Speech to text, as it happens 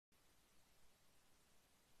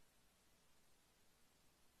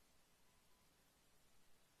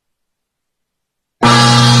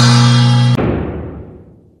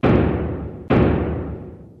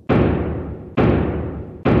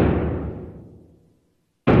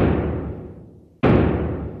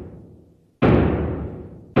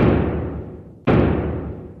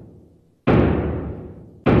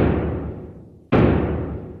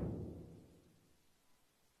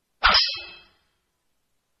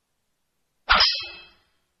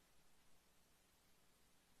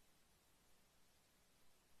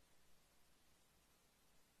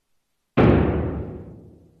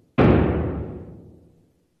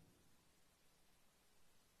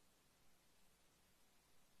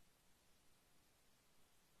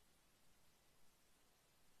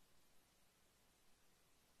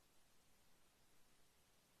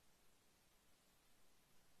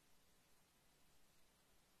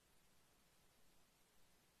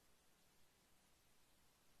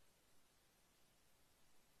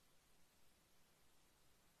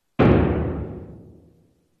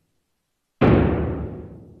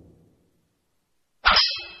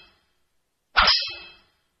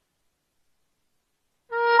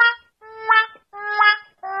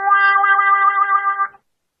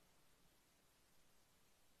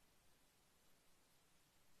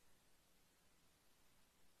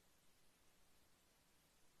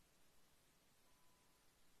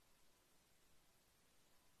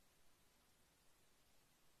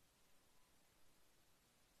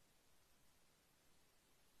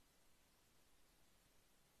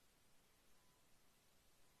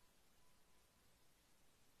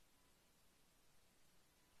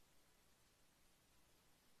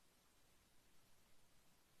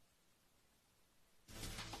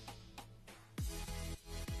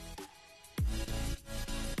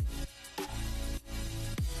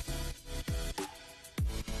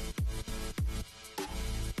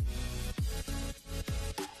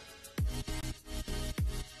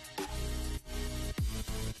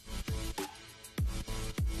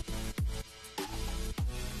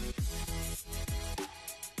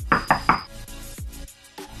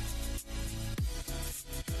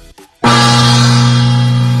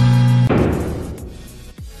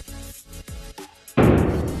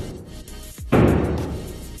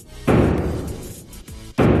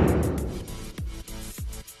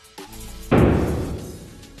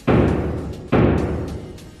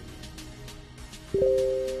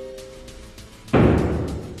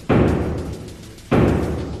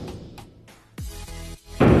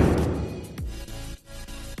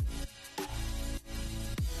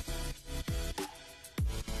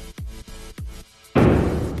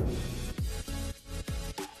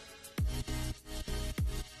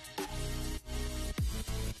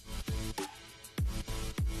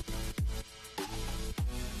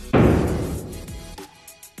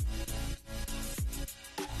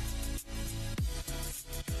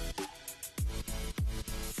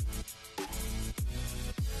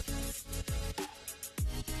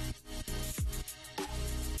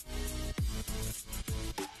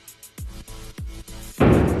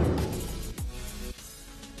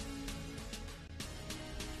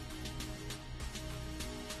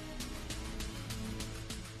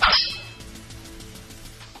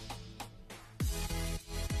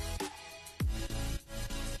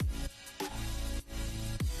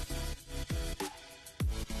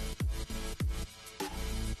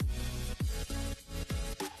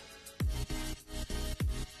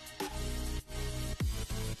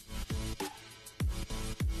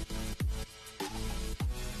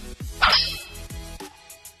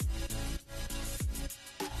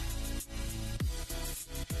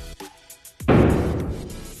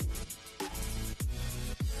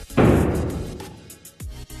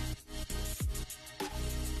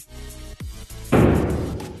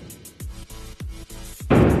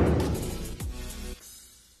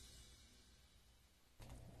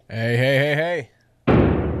Hey, hey, hey, hey.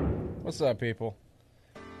 What's up, people?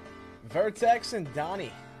 Vertex and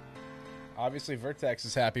Donnie. Obviously, Vertex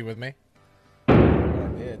is happy with me. What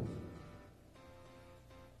I did.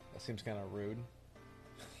 That seems kind of rude.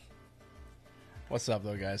 What's up,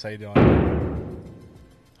 though, guys? How you doing?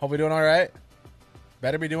 Hope you're doing all right.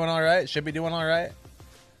 Better be doing all right. Should be doing all right.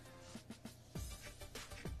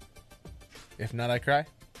 If not, I cry.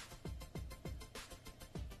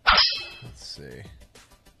 Let's see.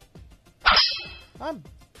 I'm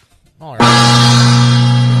all right.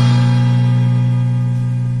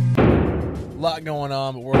 A lot going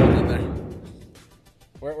on, but we're holding in there.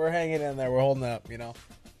 We're hanging in there. We're holding up, you know.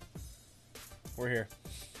 We're here.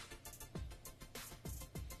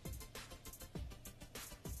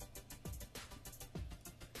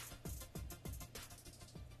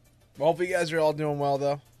 Well, hope you guys are all doing well,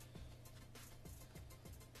 though.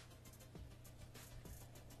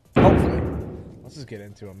 Hopefully. Let's just get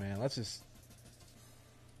into it, man. Let's just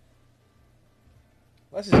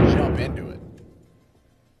jump into it.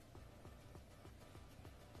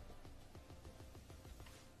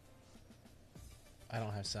 I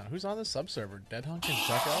don't have sound. Who's on the sub-server? Dead Hunk and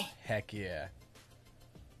Chucko? Heck yeah.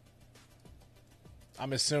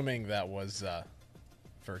 I'm assuming that was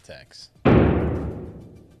Vertex. Oh.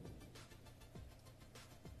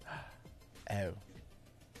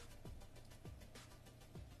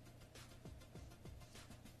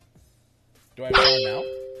 Do I have sound now?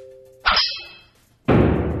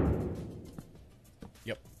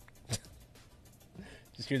 Yep.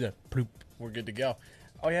 Just hear the bloop. We're good to go.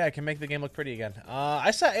 Oh yeah, I can make the game look pretty again. I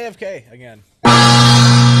saw AFK again.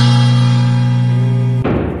 I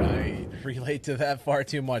relate to that far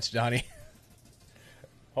too much, Johnny.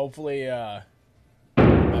 Hopefully, my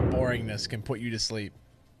boringness can put you to sleep.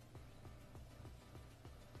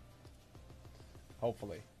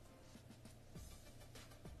 Hopefully.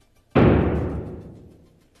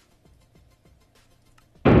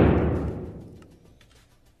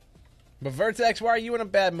 But Vertex, why are you in a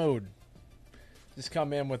bad mood? Just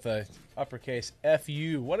come in with a uppercase F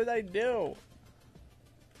you. What did I do? Do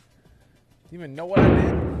you even know what I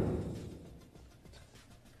did?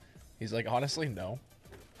 He's like, honestly, no.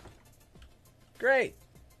 Great.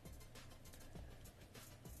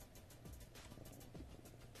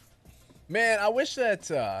 Man, I wish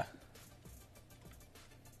that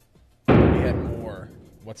we had more,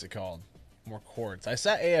 what's it called? More chords. I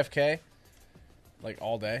sat AFK like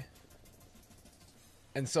all day.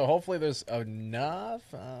 And so hopefully there's enough.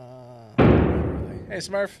 Hey,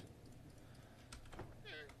 Smurf.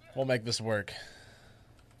 We'll make this work.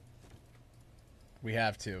 We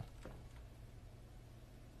have to.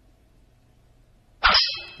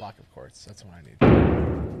 Block of quartz. That's what I need.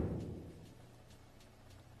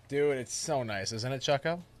 Dude, it's so nice, isn't it,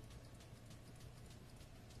 Chucko?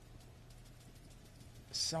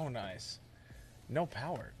 So nice. No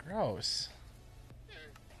power. Gross.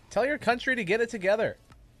 Tell your country to get it together.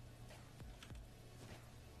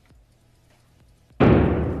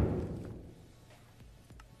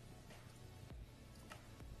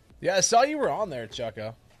 Yeah, I saw you were on there,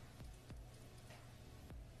 Chucko.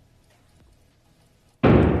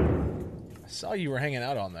 I saw you were hanging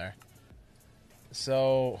out on there.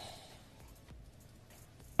 So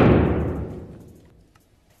I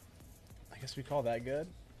guess we call that good.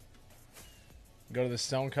 Go to the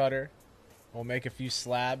stone cutter. We'll make a few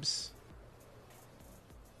slabs.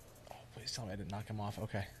 Oh, please tell me I didn't knock him off.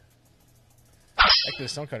 Okay. Actually, the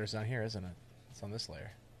stone cutter's down here, isn't it? It's on this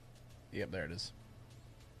layer. Yep, there it is.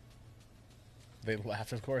 They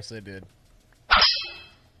laughed. Of course they did.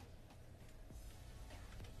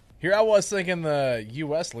 Here I was thinking the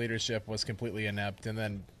U.S. leadership was completely inept, and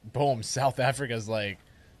then, boom, South Africa's like,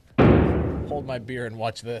 hold my beer and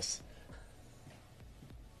watch this.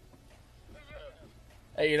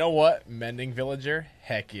 Hey, you know what? Mending villager?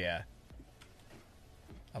 Heck yeah.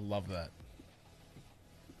 I love that.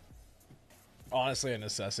 Honestly, a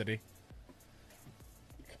necessity.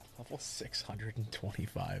 Level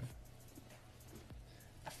 625.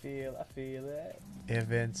 I feel it.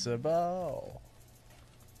 Invincible.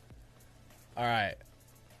 Alright.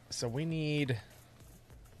 So we need...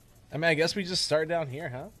 I mean, I guess we just start down here,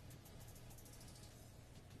 huh?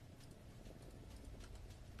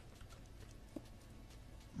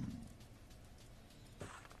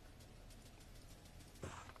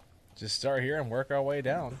 Just start here and work our way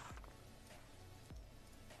down.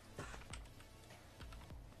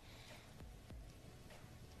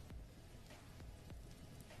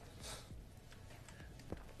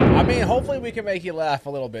 I mean, hopefully we can make you laugh a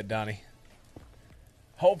little bit, Donnie.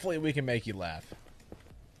 Hopefully we can make you laugh.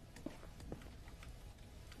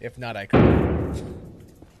 If not, I cry.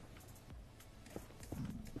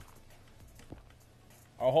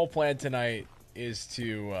 whole plan tonight is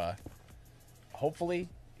to hopefully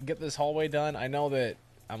get this hallway done. I know that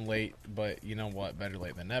I'm late, but you know what? Better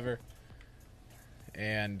late than never.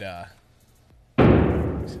 And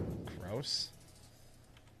gross.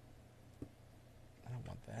 I don't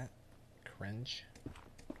want that. Cringe.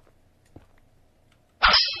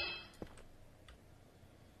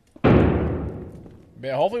 But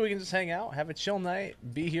yeah, hopefully we can just hang out, have a chill night,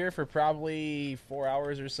 be here for probably 4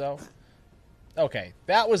 hours or so. Okay,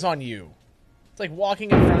 that was on you. It's like walking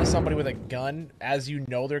in front of somebody with a gun as you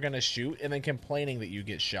know they're going to shoot and then complaining that you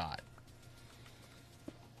get shot.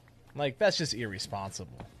 Like, that's just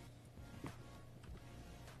irresponsible.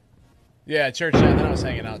 Yeah, church night, then I was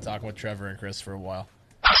hanging out talking with Trevor and Chris for a while.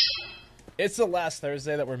 It's the last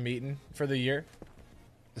Thursday that we're meeting for the year,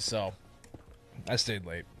 so I stayed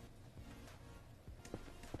late.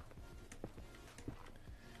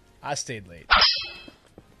 I stayed late.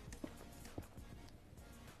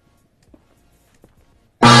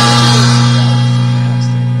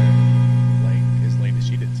 Like, as late as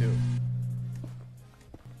she did too.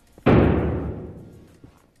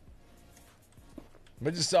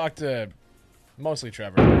 We just talked to mostly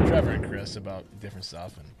Trevor and Chris about different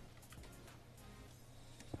stuff, and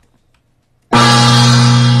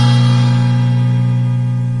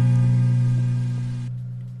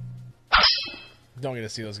don't get to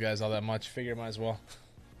see those guys all that much. Figure might as well.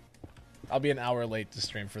 I'll be an hour late to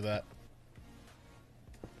stream for that.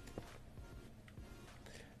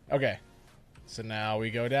 Okay. So now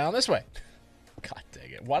we go down this way. God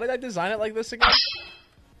dang it. Why did I design it like this again?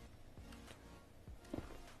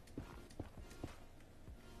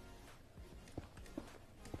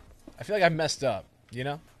 I feel like I messed up, you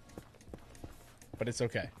know? But it's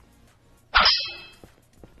okay.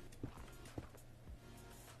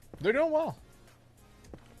 They're doing well.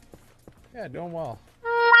 Yeah, doing well.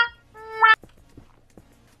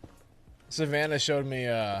 Savannah showed me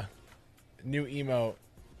a new emote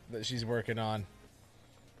that she's working on.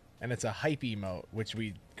 And it's a hype emote, which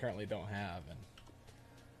we currently don't have. And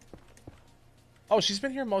oh, she's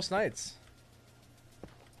been here most nights.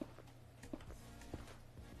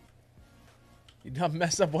 You dumb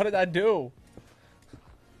mess up. What did I do?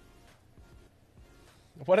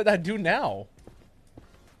 What did I do now?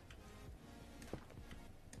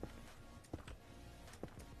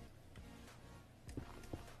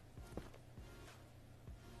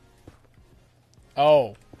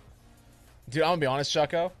 Oh. Dude, I'm gonna be honest,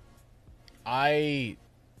 Chucko. I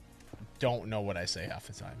don't know what I say half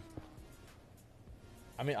the time.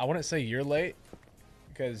 I mean, I wouldn't say you're late.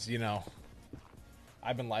 Because, you know,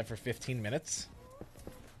 I've been live for 15 minutes.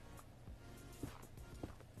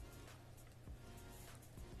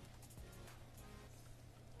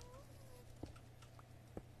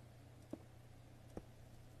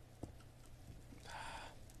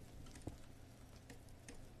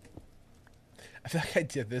 I feel like I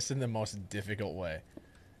did this in the most difficult way,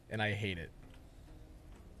 and I hate it.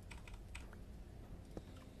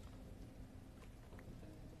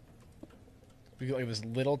 We got like this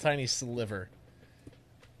little tiny sliver.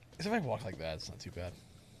 If I walk like that, it's not too bad.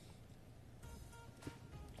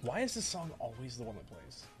 Why is this song always the one that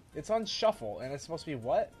plays? It's on shuffle, and it's supposed to be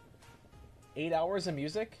what? 8 hours of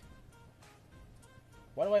music?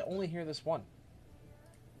 Why do I only hear this one?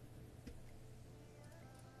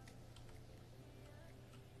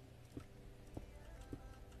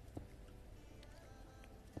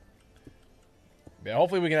 Yeah,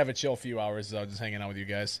 hopefully we can have a chill few hours, though, just hanging out with you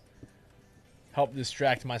guys. Help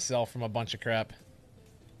distract myself from a bunch of crap.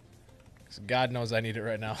 Because God knows I need it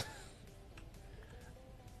right now.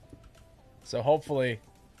 So hopefully,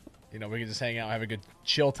 you know, we can just hang out, have a good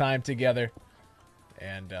chill time together.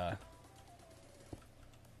 And,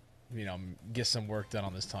 you know, get some work done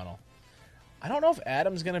on this tunnel. I don't know if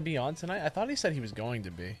Adam's going to be on tonight. I thought he said he was going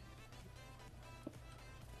to be.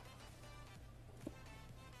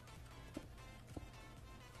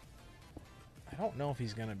 I don't know if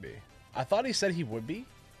he's going to be. I thought he said he would be.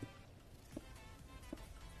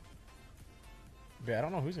 But I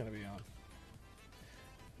don't know who's going to be on.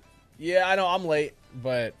 Yeah, I know I'm late,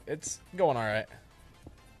 but it's going all right.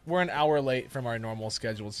 We're an hour late from our normal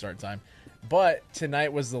scheduled start time. But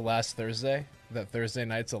tonight was the last Thursday. That Thursday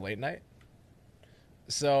night's a late night.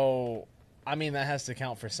 So, I mean, that has to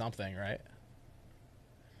count for something, right?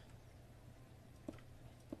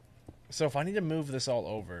 So if I need to move this all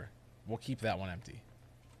over, we'll keep that one empty.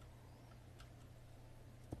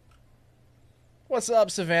 What's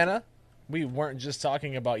up, Savannah? We weren't just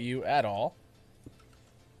talking about you at all.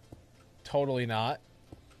 Totally not.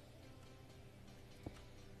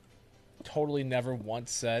 Totally never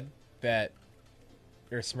once said that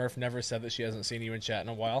or Smurf never said that she hasn't seen you in chat in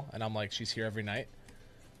a while, and I'm like, she's here every night.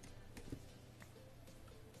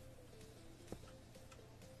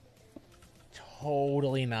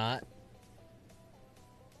 Totally not.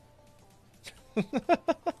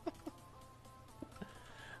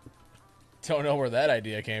 Don't know where that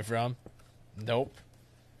idea came from. Nope.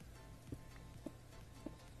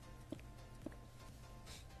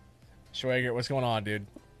 Schwager, what's going on, dude?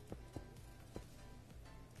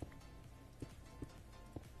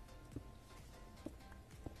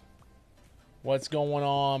 What's going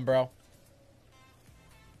on, bro?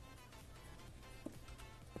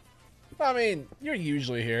 I mean, you're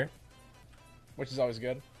usually here, which is always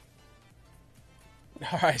good.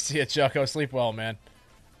 Alright, see ya, Chucko. Sleep well, man.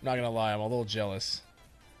 I'm not gonna lie, I'm a little jealous.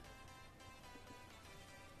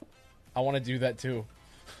 I want to do that too.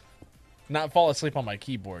 Not fall asleep on my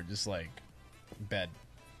keyboard, just like bed.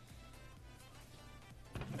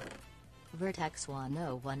 Vertex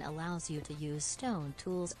 101 allows you to use stone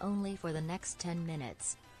tools only for the next 10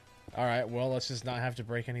 minutes. Alright, well, let's just not have to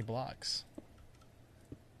break any blocks.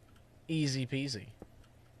 Easy peasy.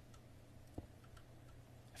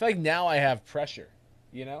 I feel like now I have pressure,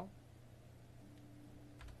 you know?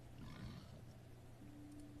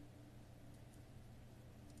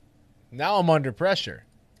 Now I'm under pressure.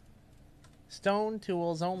 Stone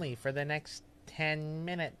tools only for the next 10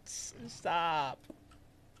 minutes. Stop.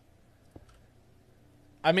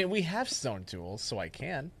 I mean, we have stone tools, so I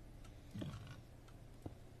can.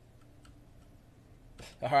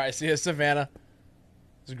 Alright, see you, Savannah.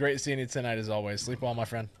 It's great seeing you tonight, as always. Sleep well, my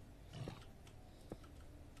friend.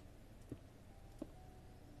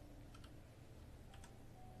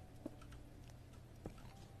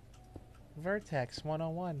 Vertex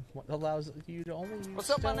 101 allows you to only use What's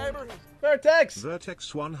up, my neighbor? Vertex!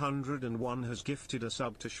 Vertex 101 has gifted a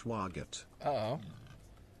sub to Schwaget. Uh-oh.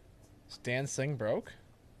 Stan Singh broke?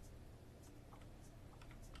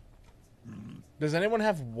 Does anyone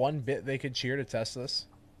have one bit they could cheer to test this?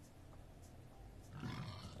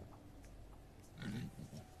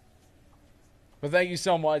 But thank you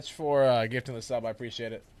so much for gifting the sub. I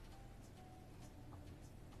appreciate it.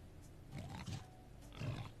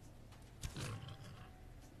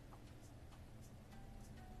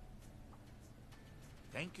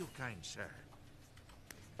 Thank you, kind sir.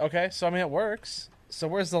 Okay, so I mean it works. So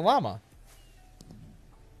where's the llama?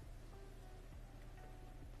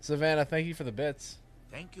 Savannah, thank you for the bits.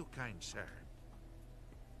 Thank you, kind sir.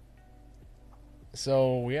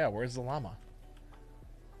 So yeah, where's the llama?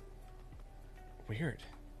 Weird.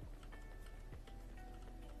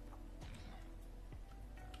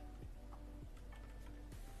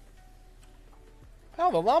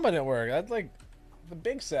 Oh, the llama didn't work. That's like the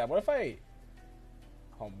big sad. What if I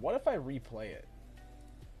replay it?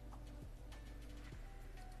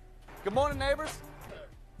 Good morning, neighbors.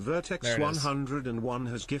 Vertex There it is. 101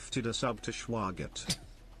 has gifted a sub to Schwaget.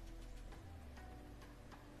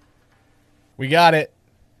 We got it.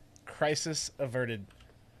 Crisis averted.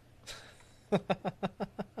 There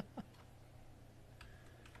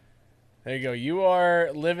you go. You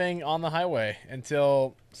are living on the highway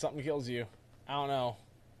until something kills you. I don't know.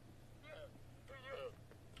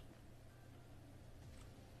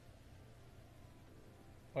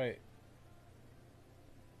 Wait.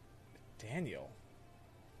 Daniel.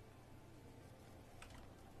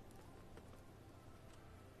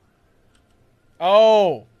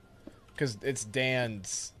 Oh! Because it's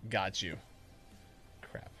Dan's got you.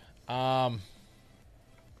 Crap. My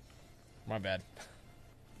bad.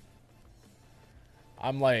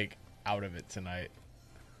 I'm like out of it tonight.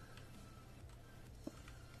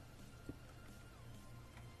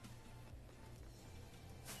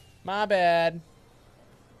 My bad.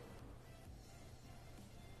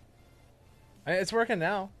 It's working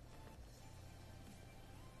now.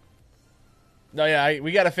 No, yeah,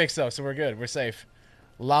 we gotta fix those, so we're good. We're safe.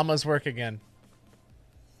 Llamas work again.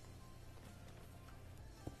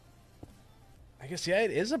 I guess, yeah,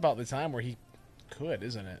 it is about the time where he could,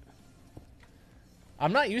 isn't it?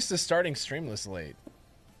 I'm not used to starting streamless late.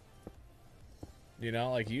 You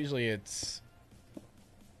know, like usually it's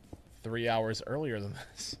 3 hours earlier than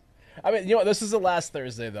this. I mean, you know what? This is the last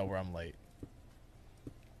Thursday, though, where I'm late.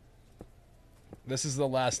 This is the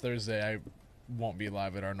last Thursday I won't be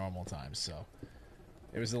live at our normal time, so.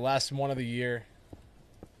 It was the last one of the year,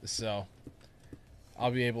 so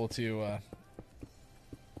I'll be able to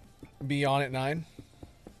be on at 9.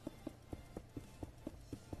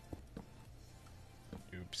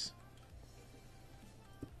 Oops.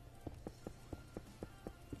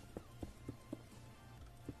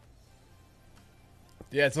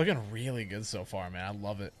 Yeah, it's looking really good so far, man. I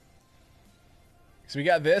love it. So we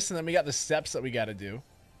got this, and then we got the steps that we got to do.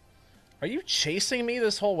 Are you chasing me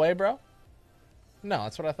this whole way, bro? No,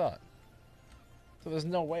 that's what I thought. So there's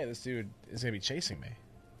no way this dude is going to be chasing me.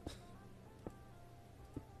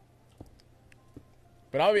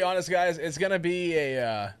 But I'll be honest, guys. It's going to be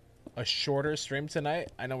a shorter stream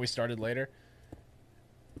tonight. I know we started later.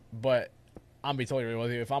 But I'm going to be totally real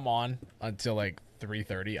with you. If I'm on until like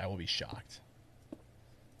 3:30, I will be shocked.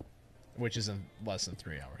 Which is in less than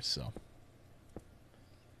 3 hours, so.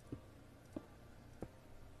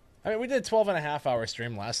 I mean, we did 12.5-hour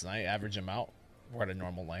stream last night, average amount. We're at a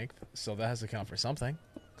normal length, so that has to count for something.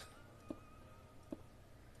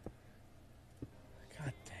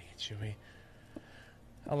 God dang it, Chewy.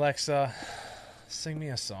 Alexa, sing me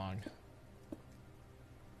a song.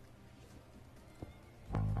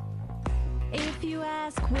 If you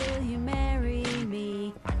ask, will you marry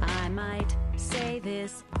me? I might say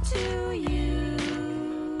this to you.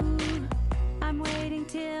 I'm waiting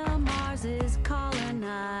till Mars is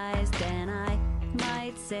colonized, then I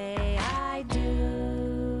might say I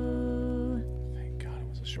do. Thank God it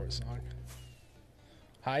was a short song.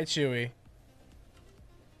 Hi, Chewy.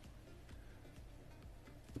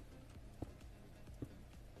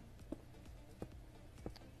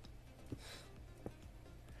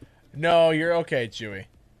 No, you're okay, Chewy.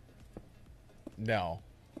 No.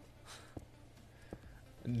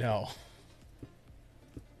 No.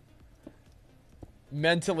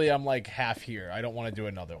 Mentally, I'm like half here. I don't want to do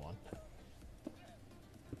another one.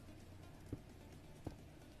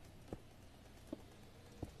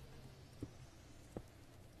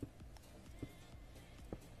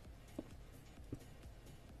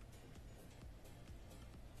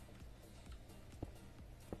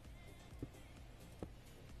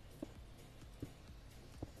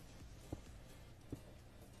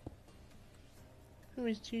 It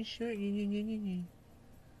was too short.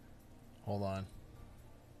 Hold on.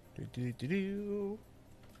 Do.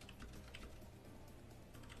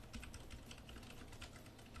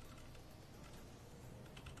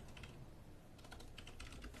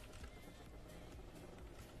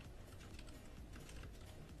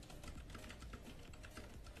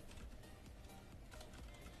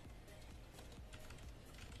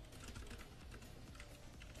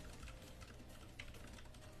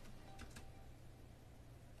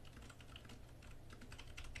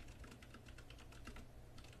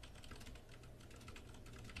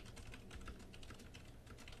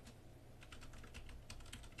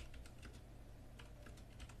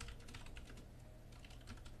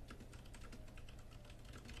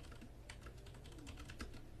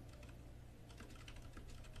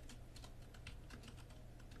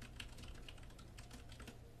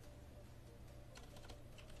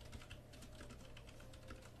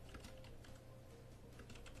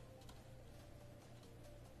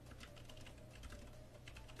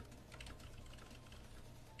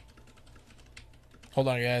 Hold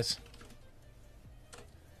on, guys.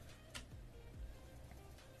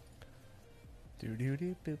 Do.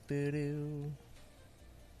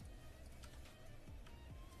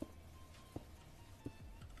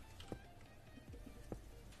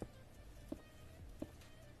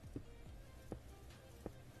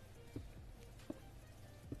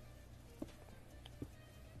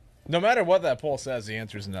 No matter what that poll says, the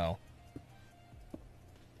answer is no.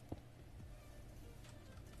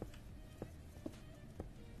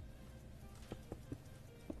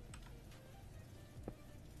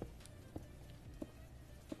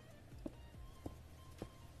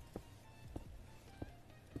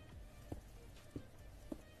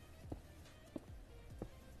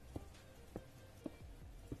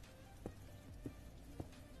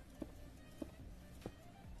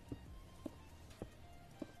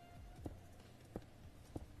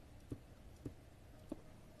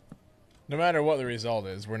 No matter what the result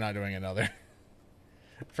is, we're not doing another.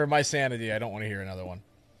 For my sanity, I don't want to hear another one.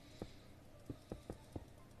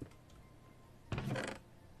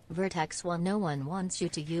 Vertex 1, no one wants you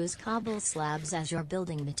to use cobble slabs as your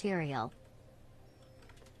building material.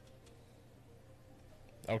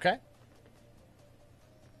 Okay.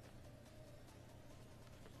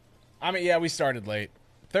 I mean, yeah, we started late.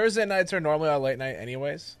 Thursday nights are normally our late night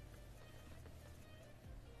anyways.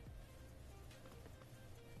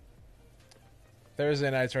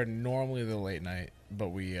 Thursday nights are normally the late night, but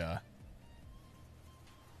we're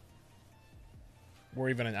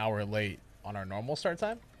even an hour late on our normal start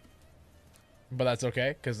time. But that's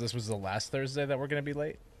okay, because this was the last Thursday that we're going to be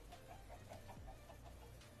late.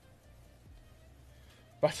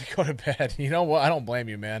 About to go to bed. You know what? I don't blame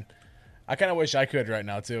you, man. I kind of wish I could right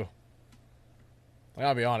now, too. Like,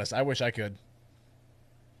 I'll be honest. I wish I could.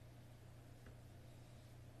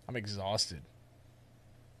 I'm exhausted.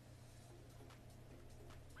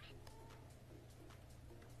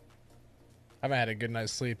 I haven't had a good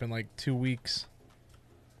night's sleep in like 2 weeks.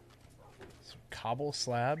 Some cobble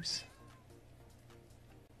slabs.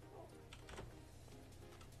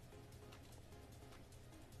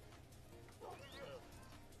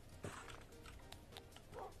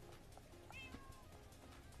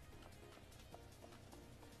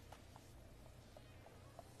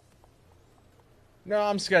 No,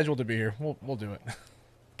 I'm scheduled to be here. We'll do it.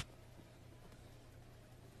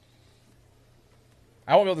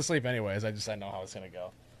 I won't be able to sleep anyways. I know how it's gonna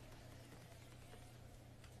go.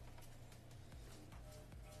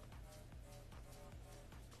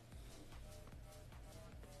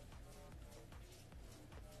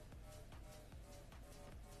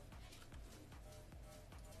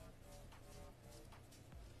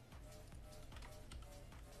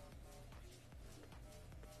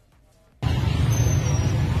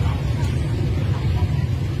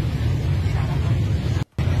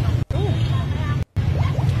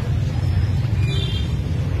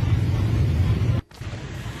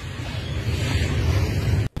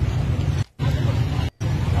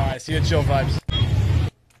 See you, chill vibes.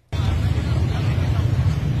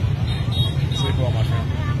 Sleep well, my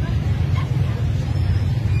friend.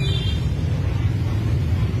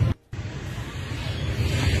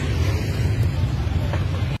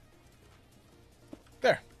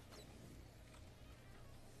 There.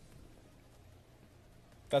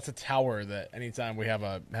 That's a tower that anytime we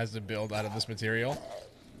have has to build out of this material,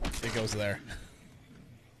 it goes there.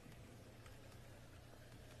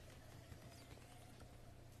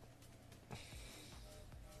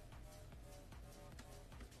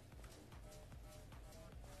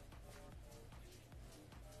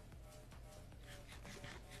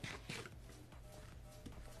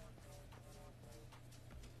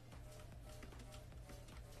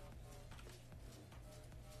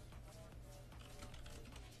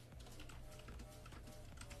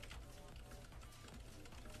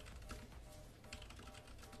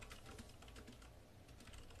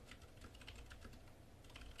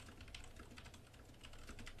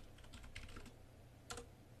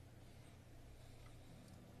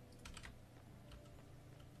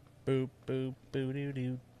 Boop boop boo doo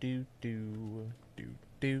doo doo doo doo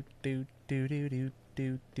doo doo doo doo doo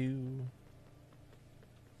doo doo.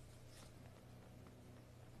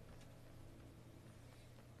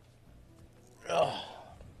 Oh,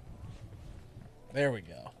 there we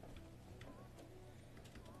go.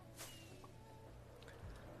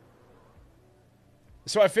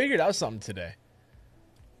 So I figured out something today.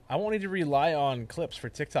 I won't need to rely on clips for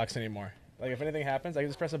TikToks anymore. Like if anything happens, I can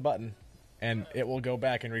just press a button. And it will go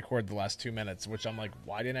back and record the last 2 minutes, which I'm like,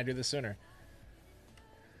 why didn't I do this sooner?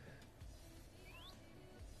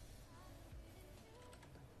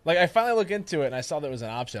 Like, I finally looked into it, and I saw that was an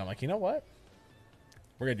option. I'm like, you know what?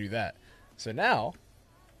 We're going to do that. So now,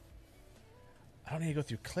 I don't need to go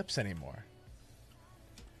through clips anymore.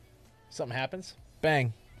 Something happens,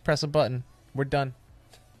 bang, press a button, we're done.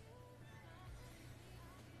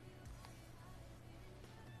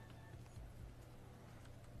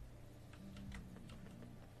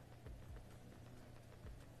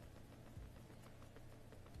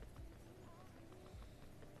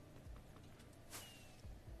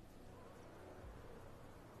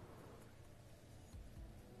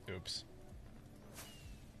 Oops.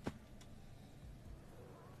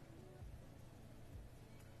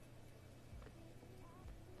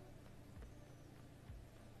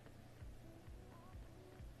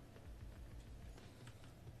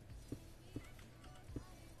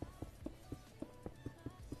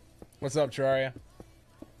 What's up, Terraria?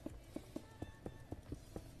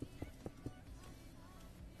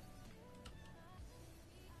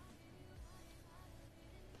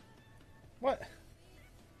 What?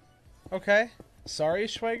 Okay. Sorry,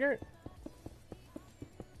 Schweigert.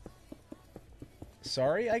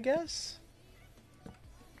 Sorry, I guess?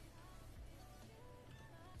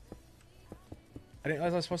 I didn't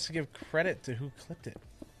realize I was supposed to give credit to who clipped it.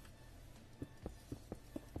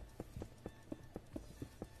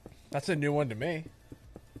 That's a new one to me.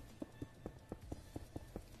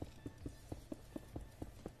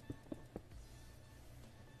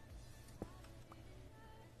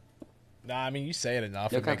 Nah, I mean, you say it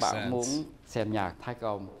enough, Nếu it các makes bạn sense. muốn xem nhạc Thái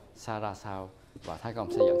Công xa ra sao và Thái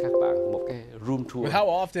Công sẽ dẫn các bạn một cái room tour. With how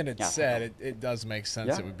often it's nhạc said, it does make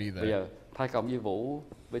sense it would be Bây there. giờ Thái Công với Vũ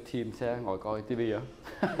với team sẽ ngồi coi TV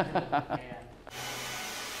hả?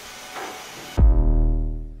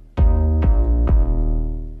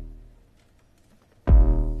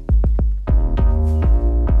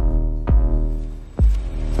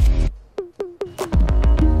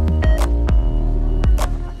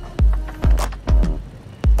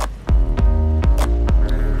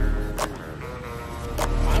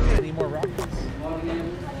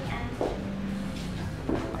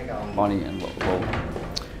 morning and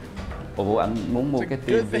bộ vụ anh muốn mua It's a cái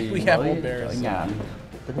good tivi thing we have mới old bears, ở nhà anh,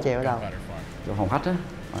 Tính treo ở đâu? Gunpowder farm. trong phòng khách á,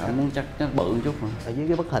 mà anh muốn chắc nó bự một chút mà. Ở dưới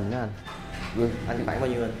cái bức hình đó anh. Anh khoảng bao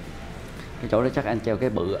nhiêu anh? Cái chỗ đó chắc anh treo cái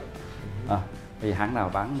bự ạ. Thì hãng nào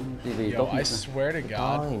bán tivi Yo, tốt I nhất? swear to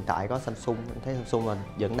Có, God. hiện tại có Samsung, anh thấy Samsung là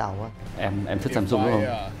dẫn đầu á. Em thích If Samsung đúng I,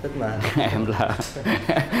 không? Tức mà Em là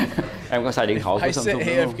em có xài điện thoại của I sit Samsung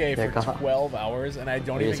đúng không? AFK Yeah, for có. 12 hours and I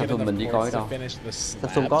don't Bây giờ even get Samsung enough mình chỉ cords coi to đâu. finish the slabs.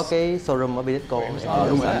 Samsung có cái showroom ở Bidisco.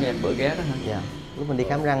 Đúng rồi, anh em bữa ghé đó hả? Dạ. Lúc mình đi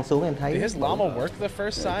khám răng xuống em thấy. Did his llama work the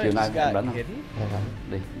first time? Chiều It nay just em got đánh không? hidden? Dạ rồi.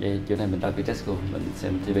 Đi, vậy chiều nay mình ra Vitesco mình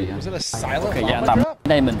xem tivi ha. Was it a silent Ok, dạ llama tầm drop?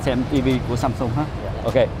 đây mình xem tivi của Samsung ha.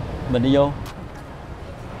 Ok, mình đi vô.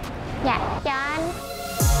 Dạ, chào anh.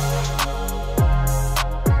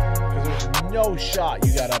 Because there's no shot you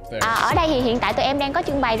got up there. Ở đây thì hiện tại tụi em đang có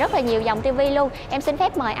trưng bày rất là nhiều dòng tivi luôn. Em xin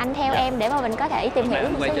phép mời anh theo em để mà mình có thể tìm hiểu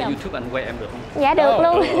một Quay số cho dòng. YouTube anh quay em được không? Dạ được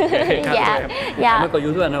luôn. Dạ. Dạ. Em có coi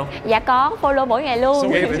YouTube anh không? Dạ có, follow mỗi ngày luôn. So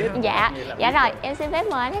wait, Dạ. Dạ rồi, em xin phép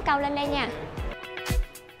mời anh Thái Công lên đây nha.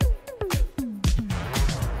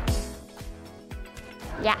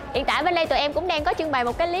 Dạ, hiện tại bên đây tụi em cũng đang có trưng bày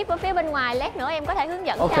một cái clip ở phía bên ngoài, lát nữa em có thể hướng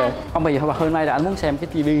dẫn Ok. cho anh. Không, bây giờ hôm nay là anh muốn xem cái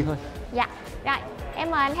tivi thôi. Dạ, rồi,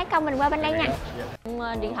 em mời anh Thái Công mình qua bên đây nha.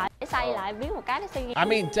 Điện thoại để xoay lại biết một cái nó suy nghĩ. I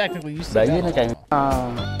mean, technically, you Để still dưới got nó a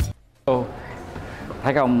chạy.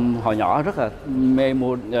 Thấy không, hồi nhỏ rất là mê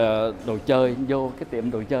mua đồ chơi, vô cái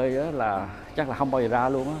tiệm đồ chơi đó là chắc là không bao giờ ra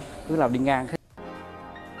luôn á, cứ làm đi ngang.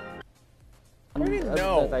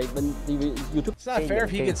 Tại bên TV, YouTube. It's not fair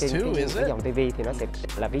if he gets two, is cái it? dòng TV thì nó sẽ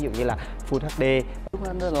là ví dụ như là Full HD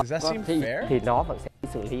Does that seem fair? thì nó vẫn sẽ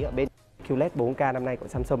xử lý ở bên QLED 4K năm nay của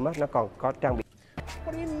Samsung á, nó còn có trang bị.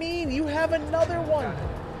 What do you mean? You have another one.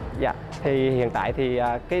 Dạ, thì hiện tại thì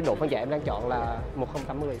cái độ phân giải em đang chọn là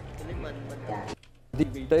 1080.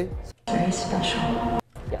 TV tí.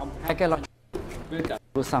 Dạ, hai cái logic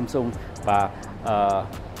của Samsung và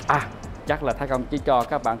chắc là Thái Công chỉ cho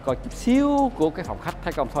các bạn coi chút xíu của cái phòng khách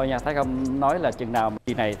Thái Công thôi nha. Thái Công nói là chừng nào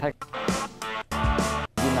kỳ này Thái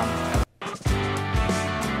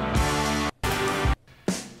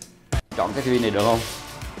chọn cái TV này được không?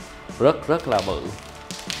 Rất là bự.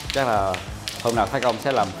 Chắc là hôm nào Thái Công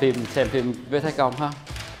sẽ làm phim, xem phim với Thái Công ha.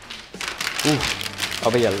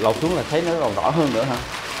 Bây giờ lột xuống là thấy nó còn rõ hơn nữa hả?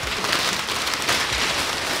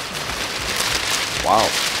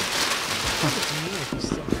 Wow.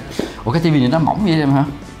 Ủa cái tivi này nó mỏng vậy em hả?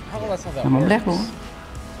 How that's not that Nó mỏng works? lét luôn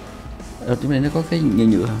á. Tivi này nó có cái nhựa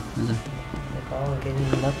nhựa hả? Có cái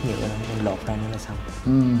lớp nhựa mình lột ra nữa là xong.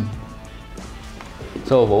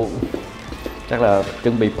 So vụ chắc là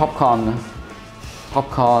chuẩn bị popcorn nữa.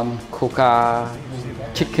 Popcorn, coca,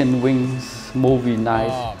 chicken wings, movie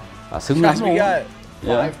night. Sướng lắm Guys, we luôn. got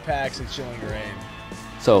Yeah. 5 packs of Chilling Rain.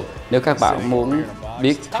 So, nếu các bạn muốn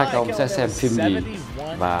biết Thái Công sẽ xem phim gì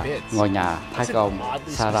và ngôi nhà Thái Công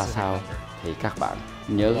xa ra sao thì các bạn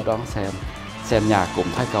nhớ đón xem nhà cùng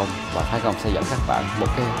Thái Công và Thái Công sẽ dẫn các bạn một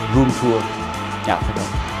cái room tour nhà Thái Công.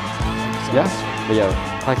 Yeah. Bây giờ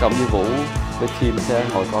Thái Công với Vũ với Kim sẽ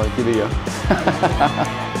ngồi coi TV nữa.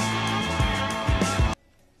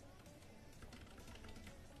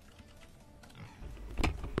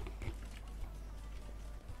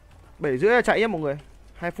 Bảy rưỡi là chạy nhé mọi người,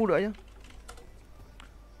 2 phút nữa nhé.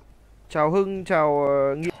 Chào Hưng, chào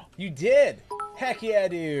Nghị. You did! Heck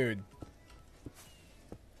yeah, dude!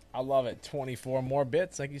 I love it. 24 more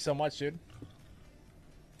bits. Thank you so much, dude.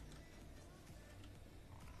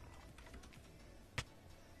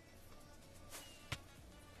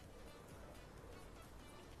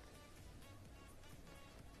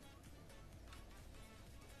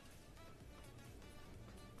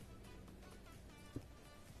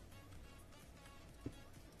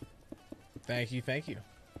 Thank you, thank you.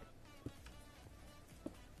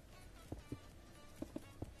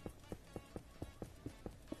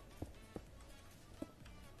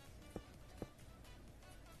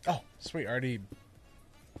 Oh, sweet. Already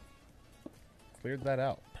cleared that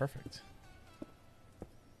out. Perfect.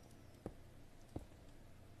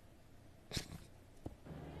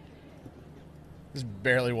 Just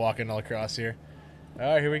barely walking all across here. All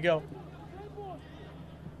right, here we go.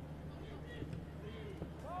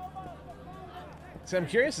 So I'm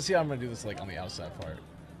curious to see how I'm going to do this like on the outside part.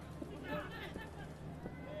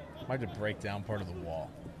 Might have to break down part of the wall.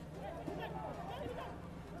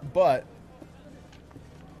 But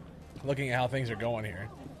looking at how things are going here,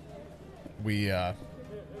 we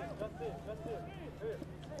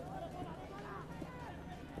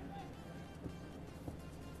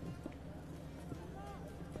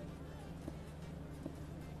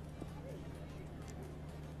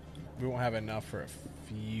We won't have enough for a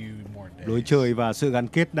few more days. Lối chơi và sự gắn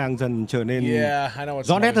kết đang dần trở nên Yeah, I know it's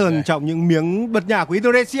rõ nét Mother's hơn Day. trong những miếng bật nhả của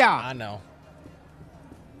Indonesia. I know.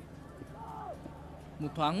 Một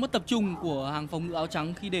thoáng mất tập trung của hàng phòng ngự áo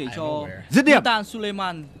trắng khi để cho dứt điểm. Sultan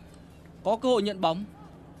Suleiman có cơ hội nhận bóng.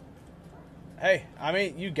 Hey, I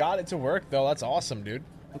mean, you got it to work though. That's awesome, dude.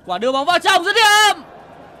 Một quả đưa bóng vào trong, dứt điểm.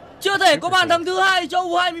 Chưa thể có bàn thắng thứ hai cho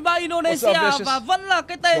U23 Indonesia và vẫn là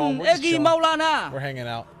cái tên Egy Maulana. We're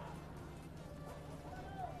hanging out.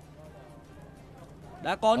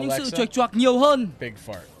 Đã có những sự chuệch choạc nhiều hơn Big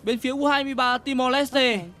fart. bên phía U23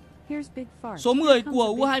 Timor-Leste. Số 10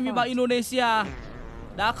 của U23 Indonesia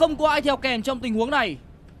đã không có ai theo kèn trong tình huống này.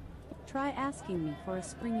 Try asking me for a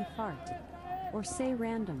springy fart or say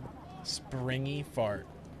random. Springy fart.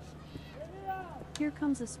 Here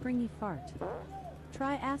comes a springy fart.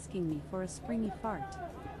 Try asking me for a springy fart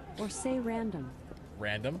or say random.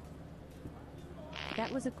 Random.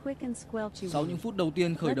 That was a quick and squelchy. Sau những phút đầu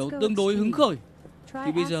tiên khởi đấu tương đối hứng khởi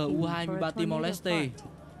thì bây giờ U23 Timor-Leste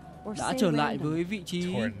đã trở lại với vị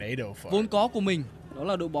trí vốn có của mình. Đó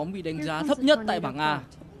là đội bóng bị đánh giá thấp nhất tại bảng A.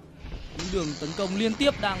 Những đường tấn công liên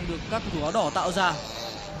tiếp đang được các cầu thủ áo đỏ tạo ra.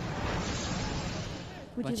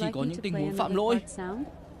 Và chỉ có những tình huống phạm lỗi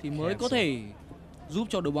thì mới có thể giúp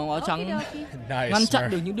cho đội bóng áo trắng ngăn chặn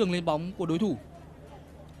được những đường lên bóng của đối thủ.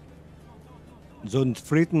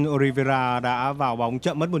 John Oliveira đã vào bóng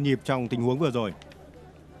chậm mất một nhịp trong tình huống vừa rồi.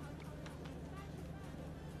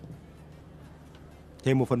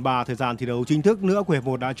 Thêm 1/3 thời gian thi đấu chính thức nữa của hiệp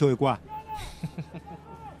 1 đã trôi qua.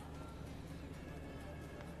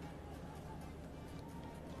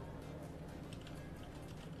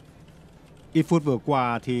 Ít phút vừa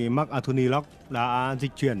qua thì Mark Anthony Locke đã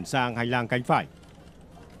dịch chuyển sang hành lang cánh phải.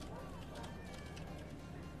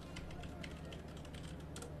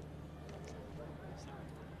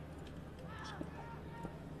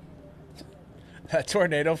 That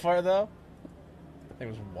tornado fire though, it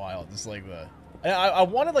was wild. It's like the I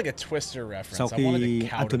wanted like a Twister reference. Sau khi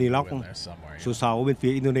Anthony Locke, số 6 bên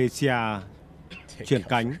phía Indonesia chuyển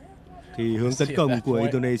cánh thì hướng tấn công của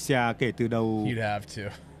Indonesia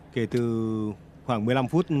kể từ khoảng 15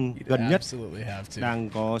 phút gần nhất đang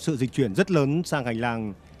có sự dịch chuyển rất lớn sang hành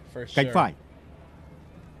lang cánh phải.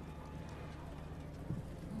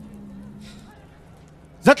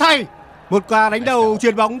 Rất hay, một pha đánh đầu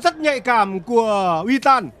chuyền bóng rất nhạy cảm của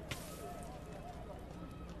Witan.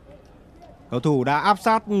 Cầu thủ đã áp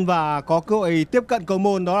sát và có cơ hội tiếp cận cầu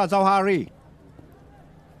môn, đó là Jauhari.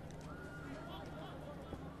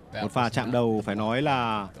 Một pha chạm đầu phải nói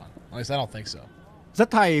là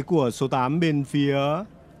rất hay của số 8 bên phía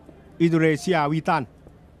Indonesia, Witan.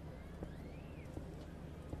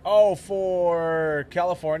 Oh, for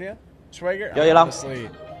California, Schwager. Honestly,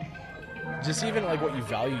 just even like what you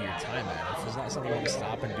value your time at. If there's not something you can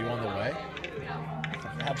stop and do on the way,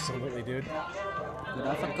 absolutely, dude.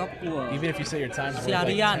 Đá phạt góc của even if you say your time's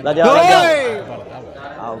Syrian.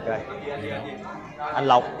 Ok. Anh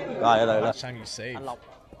Lộc. Rồi. Anh Lộc.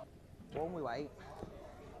 47.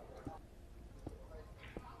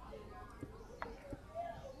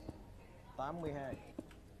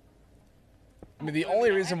 I mean, the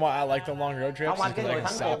only reason why I like the long road trips is because I can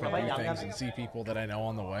stop and do things and see people that I know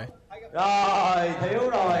on the way. Rồi, thiếu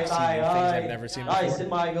rồi, tài ơi. Rồi, xin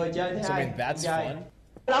mời người chơi thứ hai. So, I mean, that's fun.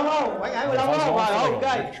 15 không? Quảng ngãi 15 không? Rồi, ok.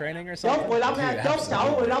 Chốt 15 nha, chốt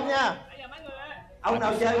sổ 15 nha. Ông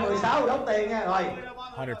nào chơi 16 đóng tiền nha, rồi.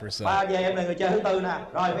 100%. Ba về em là người chơi thứ tư nè.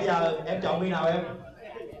 Rồi, bây giờ em chọn bi nào em?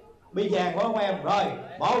 Bi vàng phải không em? Rồi,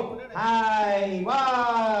 1, 2,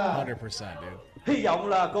 3. 100%, dude. Hy vọng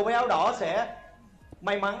là cô bé áo đỏ sẽ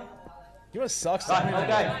may mắn. You know what sucks? Rồi, ok.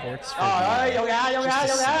 Rồi ơi, vô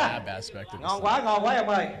ra. Ngon quá em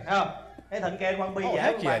ơi. Cái thịnh ken quăng bi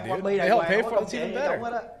dễ không bạn? Quăng bi này hoàn không có công chuyện gì trong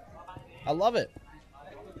hết á. I love it.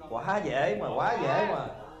 Quá dễ mà.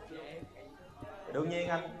 Đương nhiên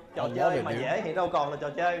anh, trò chơi mà dễ thì đâu còn là trò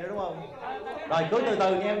chơi nữa đúng không? Rồi cứ từ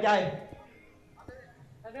từ nha em trai.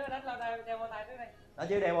 Đó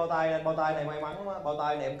chứ đeo bao tay này may mắn lắm á. Bao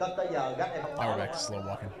tay này em cất tới giờ gắt em không bỏ.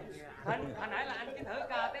 Hồi nãy là anh chỉ thử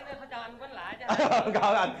ca tí nữa phải cho anh quánh lại chứ.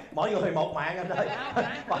 Coi anh, mỗi người một mạng anh ơi.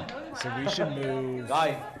 So we should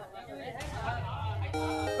move.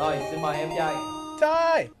 Rồi, xin mời em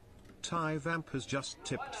trai. Ty Vamp has just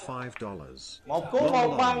tipped $5. Một cú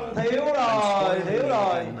một bằng thiếu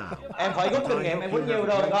rồi. Em phải rút kinh nghiệm, em quýnh nhiều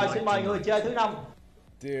rồi. Rồi, xin mời người chơi thứ 5.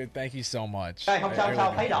 Dude, thank you so much. Đây, không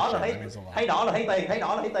sao, thấy đỏ là thấy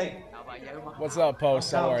tiền. What's up,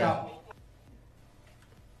 Post? How are you?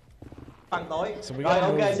 Bằng tối. Rồi,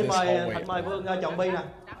 ok, xin mời Vương chọn bi nè.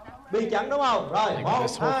 Bi trắng đúng không? Rồi, 1,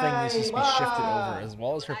 2, 3.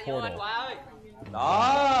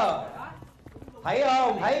 Đó. Thấy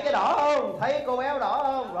không? Thấy cái đỏ không? Thấy cô béo đỏ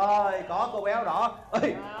không? Rồi, có cô béo đỏ.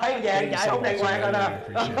 Ê, thấy vàng chạy không đàng hoàng rồi nè.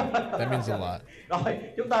 That means a lot. Rồi,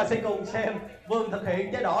 chúng ta sẽ cùng xem Vương thực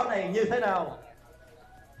hiện trái đỏ này như thế nào.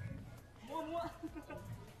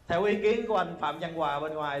 Theo ý kiến của anh Phạm Văn Hòa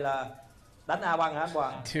bên ngoài là đánh A Băng hả anh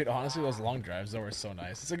Hòa? Dude, honestly, those long drives though were so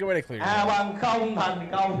nice. It's a good way to clear. A Băng không thành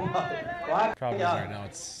công. Quá. Problem is right now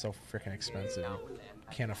it's so freaking expensive.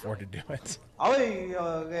 Can't afford to do it. Ôi,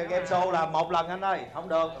 game show là một lần anh ơi, không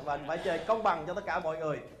được, mình phải chơi công bằng cho tất cả mọi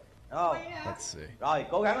người, đúng không? Let's see. Rồi,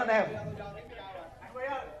 cố gắng lên em.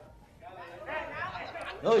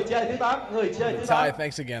 Người chơi thứ 8, người chơi thứ 8. Ty,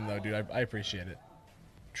 thanks again though, dude. I appreciate it.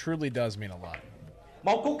 Truly does mean a lot.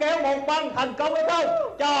 Một cú kéo, một băng thành công hay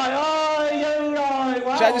không? Trời ơi, dư rồi,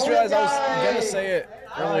 quá. I just realized I was gonna say it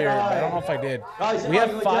earlier, but I don't know if I did. We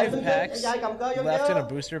have 5 packs left in a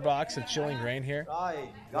booster box of Chilling Reign here.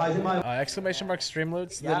 Exclamation mark stream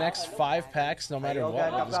loots. The next 5 packs, no matter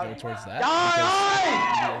what, we'll just go towards that. Trời ơi,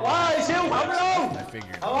 wow, siêu phẩm luôn. I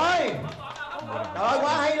figured. Trời ơi,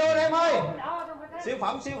 quá hay luôn em ơi. Siêu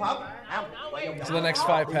phẩm, siêu phẩm. So the next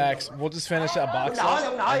 5 packs, we'll just finish that box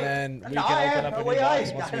up, and then we can open up a new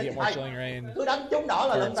box once we get more Chilling Reign. Cứ đánh trúng đỏ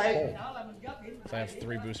là lên tay. So I have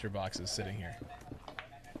 3 booster boxes sitting here.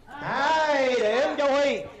 2 điểm cho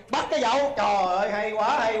Huy. Bắt cái dậu. Trời ơi, hay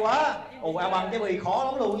quá, hay quá. Ồ, A Băng cái bì khó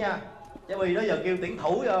lắm luôn nha. Cái bì đó giờ kêu tuyển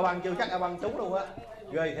thủ cho A Băng chưa chắc A Băng trúng luôn á.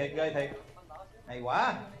 Ghê thiệt, ghê thiệt. Hay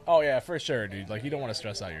quá. Oh yeah, for sure, dude. Like, you don't want to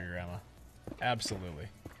stress out your grandma. Absolutely.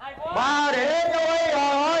 3 điểm cho Huy.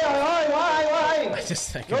 Trời ơi, quá hay, quá hay. I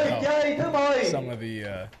just think Người chơi thứ 10. about some of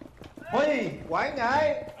the Huy, Quảng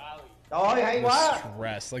Ngãi. Trời ơi, hay quá.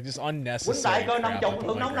 stress, like just Quýnh unnecessary đại cơ crap 50 I put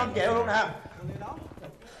thưởng my nóng 5 grandma triệu luôn through. nè.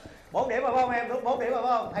 4 điểm rồi phải không em? Đúng 4 điểm rồi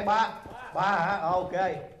phải không? Hay 3? 3 hả? Ok.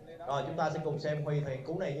 Rồi chúng ta sẽ cùng xem Huy thực hiện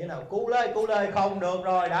cú này như thế nào. Cú lê không được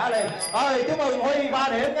rồi, đã lên. Rồi chúc mừng Huy 3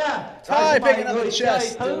 điểm nha. Hi, Rồi, picking up người the chơi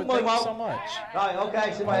chest, thứ dude. Thank 11. you so much. Rồi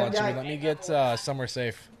ok, xin mời em Hold on, trai. Jimmy, let me get somewhere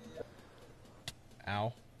safe.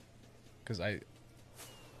 Ow. Because I...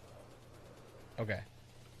 Okay.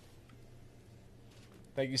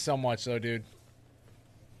 Thank you so much, though, dude.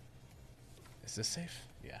 Is this safe?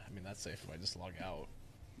 Yeah, I mean, that's safe if I just log out.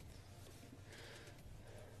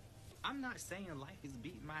 I'm not saying life is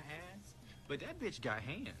beating my ass, but that bitch got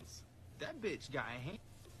hands. That bitch got hands.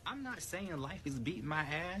 I'm not saying life is beating my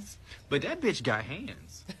ass, but that bitch got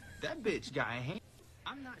hands. That bitch got hands.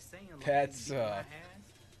 I'm not saying life is beating my ass.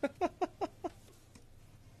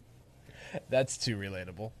 That's too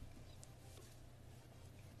relatable.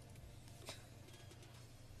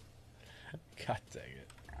 God dang it.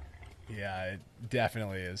 Yeah, it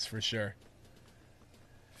definitely is, for sure.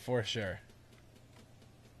 For sure.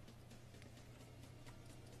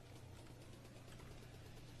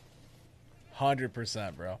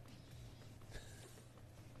 %, bro.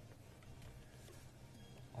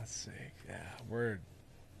 Let's see. Yeah,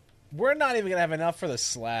 we're not even gonna have enough for the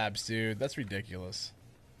slabs, dude. That's ridiculous.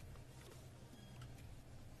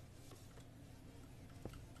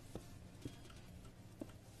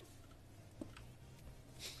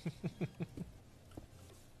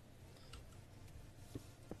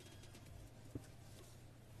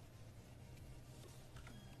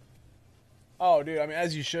 Oh, dude, I mean,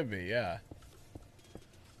 as you should be, yeah.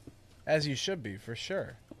 As you should be, for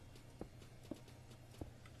sure.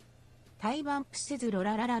 台湾プセズロ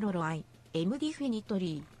ラララロロアイ M ディフィニト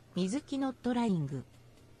リー水木ノットライング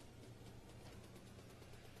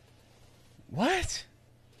What?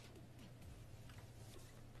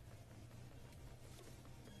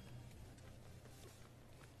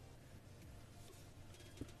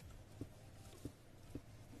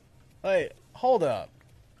 Wait, hold up.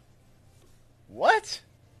 What?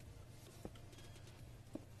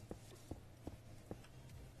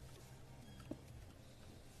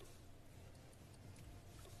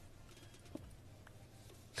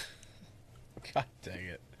 God dang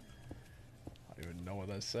it. I don't even know what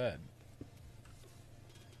that said.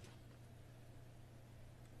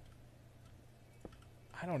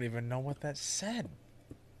 I don't even know what that said.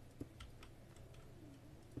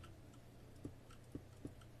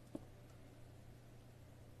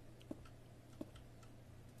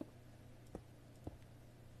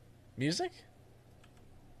 Music?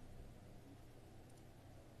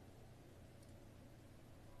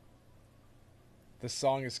 The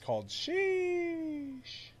song is called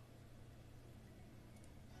Sheesh.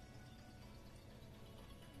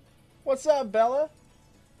 What's up, Bella?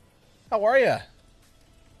 How are ya?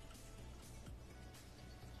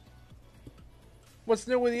 What's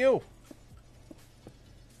new with you?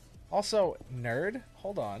 Also, nerd?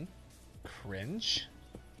 Hold on. Cringe?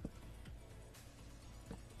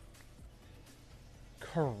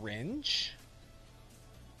 Cringe?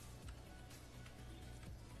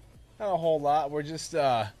 Not a whole lot. We're just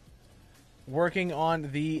working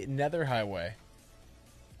on the Nether Highway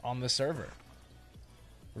on the server.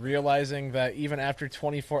 Realizing that even after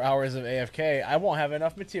 24 hours of AFK, I won't have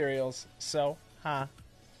enough materials. So, I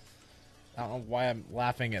don't know why I'm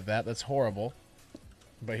laughing at that. That's horrible.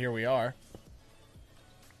 But here we are.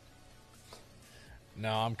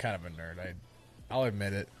 No, I'm kind of a nerd. I'll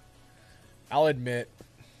admit it. I'll admit.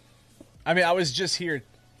 I mean, I was just here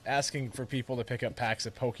asking for people to pick up packs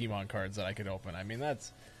of Pokemon cards that I could open. I mean,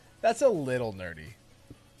 that's a little nerdy.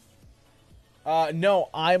 No,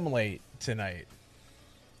 I'm late tonight.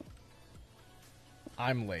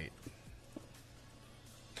 I'm late.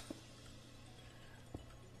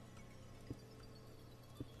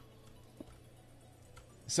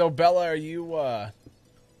 So, Bella, are you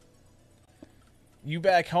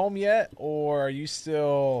back home yet, or are you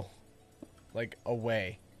still, like,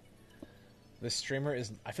 away? The streamer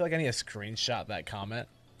is... I feel like I need to screenshot that comment.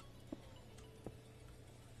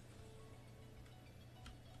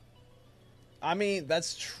 I mean,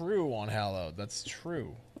 that's true on Hallowed. That's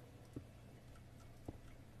true.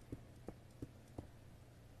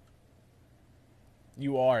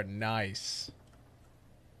 You are nice.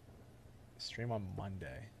 Stream on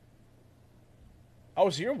Monday. Oh,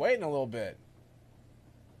 so you're waiting a little bit.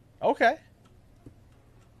 Okay.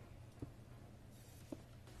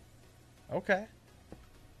 Okay.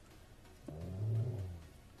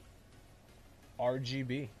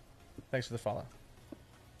 RGB. Thanks for the follow.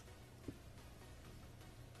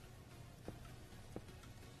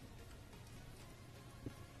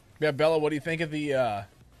 Yeah, Bella, what do you think of the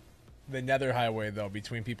Nether Highway, though,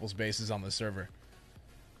 between people's bases on the server?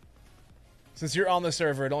 Since you're on the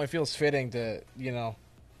server, it only feels fitting to, you know,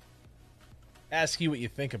 ask you what you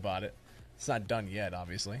think about it. It's not done yet,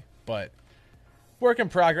 obviously, but work in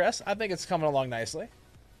progress. I think it's coming along nicely.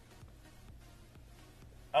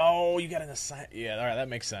 Oh, you got an assignment. Yeah, all right, that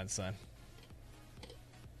makes sense, then.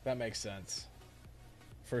 That makes sense.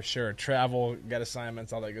 For sure. Travel, get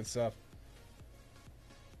assignments, all that good stuff.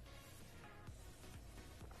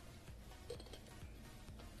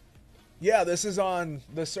 Yeah, this is on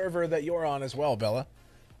the server that you're on as well, Bella.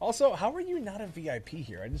 Also, how are you not a VIP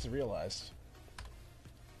here? I just realized.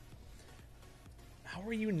 How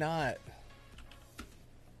are you not?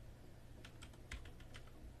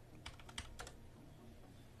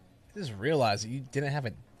 I just realized that you didn't have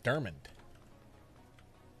a Dermond.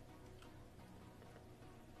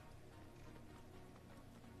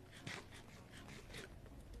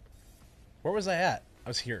 Where was I at? I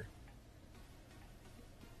was here.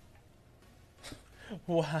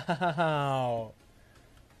 Wow.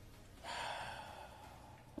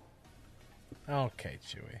 Okay,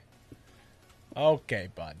 Chewy. Okay,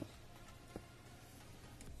 bud.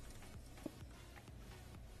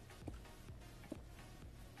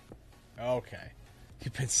 Okay.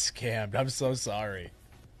 You've been scammed. I'm so sorry.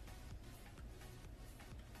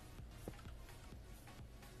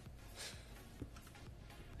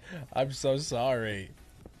 I'm so sorry.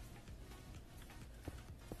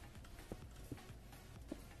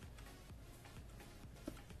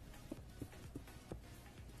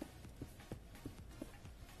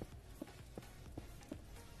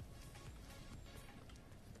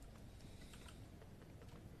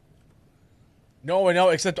 No one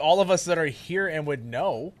knows, except all of us that are here and would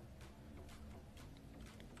know.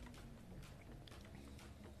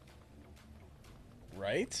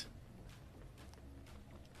 Right?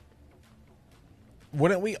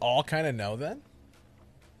 Wouldn't we all kind of know then?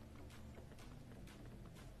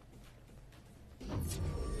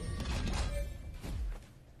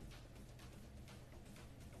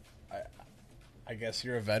 I guess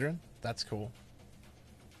you're a veteran? That's cool.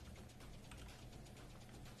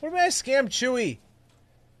 What am I scam Chewy?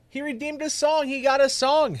 He redeemed a song. He got a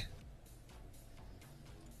song.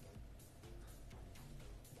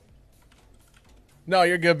 No,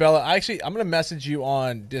 you're good, Bella. I'm going to message you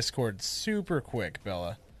on Discord super quick,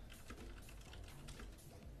 Bella.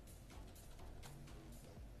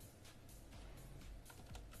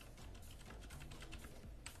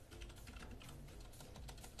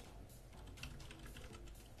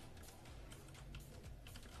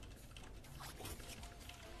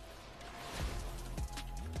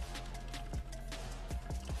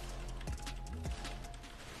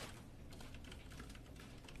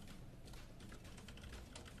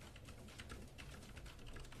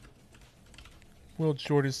 Will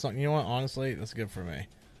Jordan's song. You know what? Honestly, that's good for me.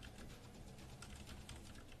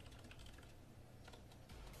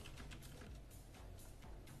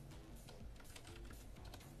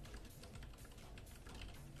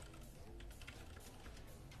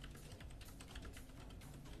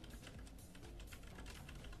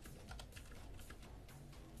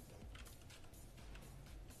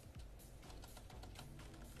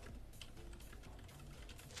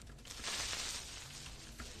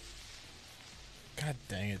 God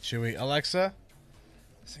dang it, Chewy. Alexa,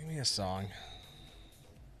 sing me a song.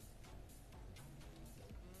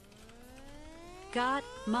 Got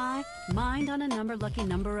my mind on a number, lucky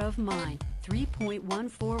number of mine.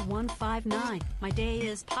 3.14159. My day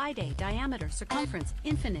is pi day, diameter, circumference,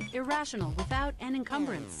 infinite, irrational, without an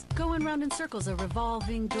encumbrance. Going round in circles, a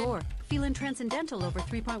revolving door. Feeling transcendental over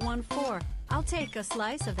 3.14. I'll take a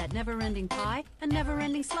slice of that never-ending pie, a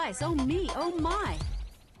never-ending slice. Oh me, oh my.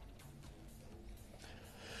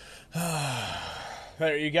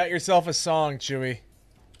 There, you got yourself a song, Chewy.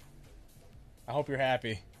 I hope you're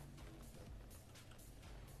happy.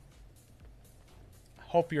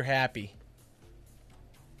 Hope you're happy.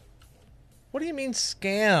 What do you mean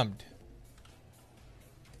scammed?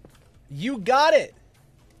 You got it.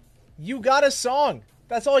 You got a song.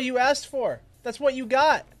 That's all you asked for. That's what you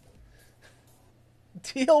got.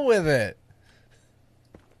 Deal with it.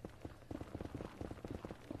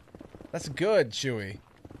 That's good, Chewy.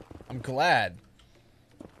 I'm glad.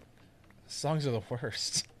 Songs are the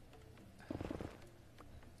worst.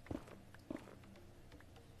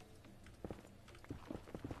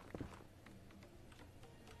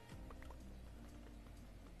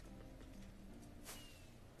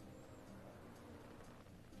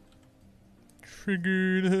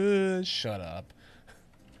 Triggered. Shut up.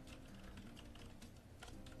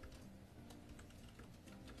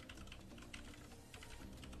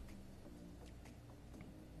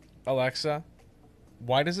 Alexa,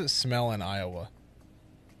 why does it smell in Iowa?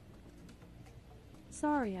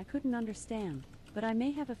 Sorry, I couldn't understand, but I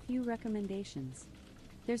may have a few recommendations.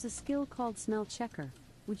 There's a skill called Smell Checker.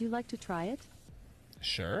 Would you like to try it?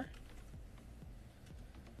 Sure.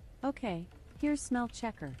 Okay, here's Smell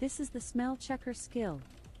Checker. This is the Smell Checker skill.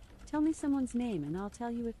 Tell me someone's name and I'll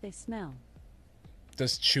tell you if they smell.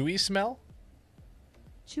 Does Chewy smell?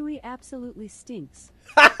 Chewy absolutely stinks.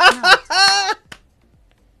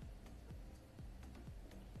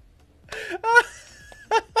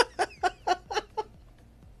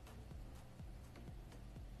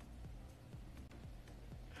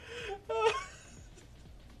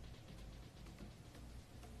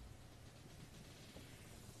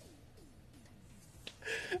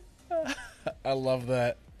 I love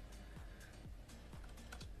that.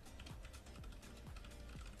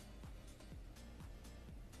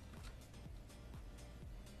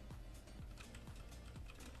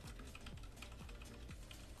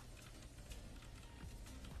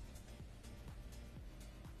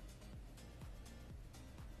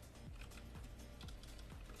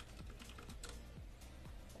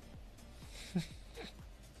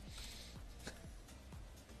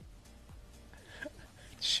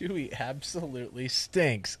 Chewy absolutely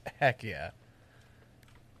stinks. Heck yeah.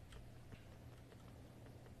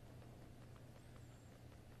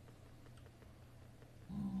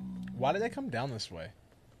 Why did they come down this way?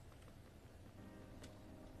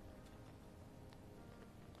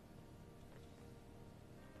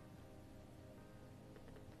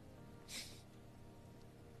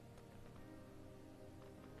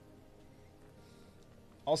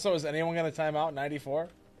 Also, is anyone going to time out 94?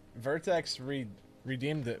 Vertex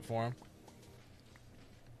redeemed it for him.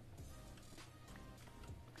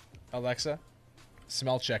 Alexa,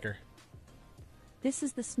 smell checker. This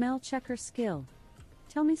is the Smell Checker skill.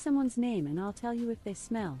 Tell me someone's name and I'll tell you if they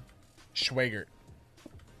smell. Schwagert.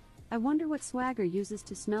 I wonder what Swagger uses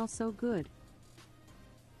to smell so good.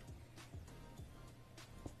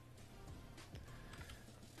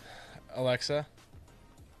 Alexa,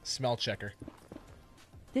 smell checker.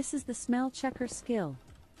 This is the Smell Checker skill.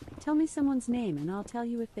 Tell me someone's name and I'll tell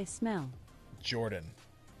you if they smell. Jordan.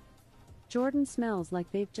 Jordan smells like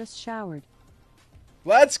they've just showered.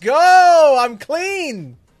 Let's go! I'm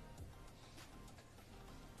clean!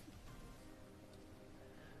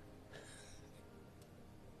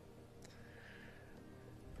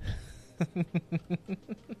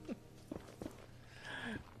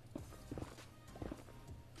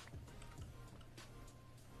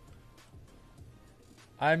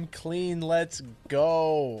 I'm clean, let's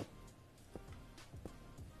go.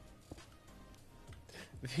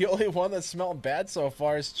 The only one that smelled bad so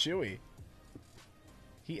far is Chewy.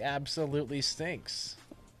 He absolutely stinks.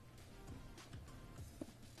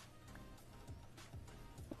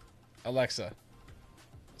 Alexa,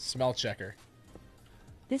 smell checker.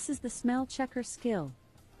 This is the Smell Checker skill.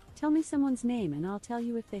 Tell me someone's name and I'll tell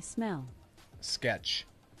you if they smell. Sketch.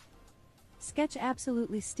 Sketch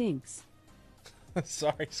absolutely stinks.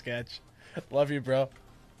 Sorry, Sketch. Love you, bro.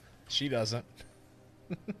 She doesn't.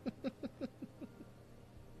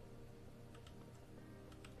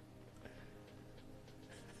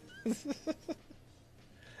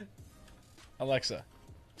 Alexa,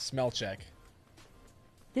 smell check.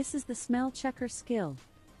 This is the smell checker skill.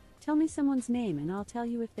 Tell me someone's name and I'll tell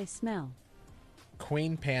you if they smell.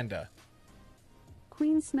 Queen Panda.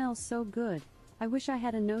 Queen smells so good. I wish I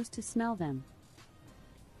had a nose to smell them.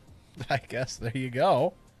 I guess there you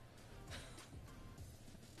go.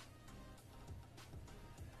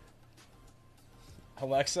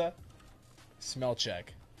 Alexa, smell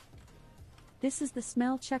check. This is the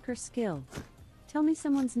smell checker skill. Tell me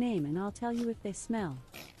someone's name and I'll tell you if they smell.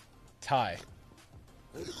 Ty.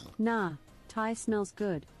 Nah, Ty smells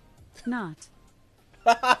good. Not.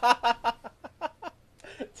 Ty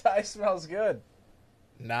smells good.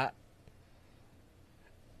 Not.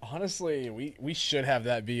 Honestly, we should have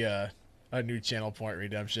that be a new channel point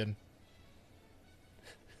redemption.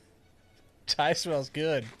 Ty smells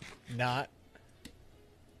good. Not.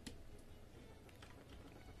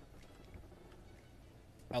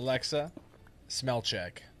 Alexa, smell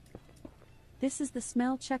check. This is the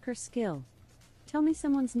smell checker skill. Tell me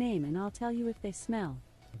someone's name and I'll tell you if they smell.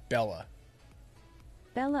 Bella.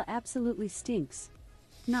 Bella absolutely stinks.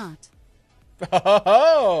 Not.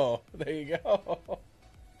 Oh, there you go.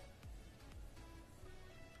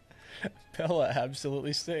 Bella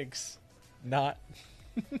absolutely stinks. Not.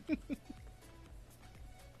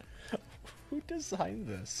 Who designed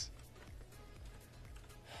this?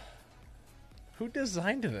 Who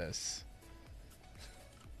designed this?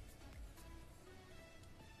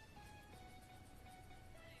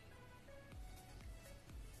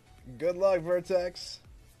 Good luck, Vertex.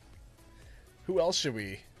 Who else should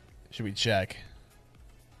we check?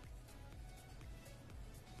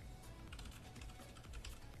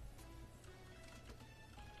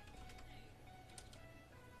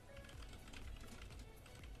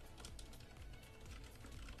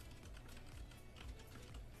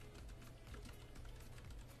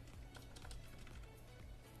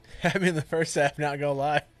 I mean, the first half, not gonna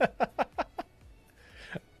lie.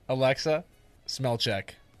 Alexa, smell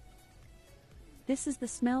check. This is the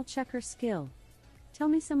smell checker skill. Tell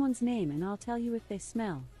me someone's name and I'll tell you if they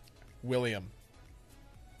smell. William.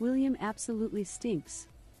 William absolutely stinks.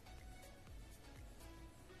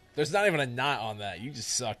 There's not even a knot on that. You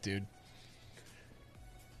just suck, dude.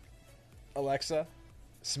 Alexa,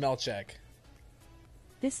 smell check.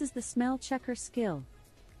 This is the smell checker skill.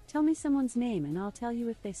 Tell me someone's name and I'll tell you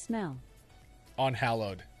if they smell.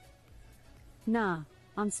 Unhallowed. Nah,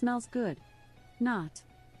 on smells good. Not.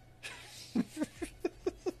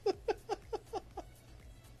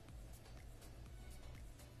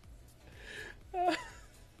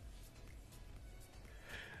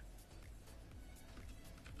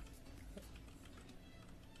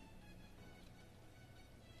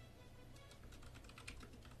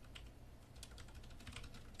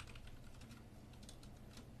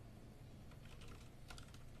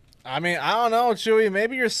 I mean, I don't know, Chewy.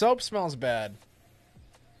 Maybe your soap smells bad.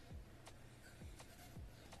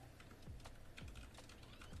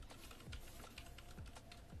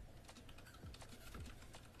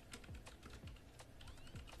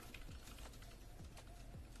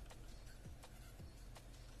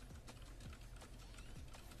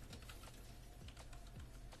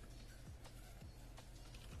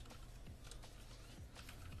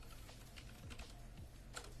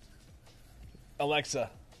 Alexa,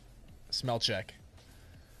 smell check.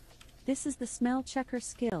 This is the smell checker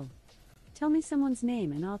skill. Tell me someone's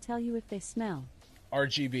name and I'll tell you if they smell.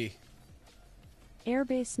 RGB.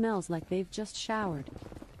 Airbase smells like they've just showered.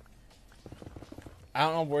 I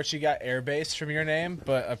don't know where she got airbase from your name,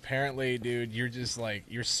 but apparently, dude, you're just like,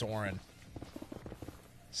 you're soaring.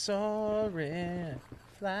 Soaring,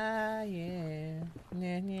 flying.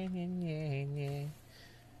 Nya, nya, nya, nya, nya.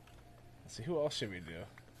 Let's see, who else should we do?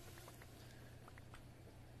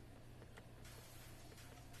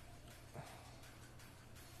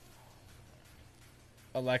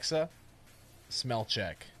 Alexa, smell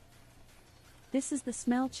check. This is the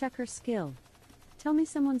smell checker skill. Tell me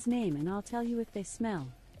someone's name and I'll tell you if they smell.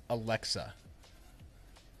 Alexa.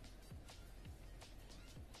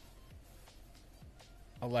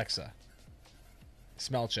 Alexa,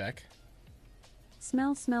 smell check.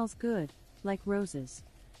 Smell smells good, like roses.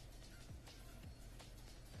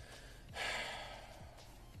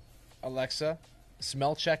 Alexa,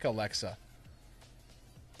 smell check Alexa.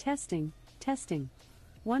 Testing, testing.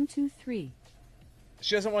 1, 2, 3.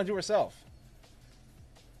 She doesn't want to do herself.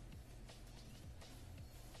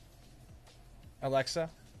 Alexa,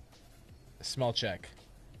 smell check.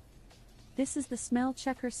 This is the smell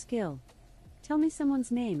checker skill. Tell me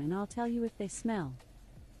someone's name and I'll tell you if they smell.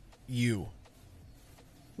 You.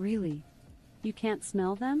 Really? You can't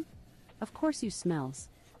smell them? Of course you smells.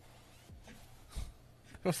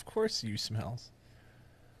 Of course you smells.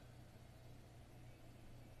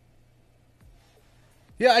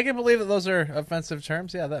 Yeah, I can believe that those are offensive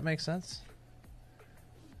terms. Yeah, that makes sense.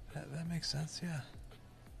 That makes sense, yeah.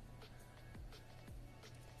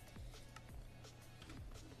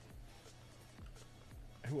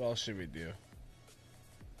 Who else should we do?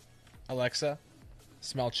 Alexa,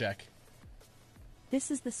 smell check.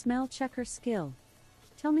 This is the smell checker skill.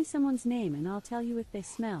 Tell me someone's name and I'll tell you if they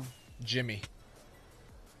smell. Jimmy.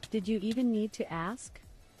 Did you even need to ask?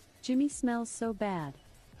 Jimmy smells so bad.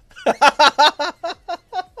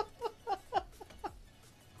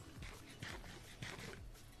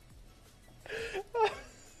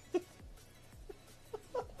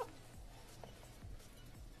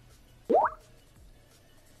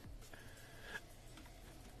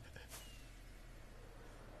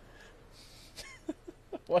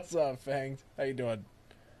 What's up, Fanged? How you doing?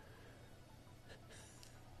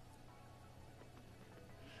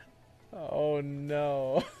 Oh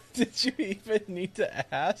no. Did you even need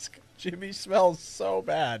to ask? Jimmy smells so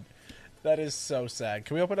bad. That is so sad.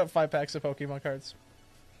 Can we open up 5 packs of Pokemon cards?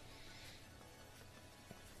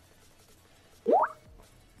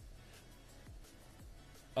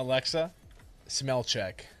 Alexa, smell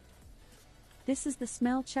check. This is the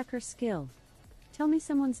smell checker skill. Tell me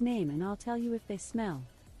someone's name and I'll tell you if they smell.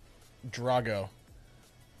 Drago.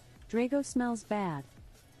 Drago smells bad.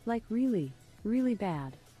 Like really, really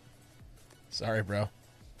bad. Sorry, bro.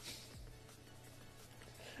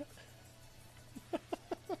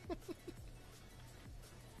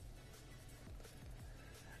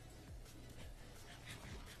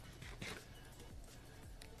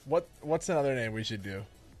 What's another name we should do?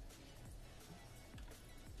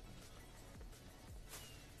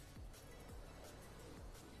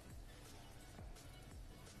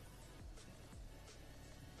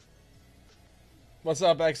 What's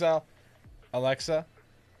up, Exile? Alexa,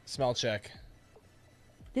 smell check.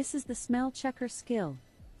 This is the smell checker skill.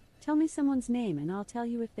 Tell me someone's name and I'll tell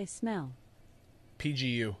you if they smell.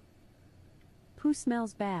 PGU. Poo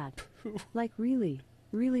smells bad. Poo. Like really,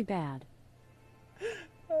 really bad.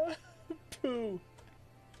 Poo.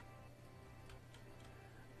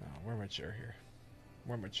 Oh, we're mature here.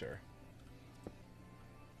 We're mature.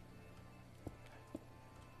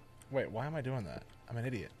 Wait, why am I doing that? I'm an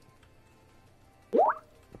idiot.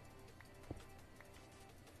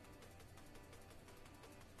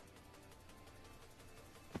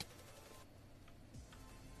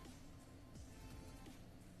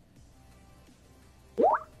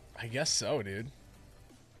 I guess so, dude.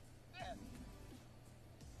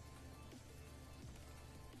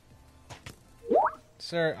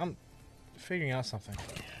 Sir, I'm figuring out something.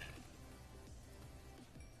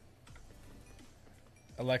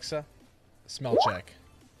 Alexa, smell check.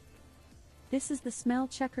 This is the smell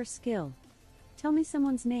checker skill. Tell me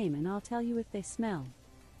someone's name and I'll tell you if they smell.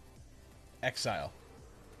 Exile.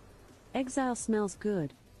 Exile smells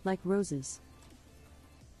good, like roses.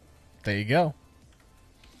 There you go.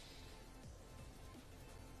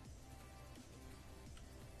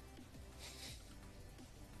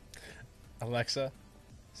 Alexa,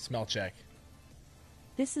 smell check.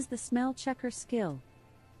 This is the smell checker skill.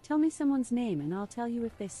 Tell me someone's name and I'll tell you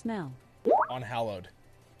if they smell. Unhallowed.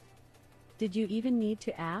 Did you even need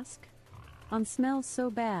to ask? On smells so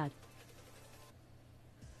bad.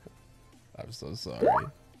 I'm so sorry.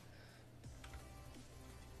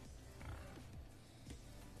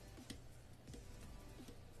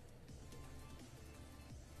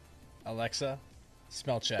 Alexa,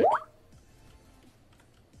 smell check.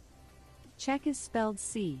 Check is spelled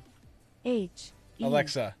C-H-E.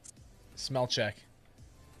 Alexa, smell check.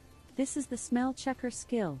 This is the smell checker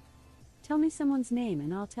skill. Tell me someone's name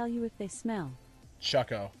and I'll tell you if they smell.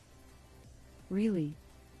 Chucko. Really?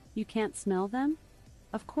 You can't smell them?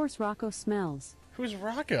 Of course Rocco smells. Who's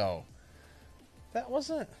Rocco? That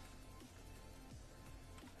wasn't...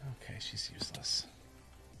 Okay, she's useless.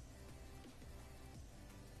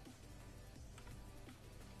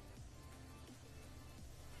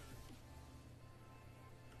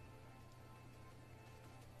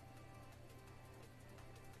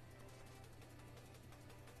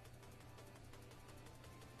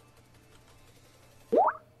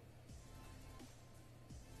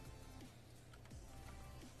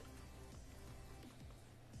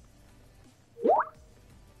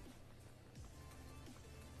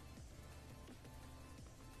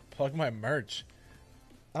 Plug my merch.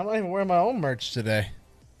 I'm not even wearing my own merch today.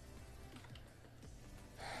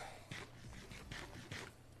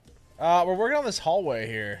 We're working on this hallway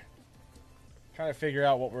here. Trying to figure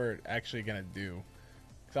out what we're actually going to do.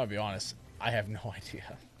 Because I'll be honest, I have no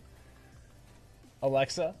idea.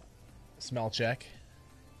 Alexa, smell check.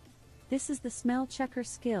 This is the smell checker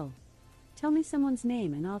skill. Tell me someone's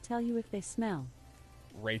name and I'll tell you if they smell.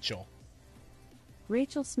 Rachel.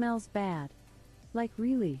 Rachel smells bad. Like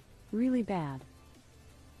really, really bad.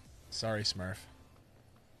 Sorry, Smurf.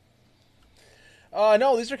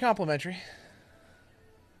 No, these are complimentary.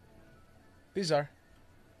 These are.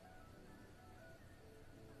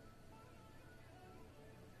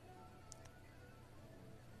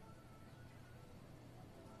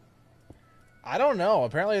 I don't know.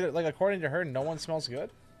 Apparently, like, according to her, no one smells good.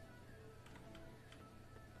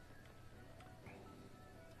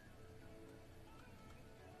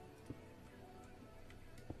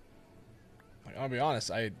 Like, I'll be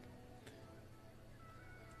honest, I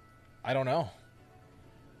don't know.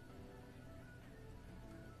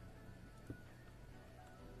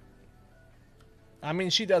 I mean,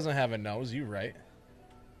 she doesn't have a nose, you right.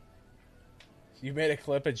 You made a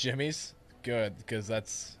clip at Jimmy's? Good, because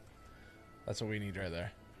that's what we need right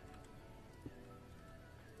there.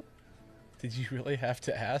 Did you really have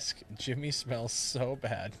to ask? Jimmy smells so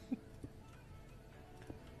bad.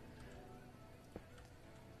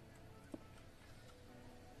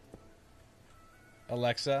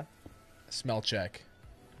 Alexa, smell check.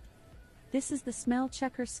 This is the smell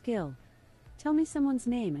checker skill. Tell me someone's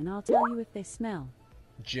name and I'll tell you if they smell.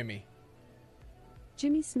 Jimmy.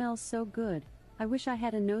 Jimmy smells so good. I wish I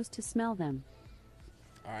had a nose to smell them.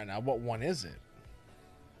 Alright, now what one is it?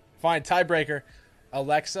 Fine, tiebreaker.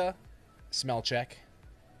 Alexa, smell check.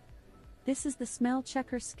 This is the smell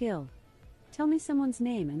checker skill. Tell me someone's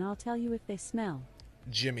name and I'll tell you if they smell.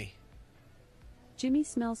 Jimmy. Jimmy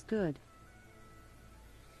smells good.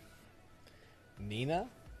 Nina?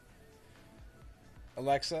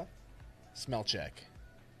 Alexa, smell check.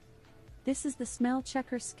 This is the smell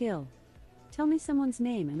checker skill. Tell me someone's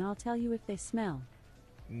name and I'll tell you if they smell.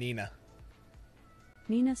 Nina.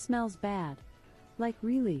 Nina smells bad. Like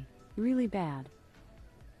really, really bad.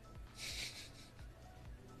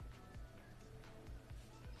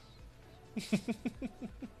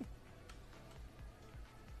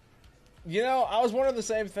 You know, I was wondering the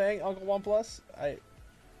same thing, Uncle OnePlus.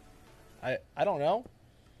 I don't know.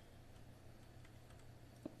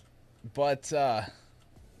 But,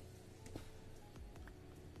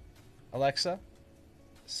 Alexa,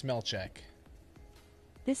 smell check.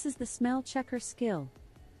 This is the smell checker skill.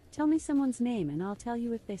 Tell me someone's name and I'll tell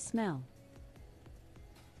you if they smell.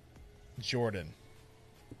 Jordan.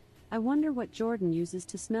 I wonder what Jordan uses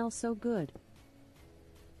to smell so good.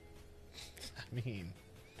 I mean,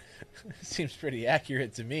 seems pretty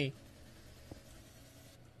accurate to me.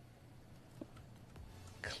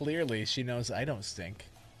 Clearly, she knows I don't stink.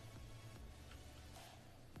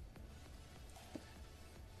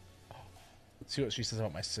 See what she says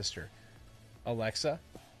about my sister. Alexa,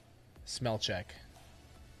 smell check.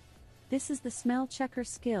 This is the smell checker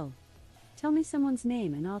skill. Tell me someone's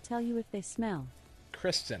name and I'll tell you if they smell.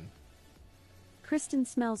 Kristen. Kristen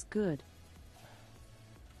smells good.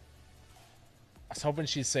 I was hoping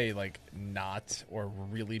she'd say, like, not or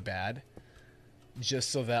really bad.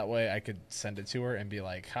 Just so that way I could send it to her and be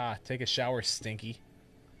like, ha, take a shower, stinky.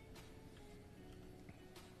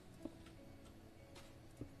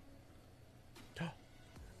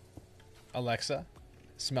 Alexa,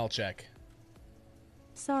 smell check.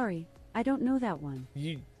 Sorry, I don't know that one.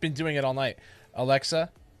 You've been doing it all night. Alexa,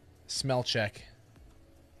 smell check.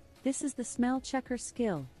 This is the smell checker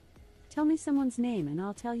skill. Tell me someone's name and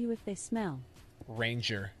I'll tell you if they smell.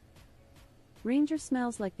 Ranger. Ranger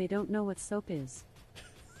smells like they don't know what soap is.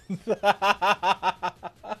 My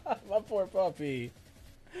poor puppy.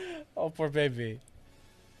 Oh, poor baby.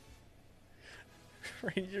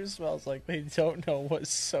 Ranger smells like they don't know what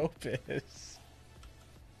soap is.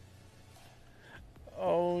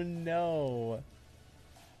 Oh no.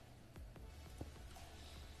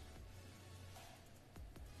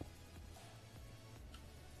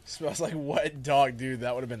 Smells like wet dog, dude.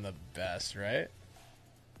 That would have been the best, right?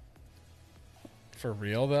 For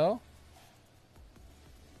real, though?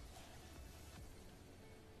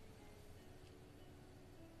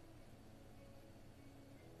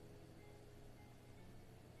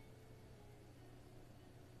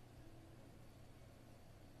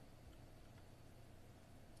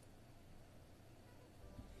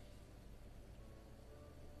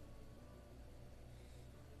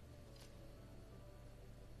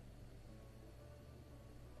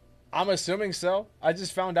 I'm assuming so. I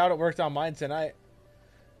just found out it worked on mine tonight.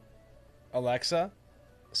 Alexa,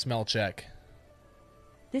 smell check.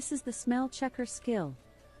 This is the smell checker skill.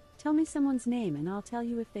 Tell me someone's name and I'll tell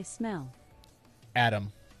you if they smell.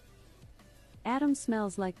 Adam. Adam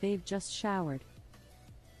smells like they've just showered.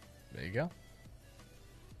 There you go.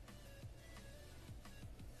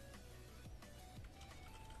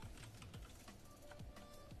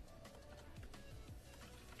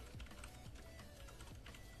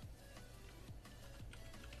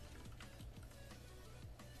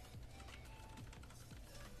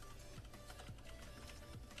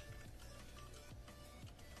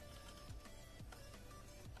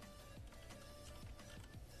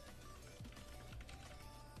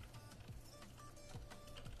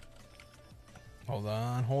 Hold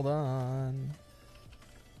on, hold on.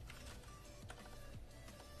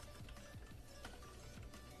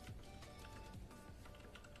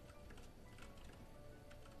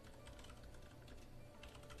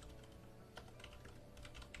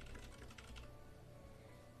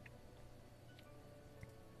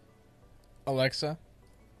 Alexa,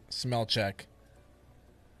 smell check.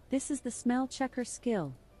 This is the smell checker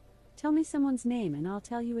skill. Tell me someone's name and I'll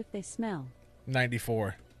tell you if they smell.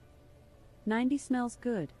 94. 90 smells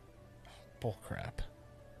good. Bull crap.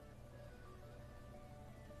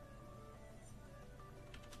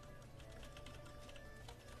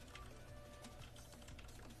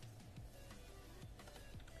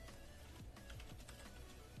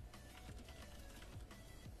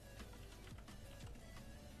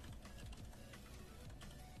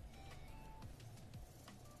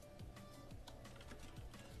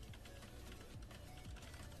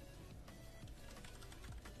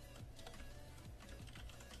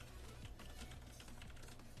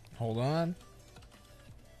 Hold on.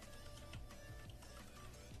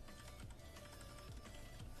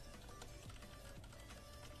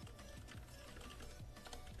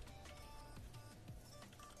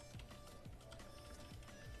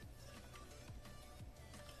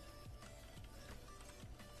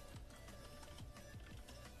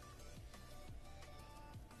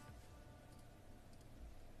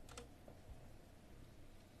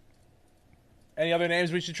 Any other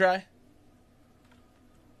names we should try?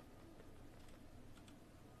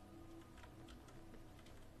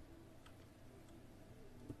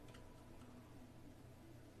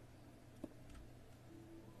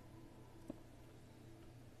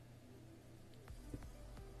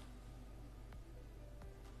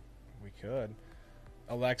 Could.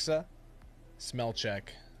 Alexa, smell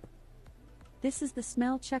check. This is the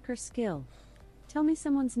smell checker skill. Tell me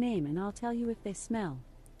someone's name and I'll tell you if they smell.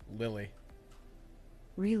 Lily.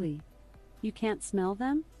 Really? You can't smell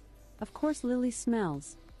them? Of course Lily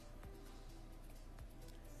smells.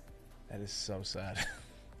 That is so sad.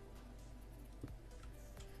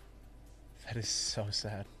 That is so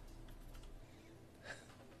sad.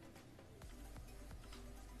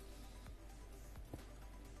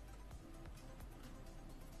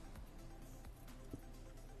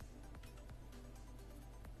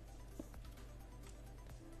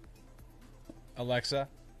 Alexa,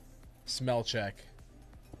 smell check.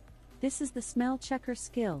 This is the smell checker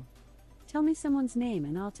skill. Tell me someone's name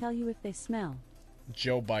and I'll tell you if they smell.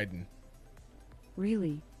 Joe Biden.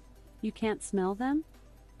 Really? You can't smell them?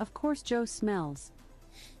 Of course Joe smells.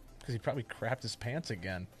 Because he probably crapped his pants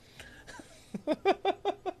again.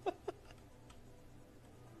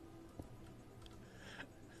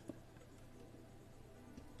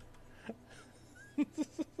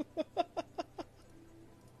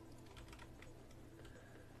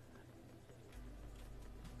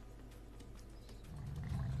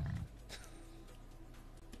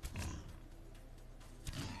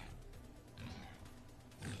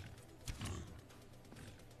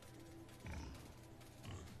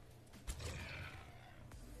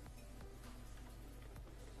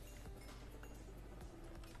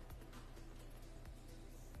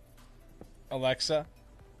 Alexa,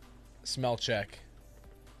 smell check.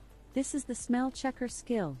 This is the smell checker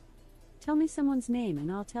skill. Tell me someone's name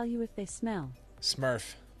and I'll tell you if they smell.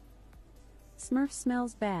 Smurf. Smurf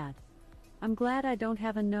smells bad. I'm glad I don't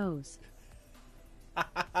have a nose.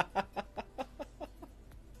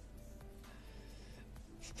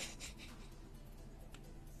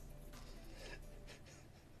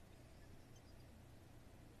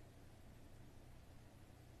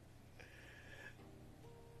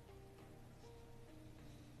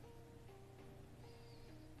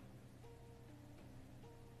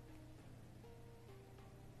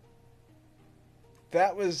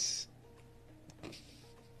 That was...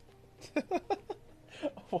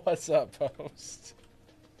 What's up, Post?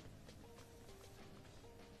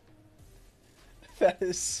 That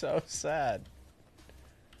is so sad.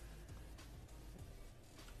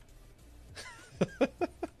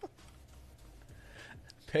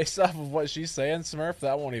 Based off of what she's saying, Smurf,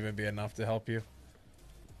 that won't even be enough to help you.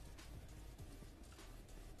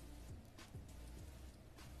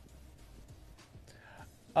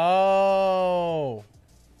 Oh,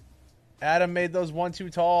 Adam made those one too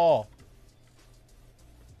tall.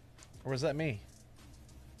 Or was that me?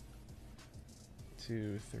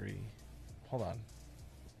 2, 3. Hold on.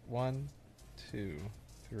 1, 2,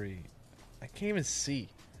 3. I can't even see.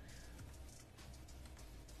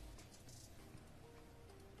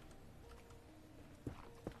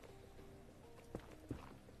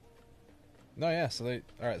 No, yeah, so they...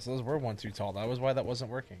 Alright, so those were one too tall. That was why that wasn't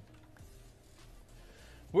working.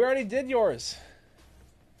 We already did yours.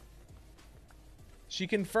 She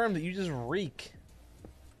confirmed that you just reek.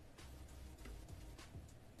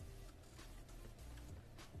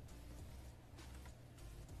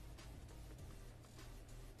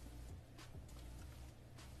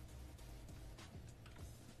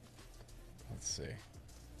 Let's see.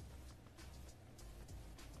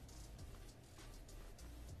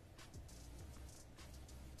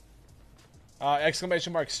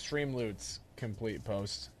 Exclamation mark stream loots complete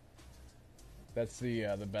post. That's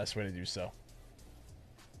the best way to do so.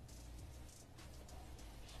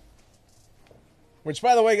 Which,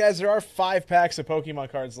 by the way, guys, there are 5 packs of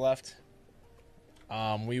Pokemon cards left.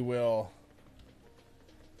 We will...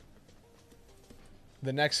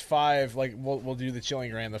 The next 5, like, we'll do the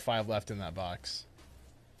Chilling Reign, the 5 left in that box.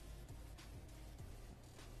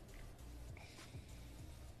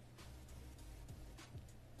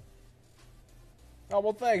 Oh,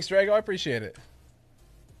 well, thanks, Drago. I appreciate it.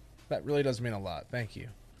 That really does mean a lot. Thank you.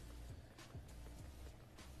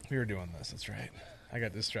 We were doing this, that's right. I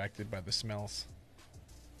got distracted by the smells.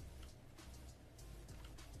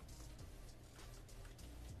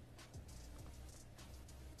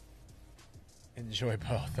 Enjoy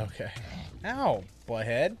both, okay. Ow,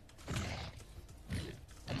 butthead.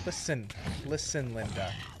 Listen,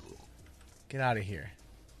 Linda. Get out of here.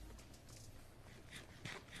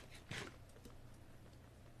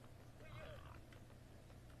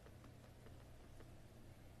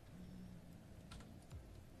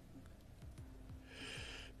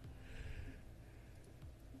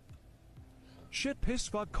 Shit, piss,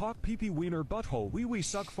 fuck, cock, pee pee, wiener, butthole, wee wee,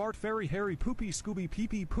 suck, fart, fairy, hairy, poopy, scooby, pee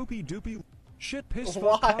pee, poopy, doopy. Shit, piss,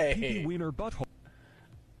 fuck, cock, pee pee, wiener, butthole.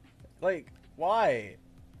 Like, why?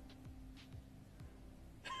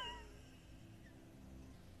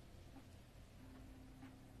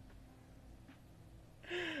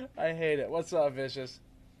 I hate it. What's up, Vicious?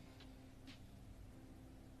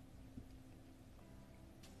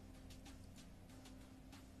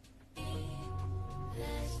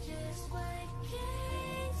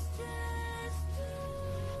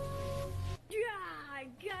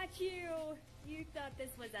 You! You thought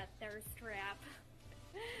this was a thirst trap.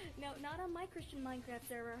 No, not on my Christian Minecraft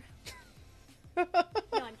server. No,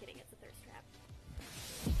 I'm kidding, it's a thirst trap.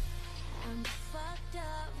 I'm fucked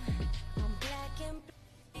up. I'm black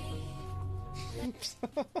and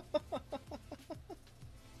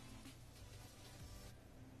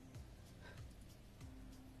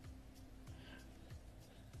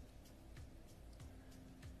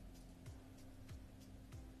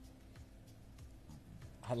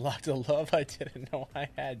Unlocked a love I didn't know I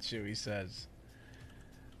had, Chewy says.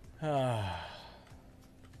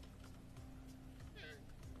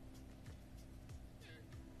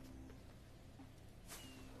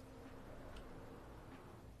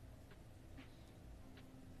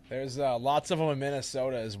 There's lots of them in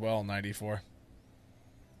Minnesota as well, 94.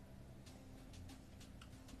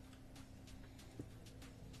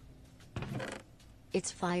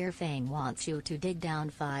 It's Firefang wants you to dig down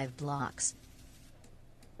 5 blocks.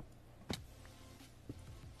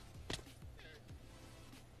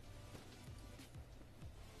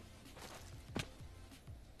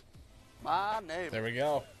 My neighbor. There we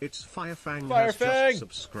go. It's Firefang has Firefang! just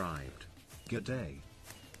subscribed. Good day.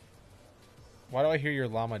 Why do I hear your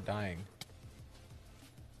llama dying?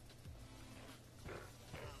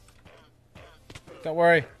 Don't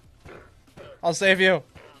worry. I'll save you.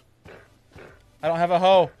 I don't have a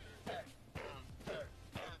hoe.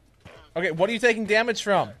 Okay, what are you taking damage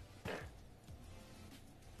from?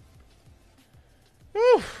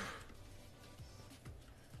 Whew.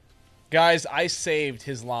 Guys, I saved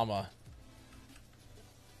his llama.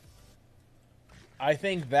 I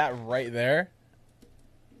think that right there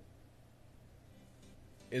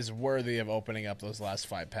is worthy of opening up those last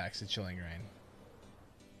 5 packs of Chilling Reign.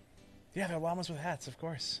 Yeah, they're llamas with hats, of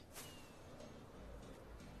course.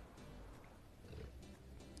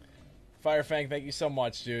 Firefang, thank you so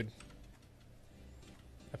much, dude.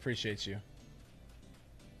 Appreciate you.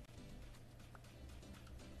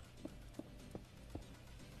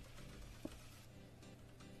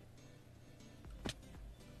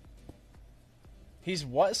 He's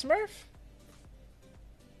what, Smurf?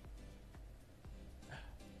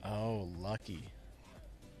 Oh, lucky.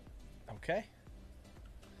 Okay.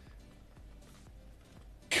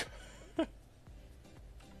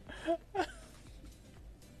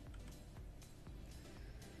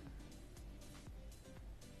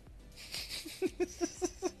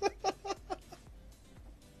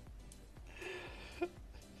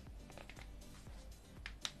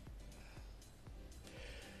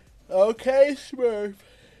 Okay, Smurf.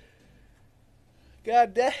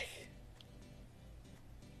 God dang.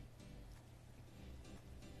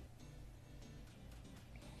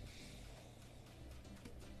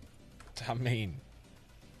 I mean...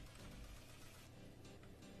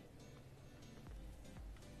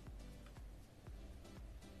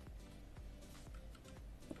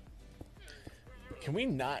 Can we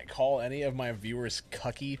not call any of my viewers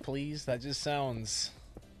cucky, please? That just sounds...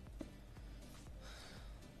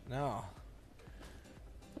 No.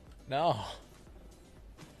 No.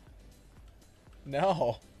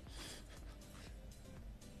 No.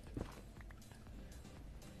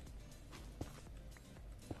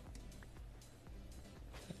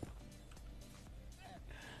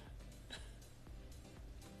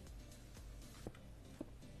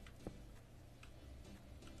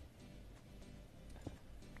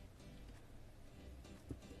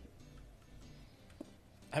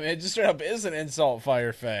 I mean, it just straight up is an insult,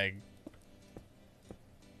 Firefang.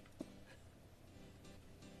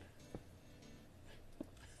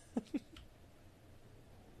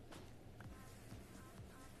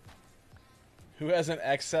 Who has an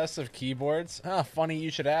excess of keyboards? Huh, funny you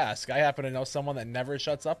should ask. I happen to know someone that never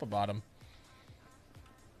shuts up about them.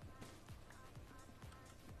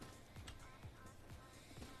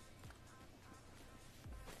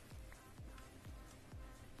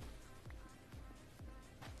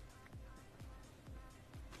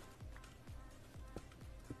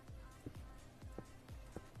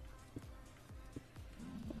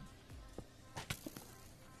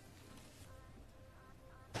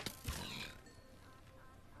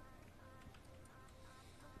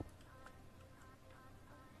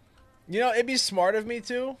 You know, it'd be smart of me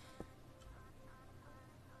to.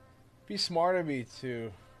 Be smart of me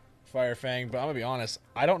to, Firefang, but I'm gonna be honest,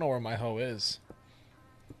 I don't know where my hoe is.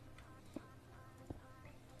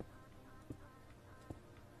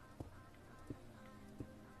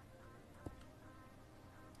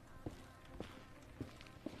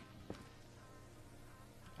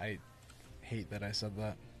 I hate that I said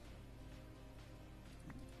that.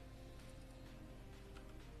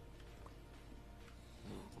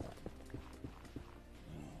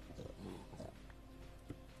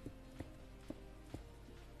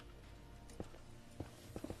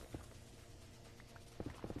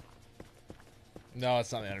 No,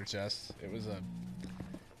 it's not the ender chest. It was a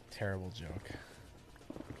terrible joke.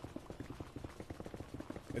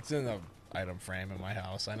 It's in the item frame in my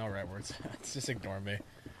house. I know right where it's at. Just ignore me.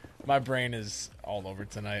 My brain is all over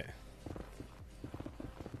tonight.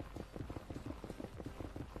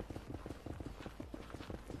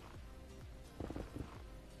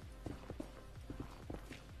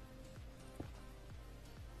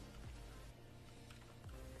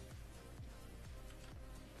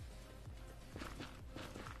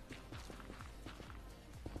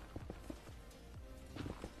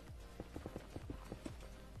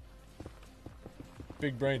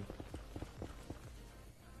 Big brain.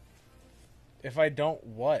 If I don't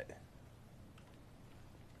what?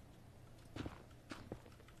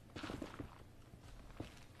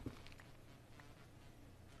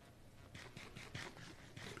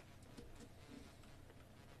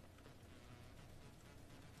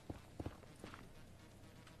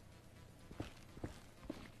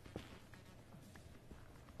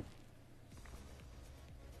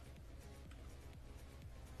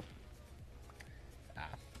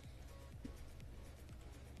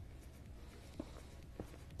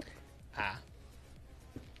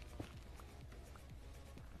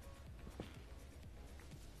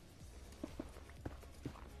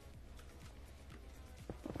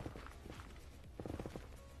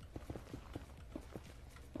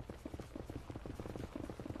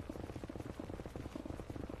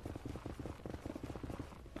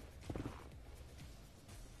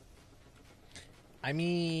 I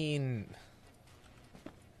mean,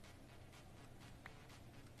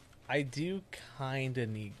 I do kind of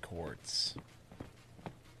need quartz.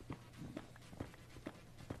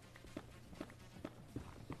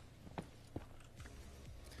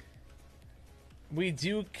 We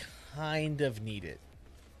do kind of need it.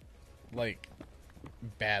 Like,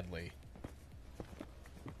 badly.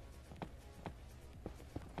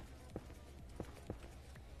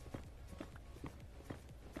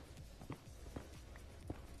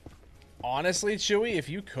 Honestly, Chewy, if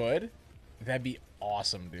you could, that'd be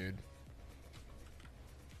awesome, dude.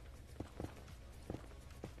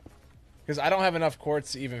 Because I don't have enough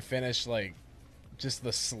quartz to even finish, like, just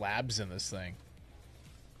the slabs in this thing.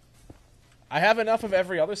 I have enough of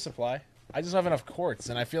every other supply. I just don't have enough quartz,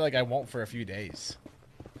 and I feel like I won't for a few days.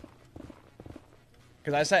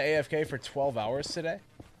 Because I sat AFK for 12 hours today.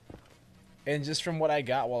 And just from what I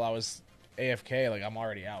got while I was AFK, like, I'm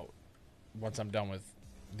already out. Once I'm done with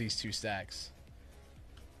these 2 stacks.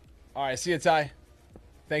 Alright, see you, Ty.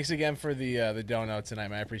 Thanks again for the dono tonight,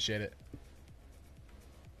 man. I appreciate it.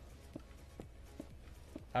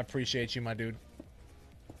 I appreciate you, my dude.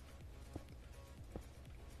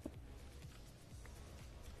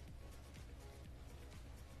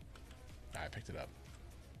 I picked it up.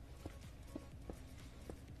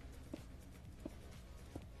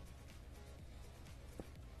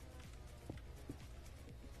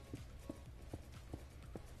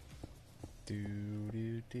 Do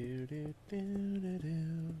do do do do do do.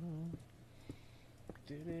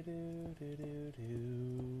 Do do do do do do.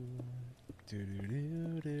 Do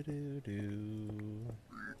do do do do.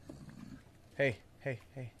 Hey, hey,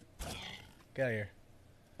 hey. Get out of here.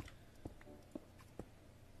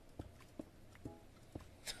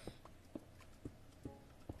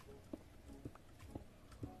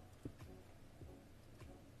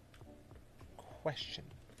 Question.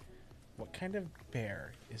 What kind of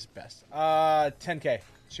bear is best? 10K,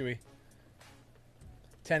 Chewy.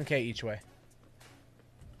 10K each way.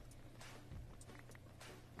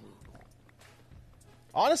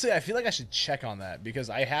 Honestly, I feel like I should check on that because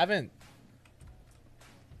I haven't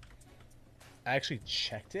actually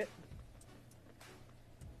checked it.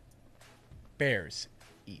 Bears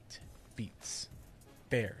eat beets.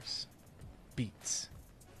 Bears beets.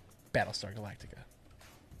 Battlestar Galactica.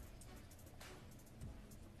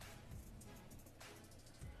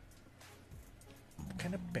 What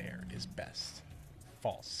kind of bear is best?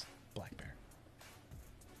 False. Black bear.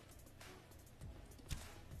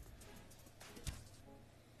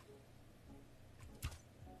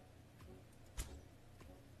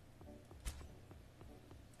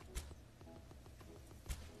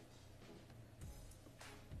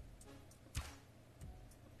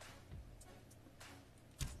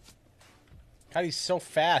 God, he's so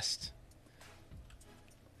fast.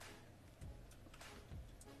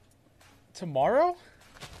 Tomorrow?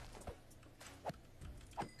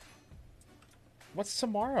 What's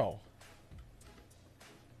tomorrow?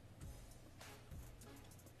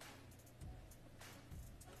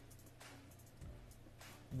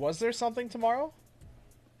 Was there something tomorrow?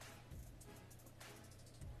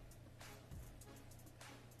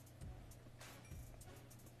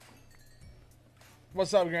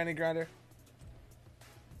 What's up, Granny Grinder?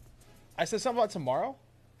 I said something about tomorrow?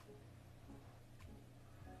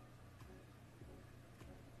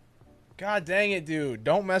 God dang it, dude.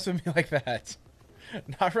 Don't mess with me like that.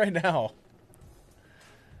 Not right now.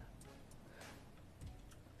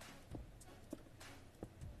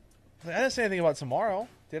 I didn't say anything about tomorrow,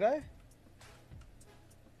 did I?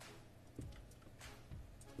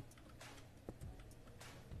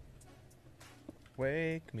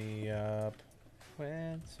 Wake me up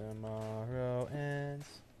when tomorrow ends.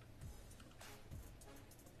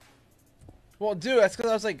 Well, dude, that's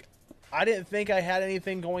because I was like, I didn't think I had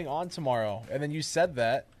anything going on tomorrow. And then you said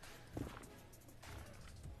that.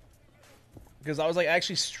 Because I was like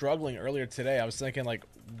actually struggling earlier today. I was thinking like,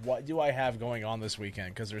 what do I have going on this weekend?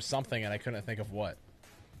 Because there's something and I couldn't think of what.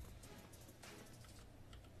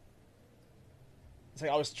 It's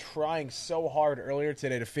like I was trying so hard earlier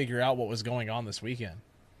today to figure out what was going on this weekend.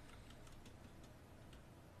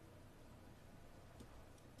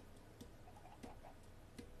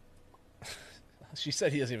 She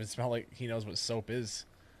said he doesn't even smell like he knows what soap is.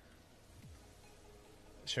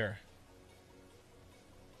 Sure.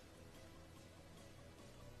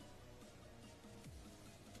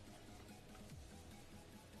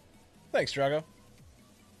 Thanks, Drago.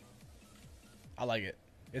 I like it.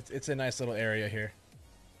 It's a nice little area here.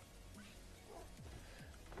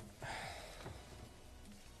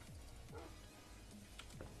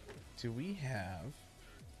 Do we have...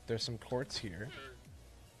 There's some quartz here.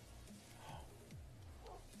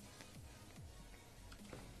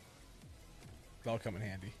 That'll come in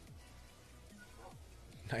handy.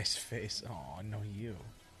 Nice face. Oh, no, you.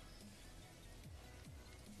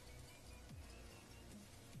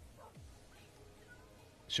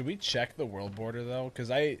 Should we check the world border, though? Because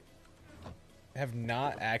I have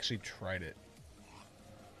not actually tried it.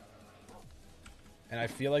 And I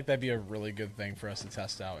feel like that'd be a really good thing for us to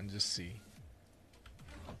test out and just see.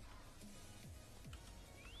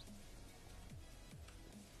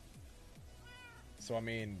 So, I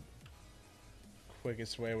mean...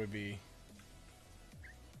 quickest way would be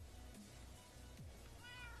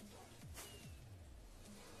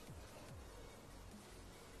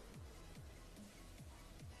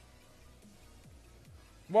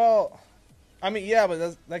well, I mean, yeah,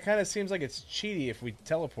 but that kind of seems like it's cheaty if we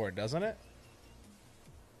teleport, doesn't it?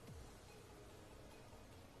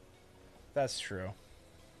 That's true.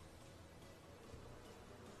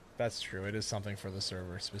 That's true. It is something for the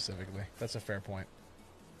server specifically. That's a fair point.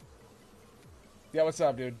 Yeah, what's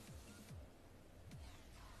up, dude?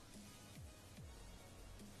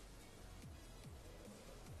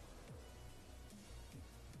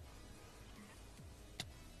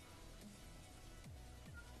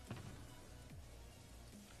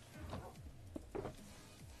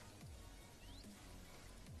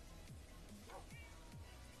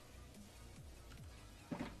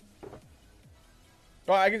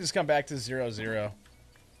 Well, I can just come back to 0-0.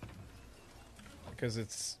 Because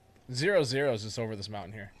it's 0-0 is just over this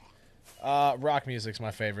mountain here. Rock music's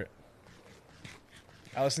my favorite.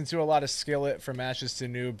 I listen to a lot of Skillet, From Ashes to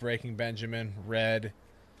New, Breaking Benjamin, Red.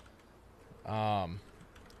 I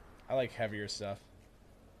like heavier stuff.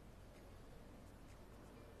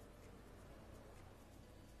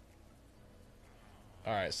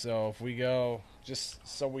 Alright, so if we go, just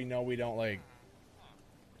so we know we don't, like,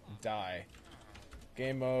 die.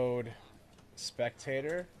 Game mode,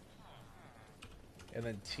 spectator, and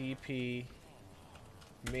then TP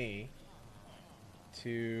me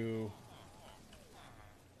to,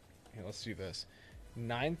 here, let's do this,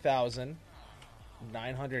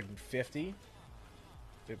 9,950,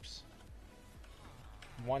 oops,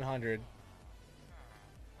 100,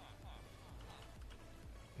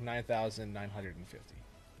 9,950.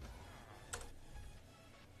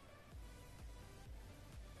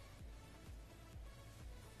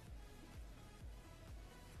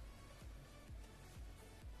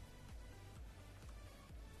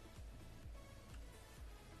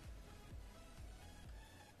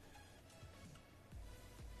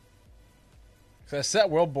 So I set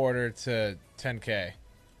world border to 10K,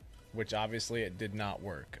 which obviously it did not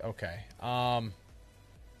work. Okay.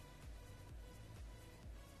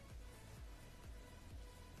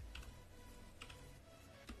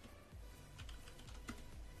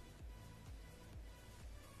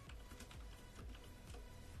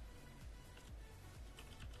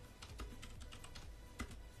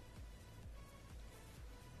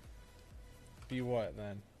 Be what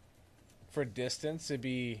then? For distance, it'd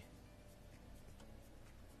be...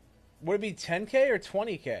 Would it be 10K or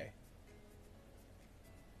 20K?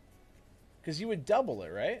 Because you would double it,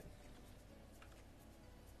 right?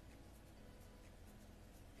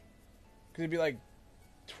 Because it'd be like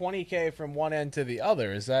 20K from one end to the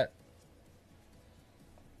other. Is that...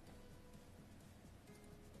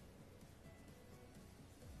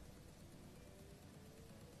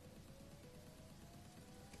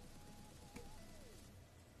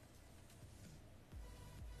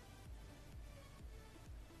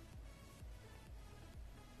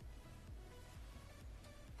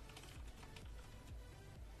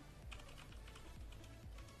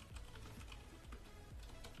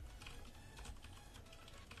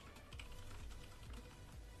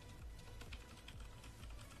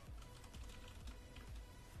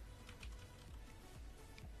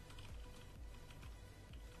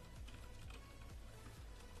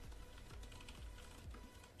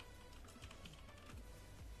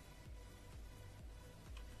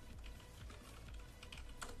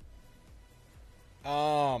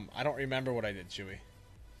 I don't remember what I did, Chewy.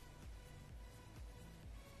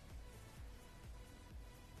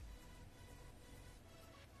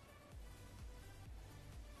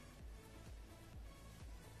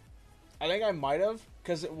 I think I might have,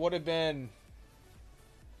 because it would have been...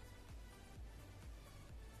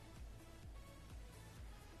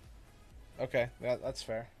 Okay, that's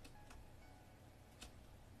fair.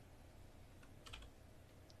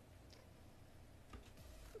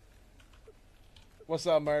 What's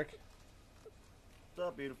up, Mark? What's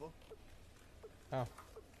up, beautiful? Oh.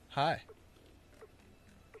 Hi.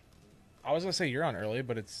 I was going to say you're on early,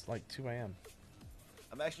 but it's like 2 a.m.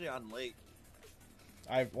 I'm actually on late.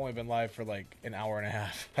 I've only been live for like an hour and a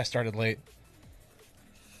half. I started late.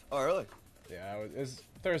 Oh, really? Yeah, it was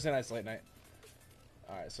Thursday night's late night.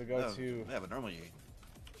 Alright, so go to... Yeah, but normally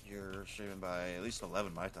you're streaming by at least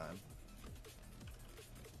 11 my time.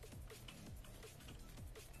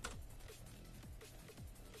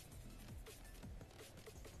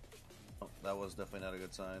 Oh, that was definitely not a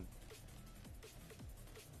good sign.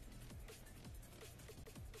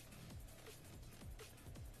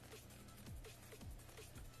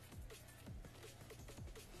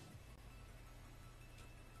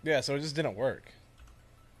 Yeah, so it just didn't work.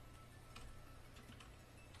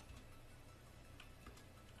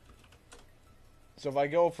 So if I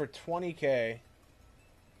go for 20K...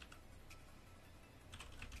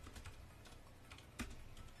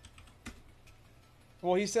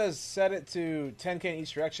 Well, he says set it to 10K in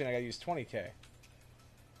each direction. I gotta use 20K.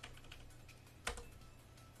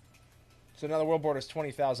 So now the world border is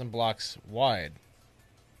 20,000 blocks wide.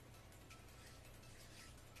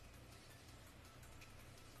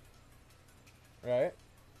 Right?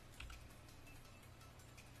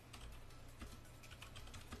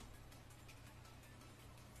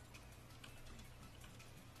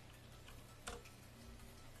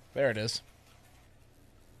 There it is.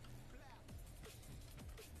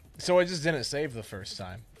 So it just didn't save the first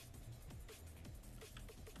time.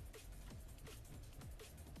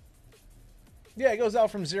 Yeah, it goes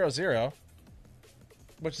out from 0-0.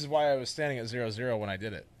 Which is why I was standing at 0-0 when I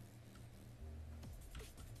did it.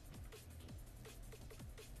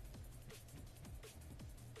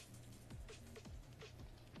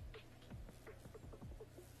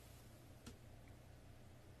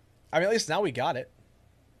 I mean, at least now we got it.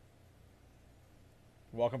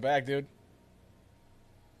 Welcome back, dude.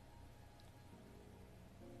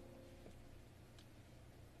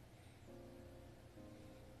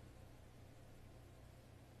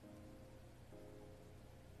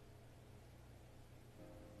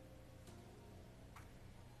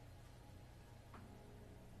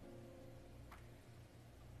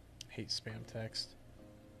 Hate spam text.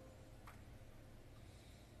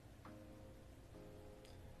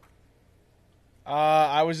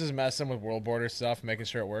 I was just messing with world border stuff, making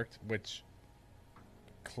sure it worked, which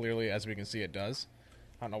clearly, as we can see, it does.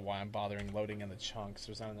 I don't know why I'm bothering loading in the chunks.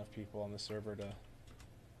 There's not enough people on the server to...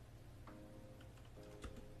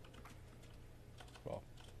 Well.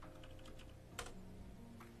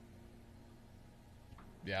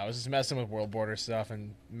 Yeah, I was just messing with world border stuff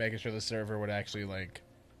and making sure the server would actually, like,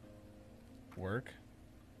 work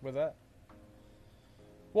with that.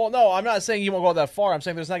 Well, no, I'm not saying you won't go that far. I'm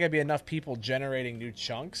saying there's not going to be enough people generating new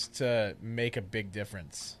chunks to make a big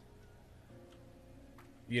difference.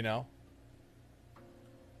 You know?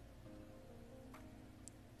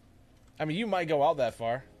 I mean, you might go out that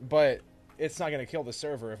far, but it's not going to kill the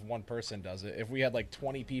server if one person does it. If we had like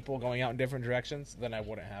 20 people going out in different directions, then I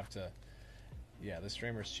wouldn't have to. Yeah, the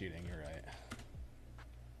streamer's cheating. You're right.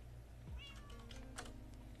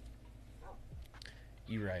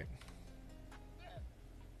 You're right.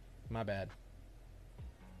 My bad.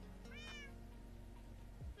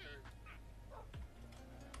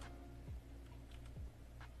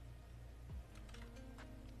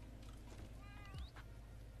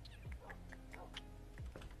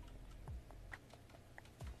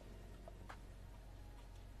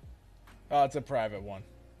 Oh, it's a private one.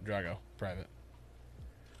 Drago, private.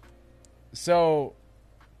 So,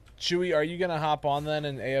 Chewy, are you going to hop on then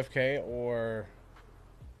in AFK or...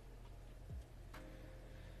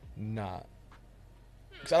 not?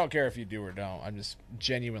 Because I don't care if you do or don't. I'm just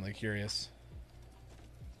genuinely curious.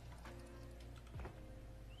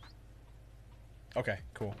 Okay,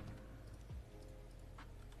 cool.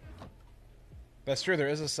 That's true. There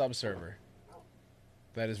is a sub server.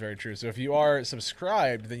 That is very true. So if you are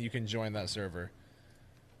subscribed, then you can join that server.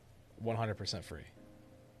 100% free.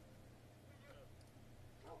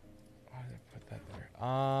 Why did I put that there?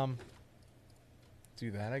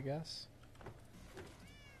 Do that, I guess.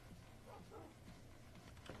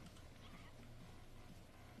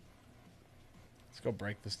 Let's go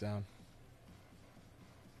break this down.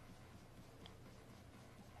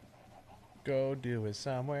 Go do it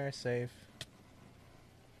somewhere safe.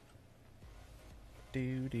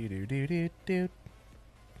 Do do do do do do.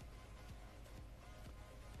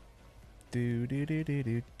 Do do do do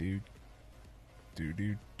do do. Do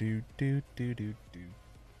do do do do do do.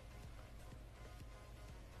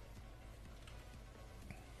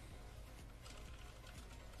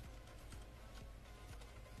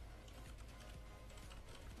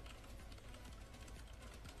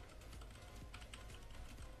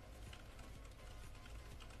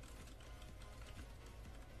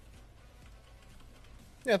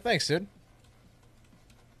 Yeah, thanks, dude.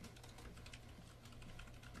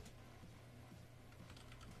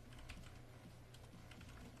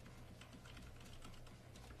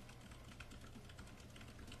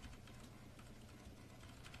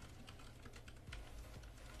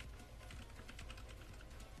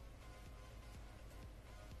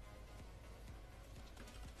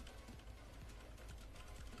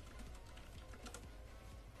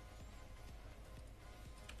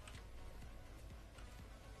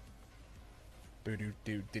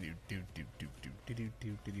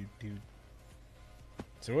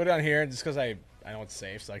 So we're down here just because I know it's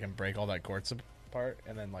safe, so I can break all that quartz apart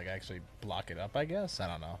and then like actually block it up, I guess. I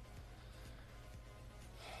don't know.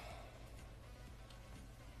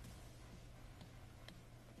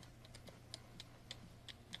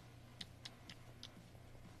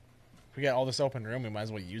 If we got all this open room, we might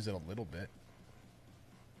as well use it a little bit.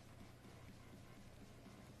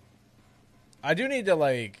 I do need to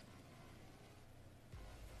like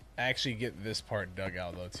actually get this part dug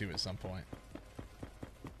out though too at some point.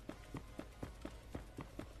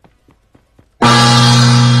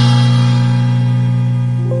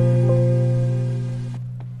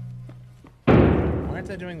 Why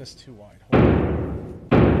aren't I doing this too wide? Hold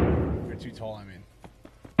on. Or too tall, I mean.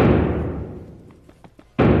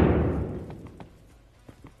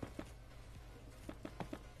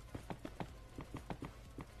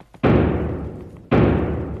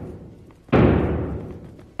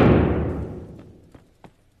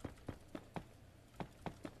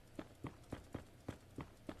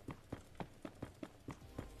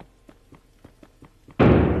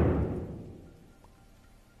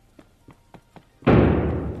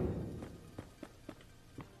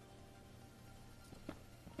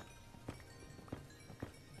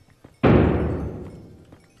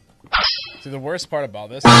 See, the worst part about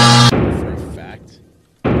this, for a fact,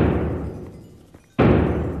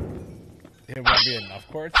 it won't be enough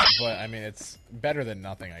quartz, but I mean, it's better than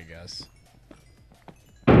nothing, I guess.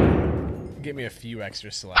 Get me a few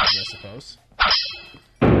extra slabs, I suppose.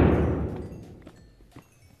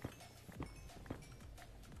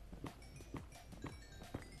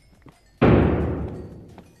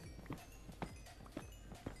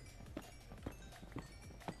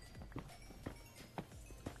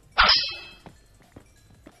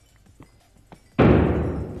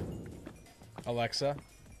 Alexa,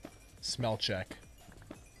 smell check.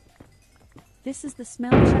 This is the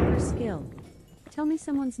smell checker skill. Tell me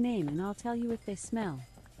someone's name and I'll tell you if they smell.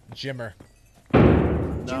 Jimmer.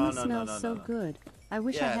 Jimmy smells so good. I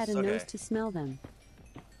wish I had a nose to smell them.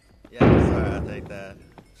 Yeah, sorry, I'll take that.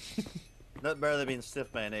 Nothing better than being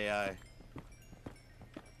stiffed by an AI.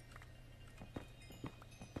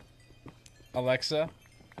 Alexa,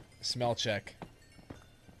 smell check.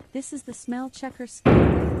 This is the smell checker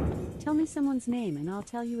skill. Tell me someone's name and I'll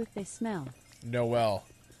tell you if they smell. Noel.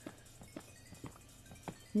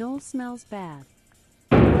 Noel smells bad.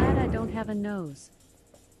 I'm glad I don't have a nose.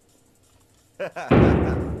 It's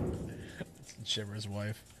Jimmer's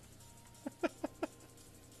wife.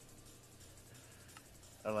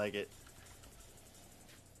 I like it.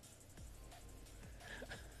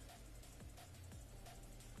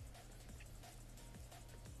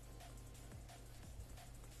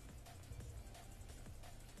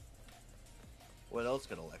 What else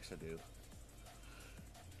could Alexa do?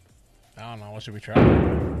 I don't know. What should we try?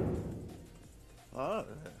 Oh, I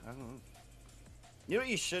don't know. You know what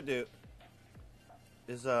you should do?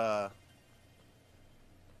 Is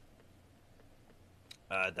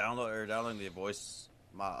downloading the voice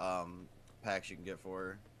packs you can get for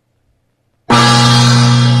her. Is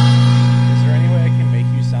there any way I can make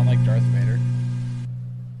you sound like Darth Vader?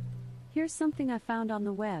 Here's something I found on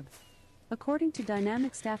the web. According to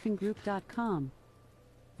dynamicstaffinggroup.com,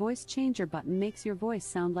 voice changer button makes your voice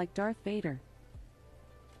sound like Darth Vader.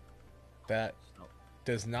 That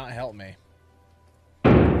does not help me.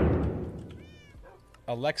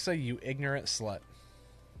 Alexa, you ignorant slut.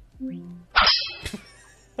 She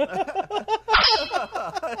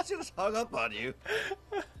just hung up on you.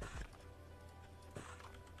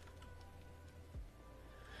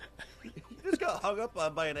 You just got hung up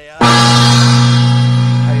on by an AI.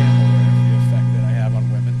 I am aware of the effect that I have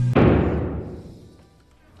on women.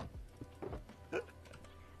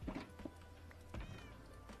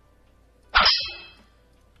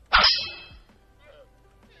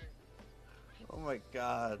 Oh my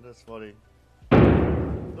god, that's funny.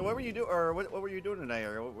 So what were you doing, or what were you doing today,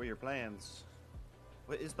 or what were your plans?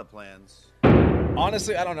 What is the plans?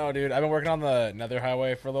 Honestly, I don't know, dude. I've been working on the Nether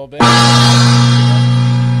Highway for a little bit.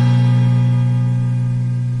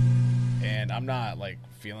 And I'm not, like,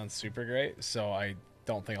 feeling super great, so I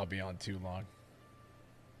don't think I'll be on too long.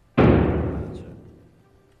 Gotcha.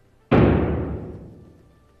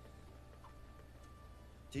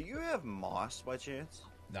 Do you have moss by chance?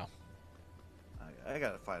 No. I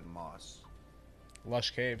gotta find moss.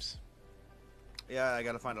 Lush Caves. Yeah, I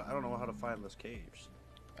gotta find. I don't know how to find those caves.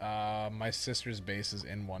 My sister's base is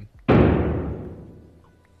in one.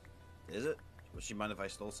 Is it? Would she mind if I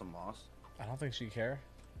stole some moss? I don't think she'd care.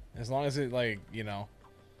 As long as it, like, you know,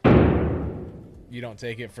 you don't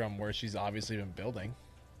take it from where she's obviously been building.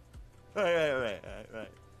 Right.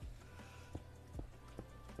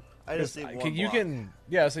 I just need one block. You can,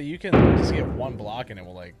 yeah, so you can just get one block and it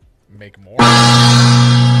will, like, make more. I'm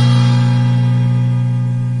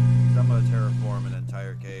gonna terraform an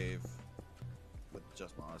entire cave with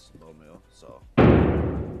just moss and bone meal, so.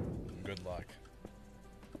 Good luck.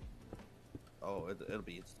 Oh,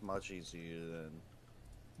 it's much easier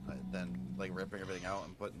than like ripping everything out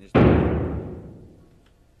and putting these.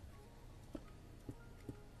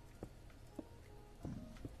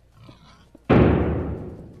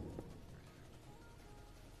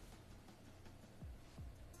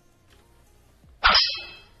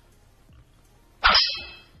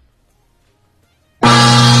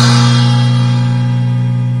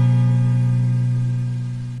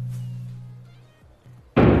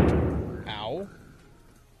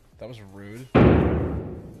 That was rude.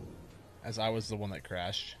 As I was the one that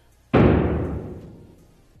crashed.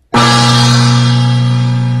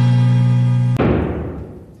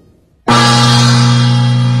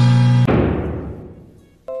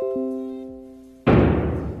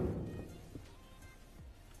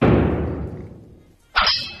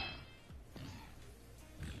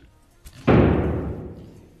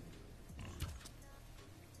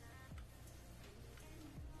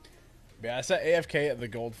 Yeah, I sat AFK at the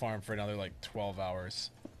gold farm for another like 12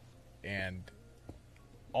 hours. and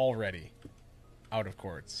already out of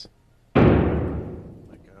quartz. My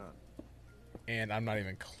God. And I'm not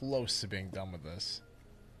even close to being done with this.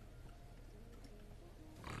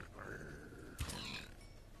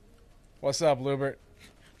 What's up, Lubert?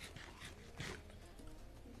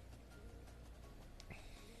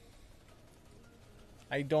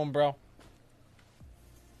 How you doing, bro?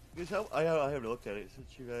 I haven't looked at it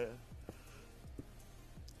since you guys.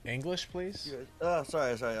 English, please. Sorry.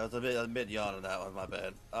 I was a mid yawn on that one. My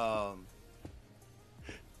bad. I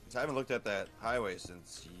haven't looked at that highway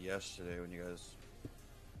since yesterday when you guys.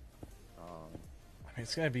 I mean,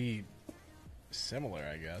 it's gonna be similar,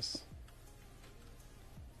 I guess.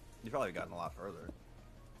 You've probably gotten a lot further.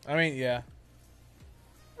 I mean, yeah.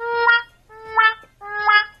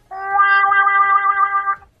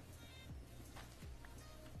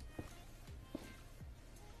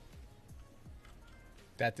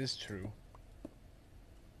 That is true.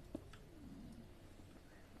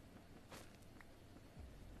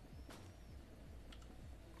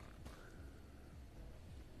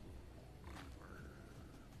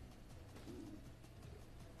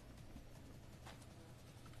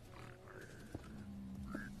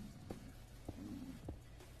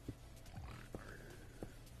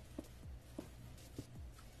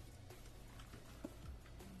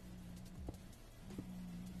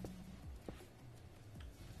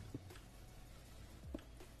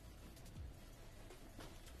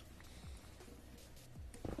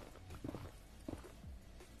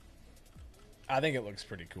 I think it looks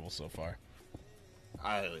pretty cool so far.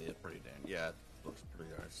 It's pretty damn. Yeah, it looks pretty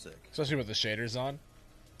darn sick. Especially with the shaders on.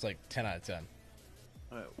 It's like 10 out of 10.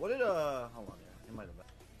 Alright, what did hold on, yeah. He might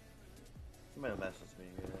have messaged me.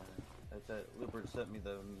 Yeah. That's that Looper sent me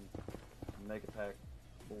the Mega Pack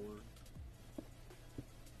board.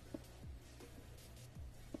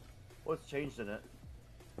 What's changed in it?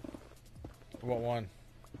 What one?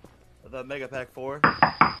 The Mega Pack 4.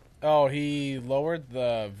 Oh, he lowered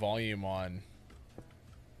the volume on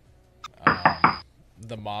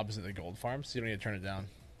the mobs at the gold farm, so you don't need to turn it down.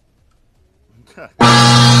 Yeah,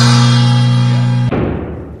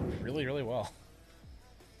 really, really well.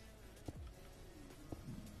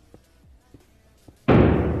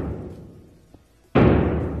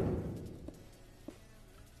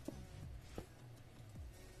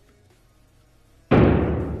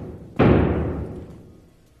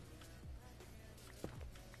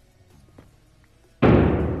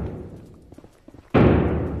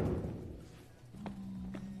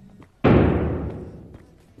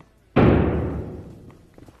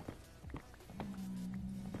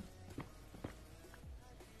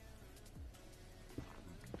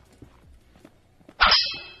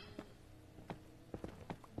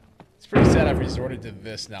 Pretty sad I've resorted to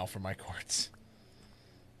this now for my quartz.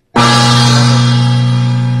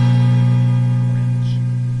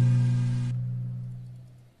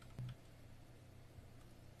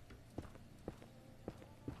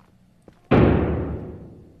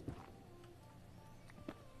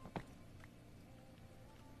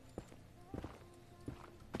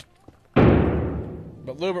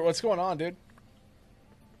 But Lubert, what's going on, dude?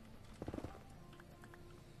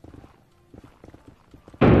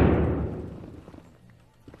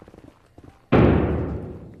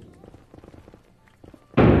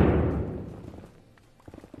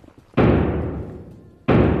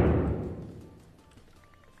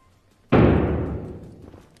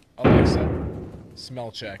 Alexa,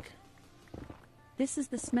 smell check. This is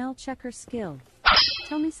the smell checker skill.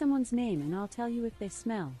 Tell me someone's name and I'll tell you if they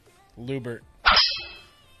smell. Lubert.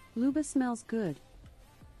 Luba smells good.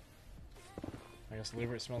 I guess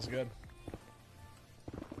Lubert smells good.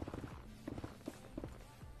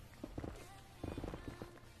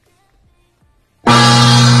 I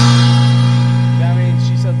mean,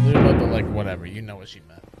 she said Luba, but like, whatever. You know what she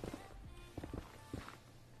meant.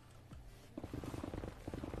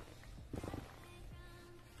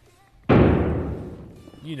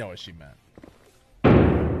 You know what she meant.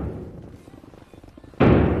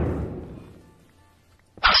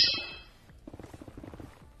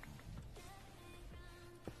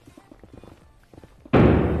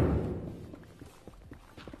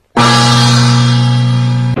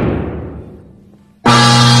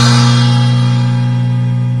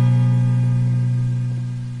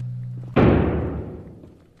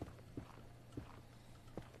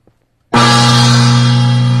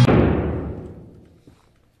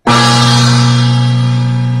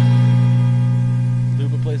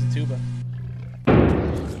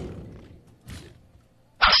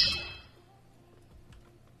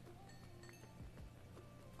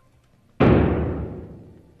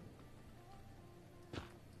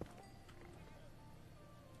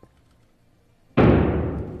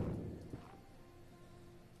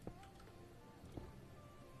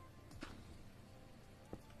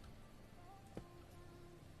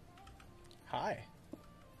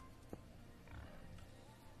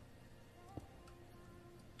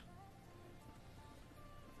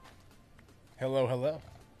 Hello, hello.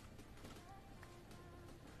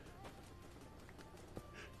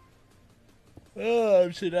 Oh,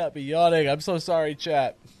 I should not be yawning. I'm so sorry,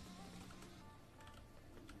 chat.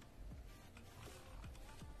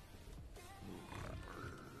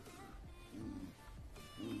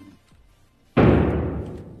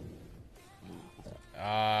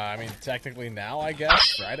 I mean, technically now, I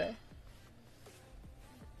guess, Friday?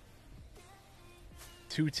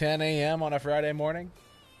 2:10 a.m. on a Friday morning?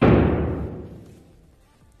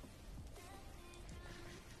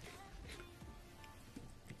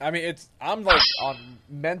 I mean, I'm like on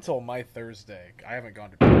mental my Thursday. I haven't gone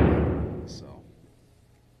to bed yet, so.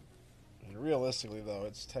 And realistically, though,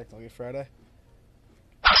 it's technically Friday.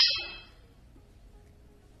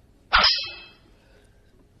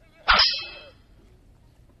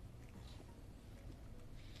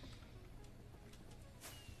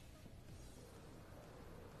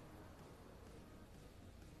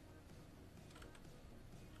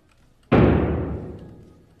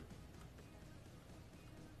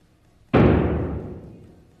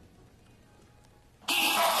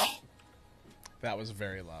 That was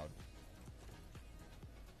very loud.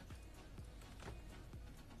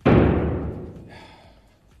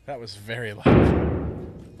 That was very loud.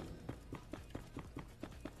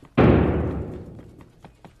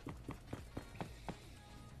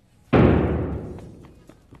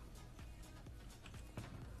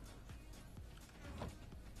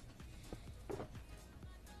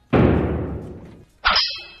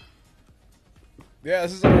 Yeah,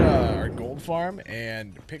 this is our gold farm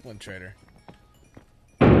and pigment trader.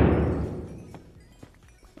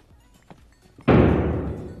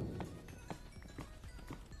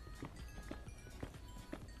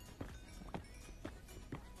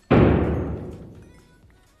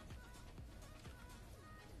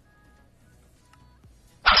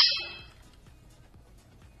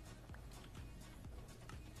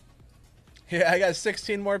 Yeah, I got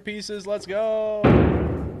 16 more pieces. Let's go.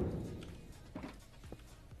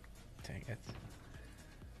 Dang it.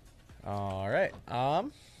 All right.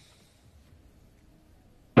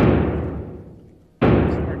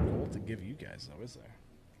 There's more gold to give you guys, though, is there?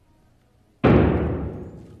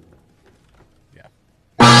 Yeah.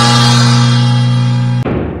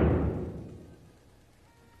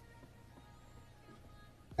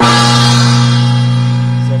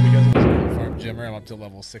 So because it was a gold farm Jimmer, I'm up to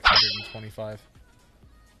level 625.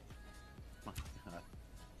 I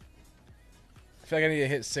feel like I need to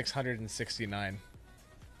hit 669.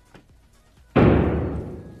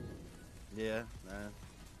 Yeah, nah.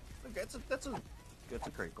 That's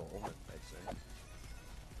a great goal, I'd say.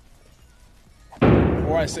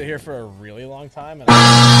 Or I sit here for a really long time and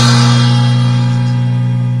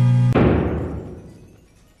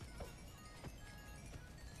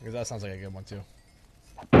because that sounds like a good one too.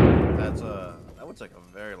 That would take a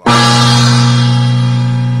very long time.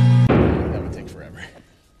 That would take forever.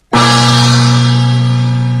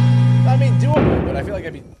 I mean, doable, but I feel like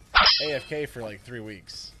I'd be AFK for like 3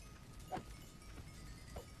 weeks.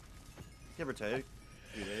 Give or take.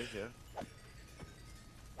 A few days, yeah.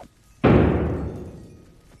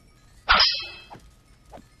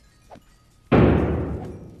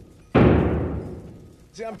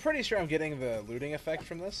 See, I'm pretty sure I'm getting the looting effect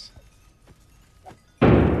from this.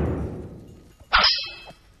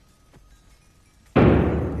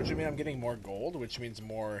 Which would mean I'm getting more gold, which means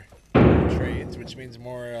more trades, which means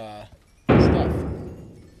more stuff.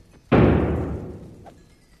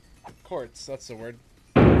 Quartz, that's the word.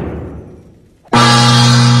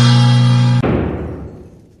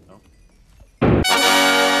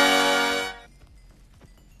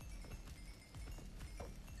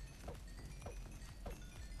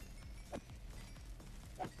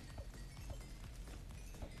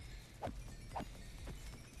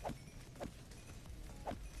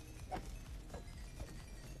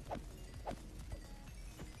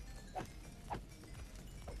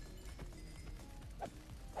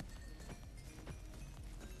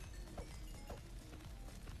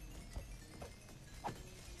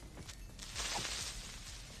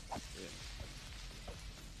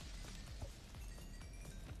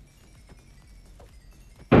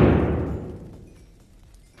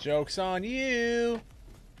 Joke's on you.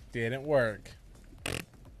 Didn't work. I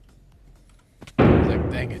was like,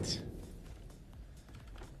 dang it.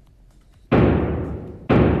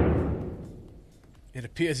 It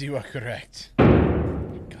appears you are correct.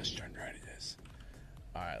 Gosh darn right it is.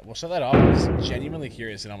 Alright, we'll shut that off. I'm just genuinely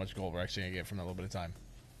curious in how much gold we're actually going to get from that little bit of time.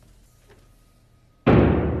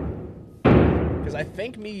 Because I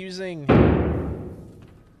think me using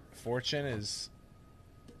Fortune is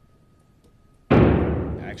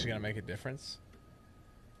actually gonna make a difference.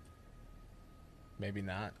 Maybe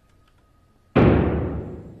not.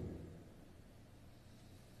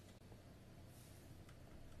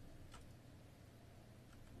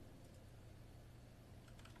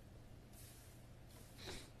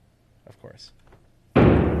 Of course.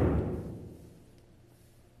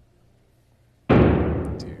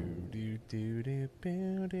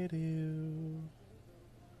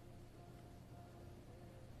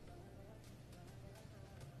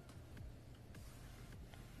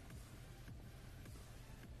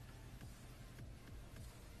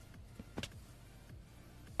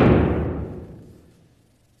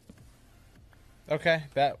 Okay,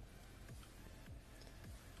 that.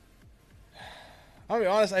 I'll be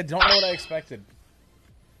honest, I don't know what I expected.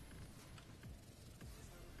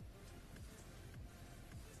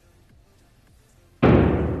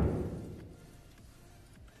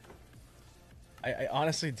 I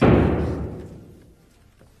honestly don't.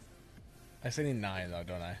 I say need 9 though,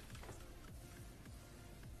 don't I?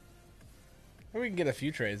 Maybe we can get a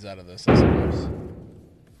few trades out of this, I suppose.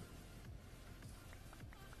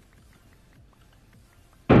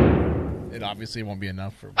 It obviously won't be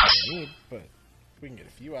enough for what we need, but we can get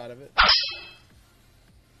a few out of it.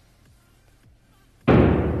 I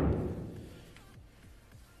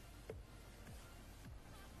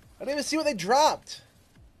didn't even see what they dropped.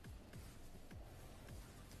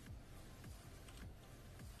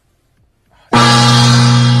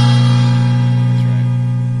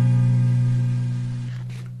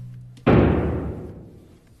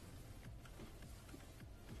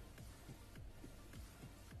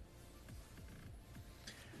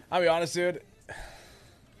 I'll be honest, dude.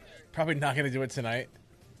 Probably not gonna do it tonight.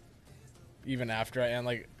 Even after I end,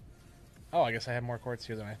 like, oh, I guess I have more quartz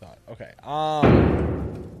here than I thought. Okay.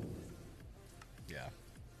 Yeah.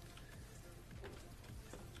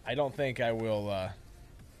 I don't think I will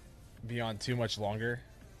be on too much longer.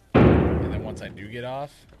 And then once I do get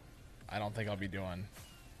off, I don't think I'll be doing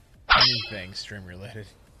anything stream related.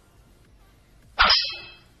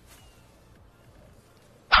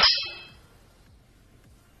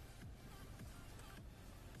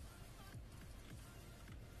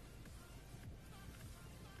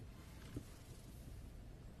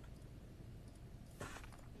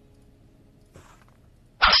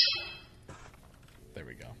 There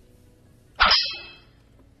we go.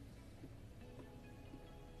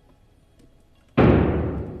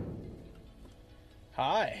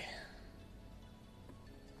 Hi.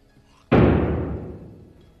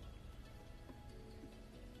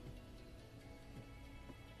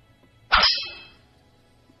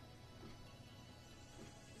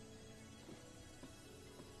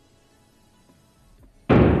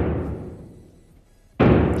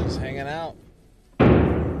 Just hanging out.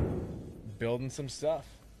 Building some stuff.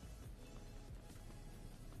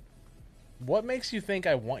 What makes you think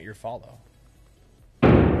I want your follow?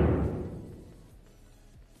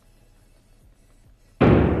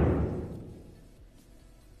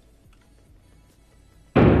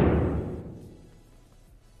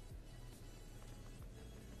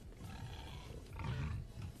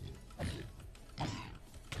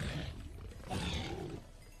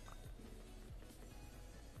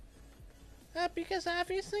 Because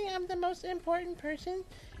obviously I'm the most important person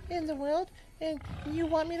in the world, and you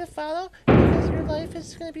want me to follow because your life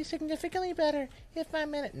is going to be significantly better if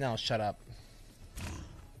I'm in it. No, shut up.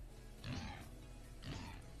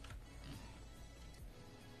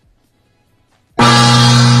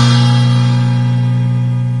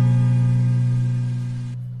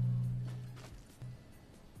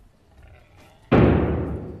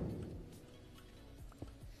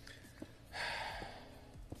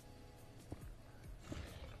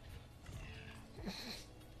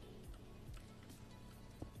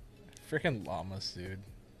 Freaking llamas, dude.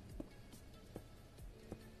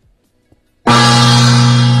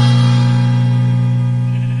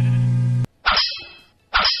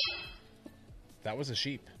 That was a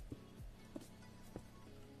sheep.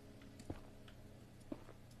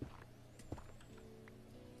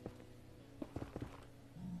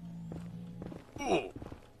 Ooh.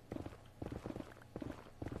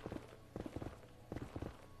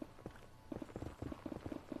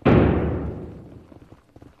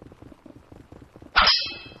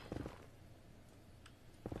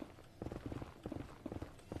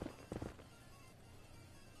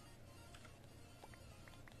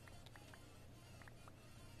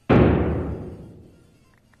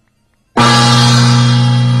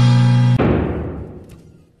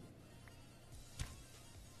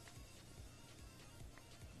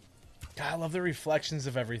 God, I love the reflections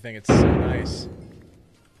of everything. It's so nice.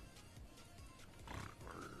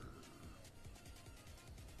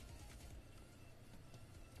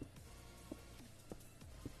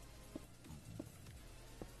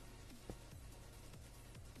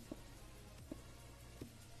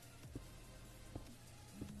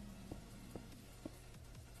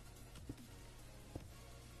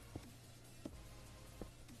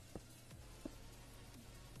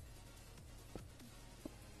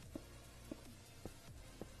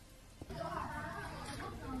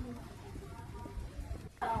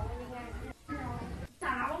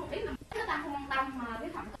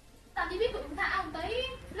 ông tí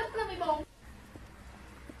lúc nó bị buồn.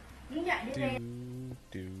 Muốn dạy đi về.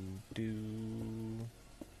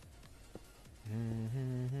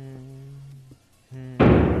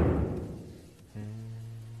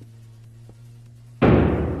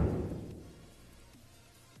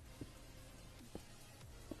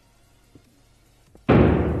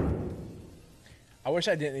 I wish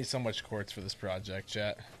I didn't need so much quartz for this project,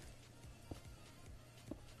 chat.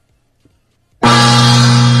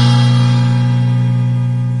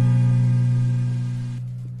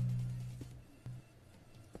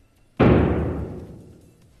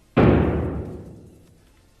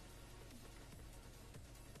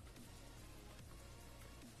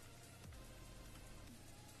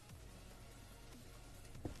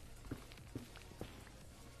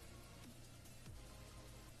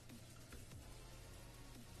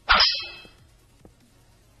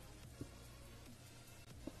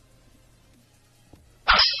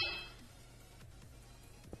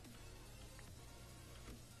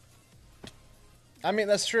 I mean,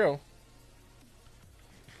 that's true.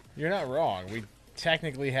 You're not wrong. We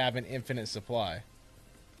technically have an infinite supply.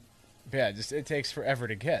 But yeah, just it takes forever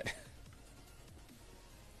to get.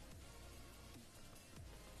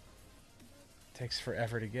 Takes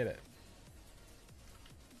forever to get it.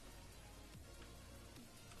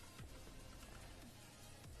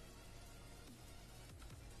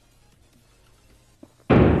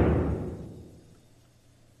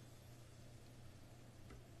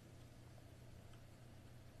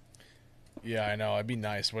 Yeah, I know. It'd be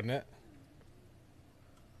nice, wouldn't it?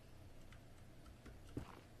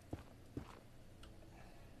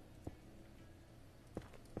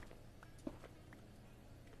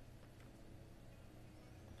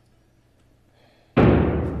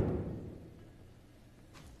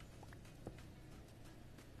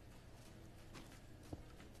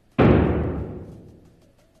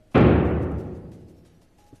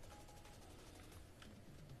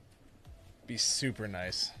 Be super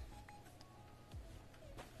nice.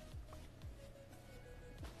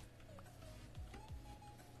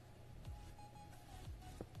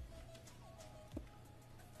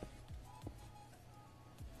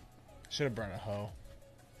 Should have burned a hoe.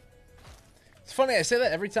 It's funny, I say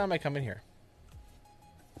that every time I come in here.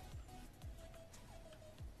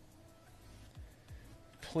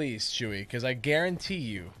 Please, Chewy, because I guarantee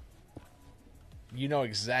you, you know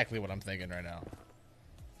exactly what I'm thinking right now.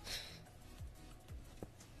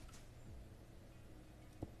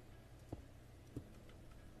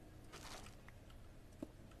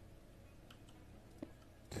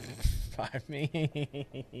 I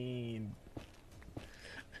mean...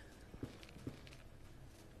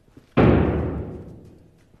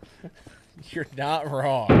 You're not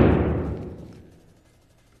wrong.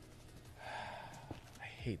 I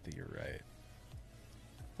hate that you're right.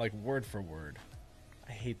 Like, word for word.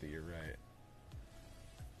 I hate that you're right.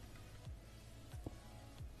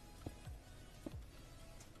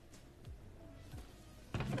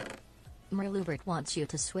 Merlubert wants you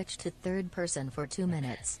to switch to third person for 2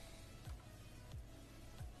 minutes.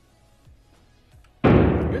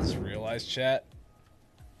 You guys realize, chat?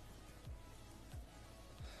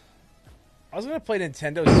 I was gonna play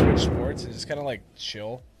Nintendo Switch Sports and just kind of like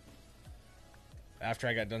chill after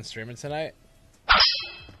I got done streaming tonight.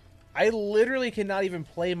 I literally cannot even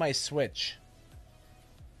play my Switch.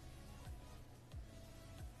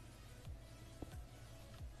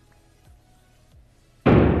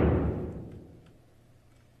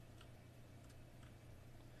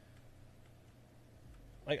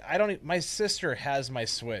 Like, I don't even, my sister has my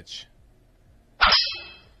Switch.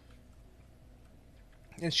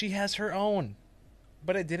 And she has her own.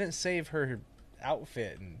 But it didn't save her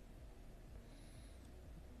outfit and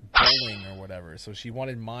bowling or whatever. So she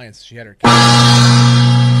wanted mine, so she had her...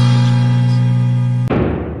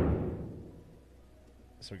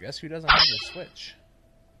 So guess who doesn't have the Switch?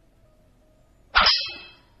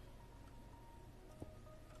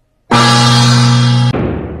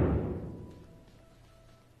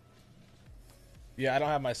 Yeah, I don't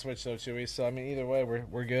have my Switch though, Chewy, so I mean either way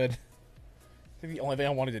we're good. I think the only thing I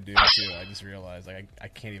wanted to do too, I just realized like I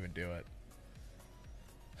can't even do it.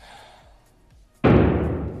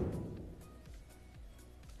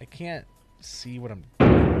 I can't see what I'm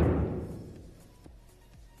doing.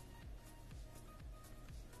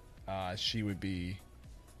 She would be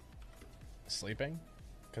sleeping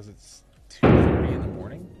because it's 2:30 in the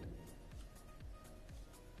morning.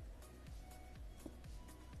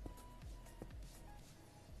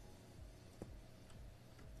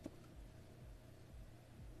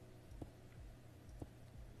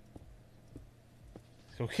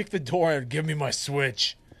 Go kick the door and give me my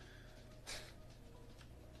Switch.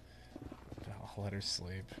 Let her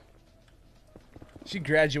sleep. She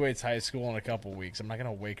graduates high school in a couple weeks. I'm not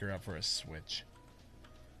gonna wake her up for a Switch.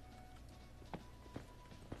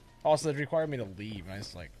 Also, it required me to leave, and I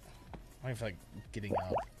just like, I don't even feel like getting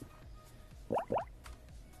up.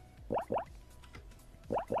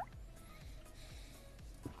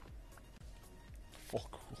 Full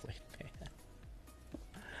Kool-Aid man.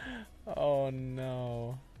 Oh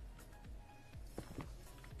no.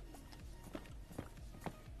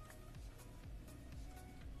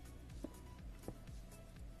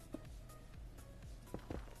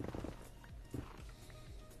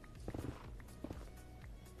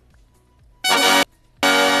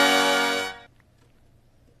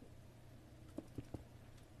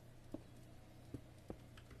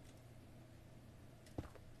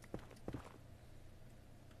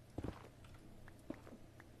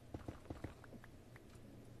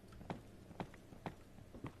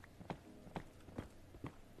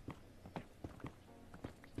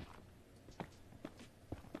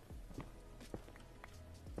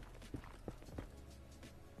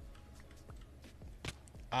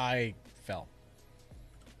 I fell.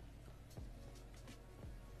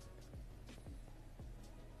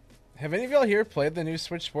 Have any of y'all here played the new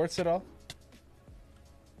Switch Sports at all?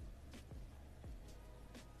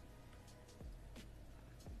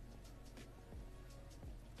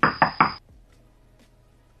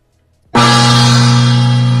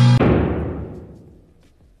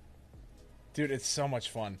 Dude, it's so much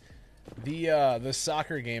fun. The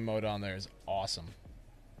soccer game mode on there is awesome.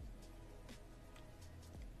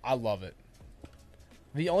 I love it.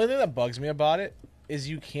 The only thing that bugs me about it is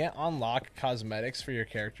you can't unlock cosmetics for your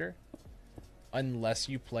character unless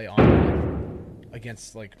you play online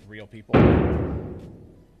against like real people.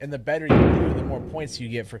 And the better you do, the more points you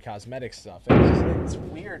get for cosmetic stuff. And it's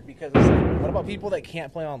weird because it's like, what about people that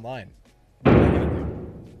can't play online? What are they gonna do?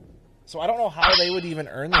 So I don't know how they would even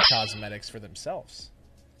earn the cosmetics for themselves.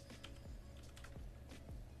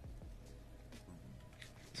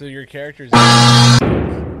 So your character's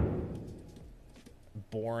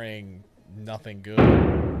boring, nothing good.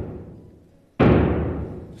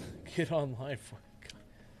 Get online for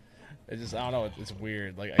it. I don't know, it's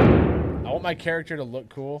weird. Like I want my character to look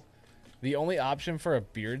cool. The only option for a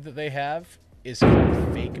beard that they have is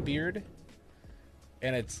called fake beard.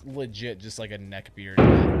 And it's legit just like a neck beard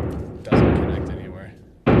that doesn't connect anywhere.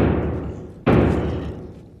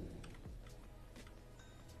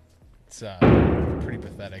 It's pretty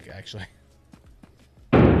pathetic, actually.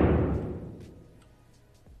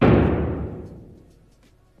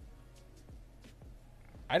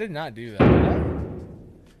 I did not do that, did I?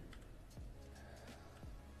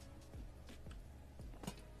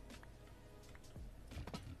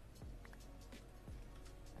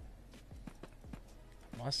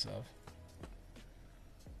 Must have.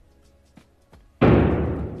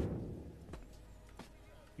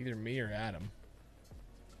 Either me or Adam.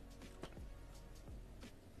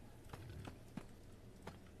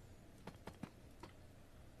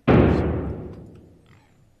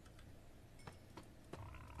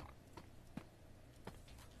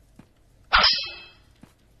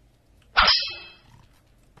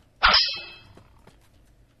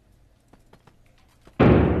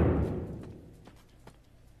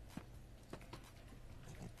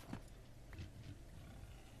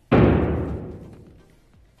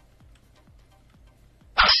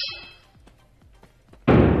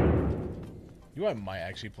 You know what I might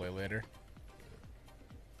actually play later?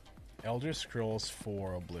 Elder Scrolls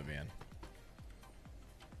 4 Oblivion.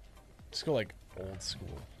 Just go like old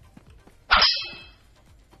school.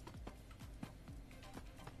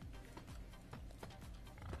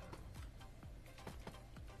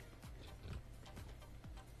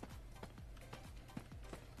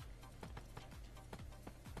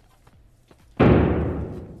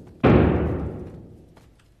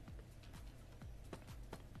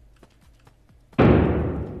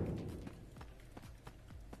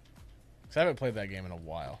 I haven't played that game in a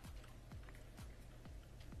while.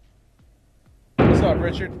 What's up,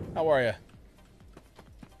 Richard? How are you?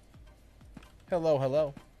 Hello,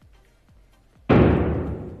 hello.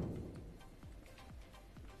 I'm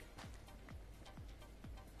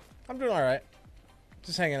doing all right.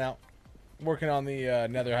 Just hanging out. Working on the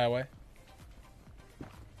Nether Highway.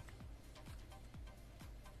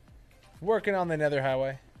 Working on the Nether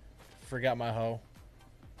Highway. Forgot my hoe.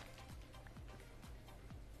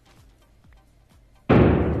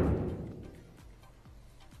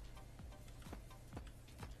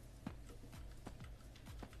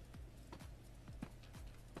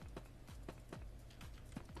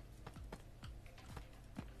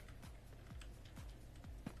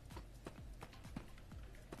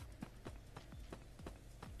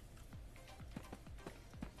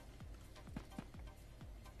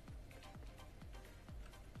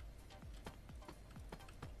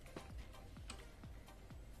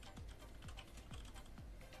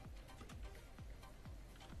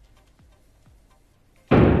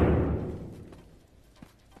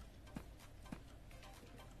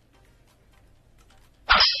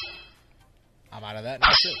 out of that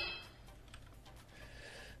now too.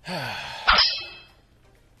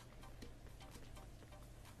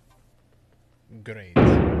 Great. I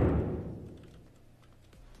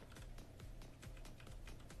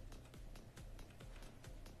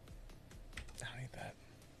don't need that.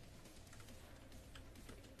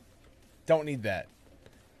 Don't need that.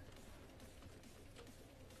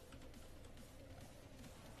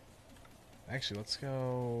 Actually, let's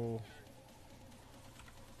go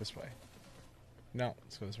this way. No,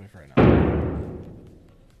 let's go this way for right now.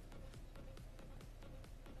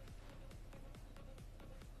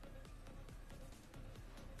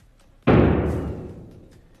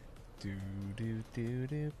 Do do do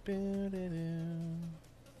do do do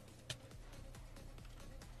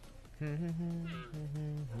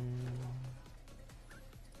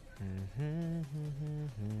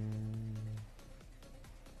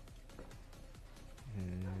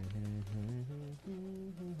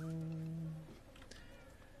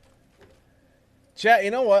Chat,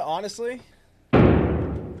 you know what? Honestly, I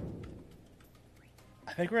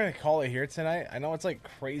think we're gonna call it here tonight. I know it's like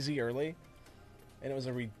crazy early, and it was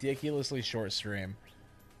a ridiculously short stream,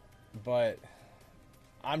 but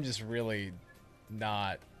I'm just really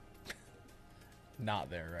not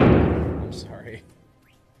there right now. I'm sorry.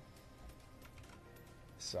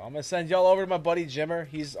 So I'm gonna send y'all over to my buddy Jimmer.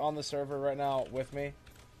 He's on the server right now with me.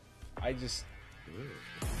 I just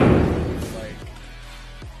like, I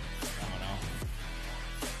don't know.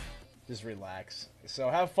 Just relax. So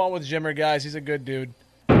have fun with Jimmer, guys. He's a good dude.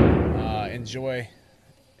 Enjoy.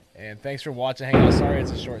 And thanks for watching, hanging out. Sorry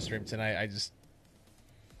it's a short stream tonight. I just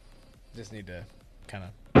need to kind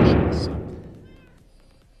of chill. So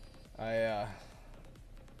yeah,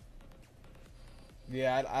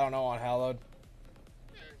 I don't know on Hallowed.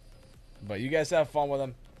 But you guys have fun with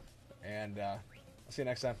them. And I'll see you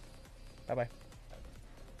next time. Bye-bye.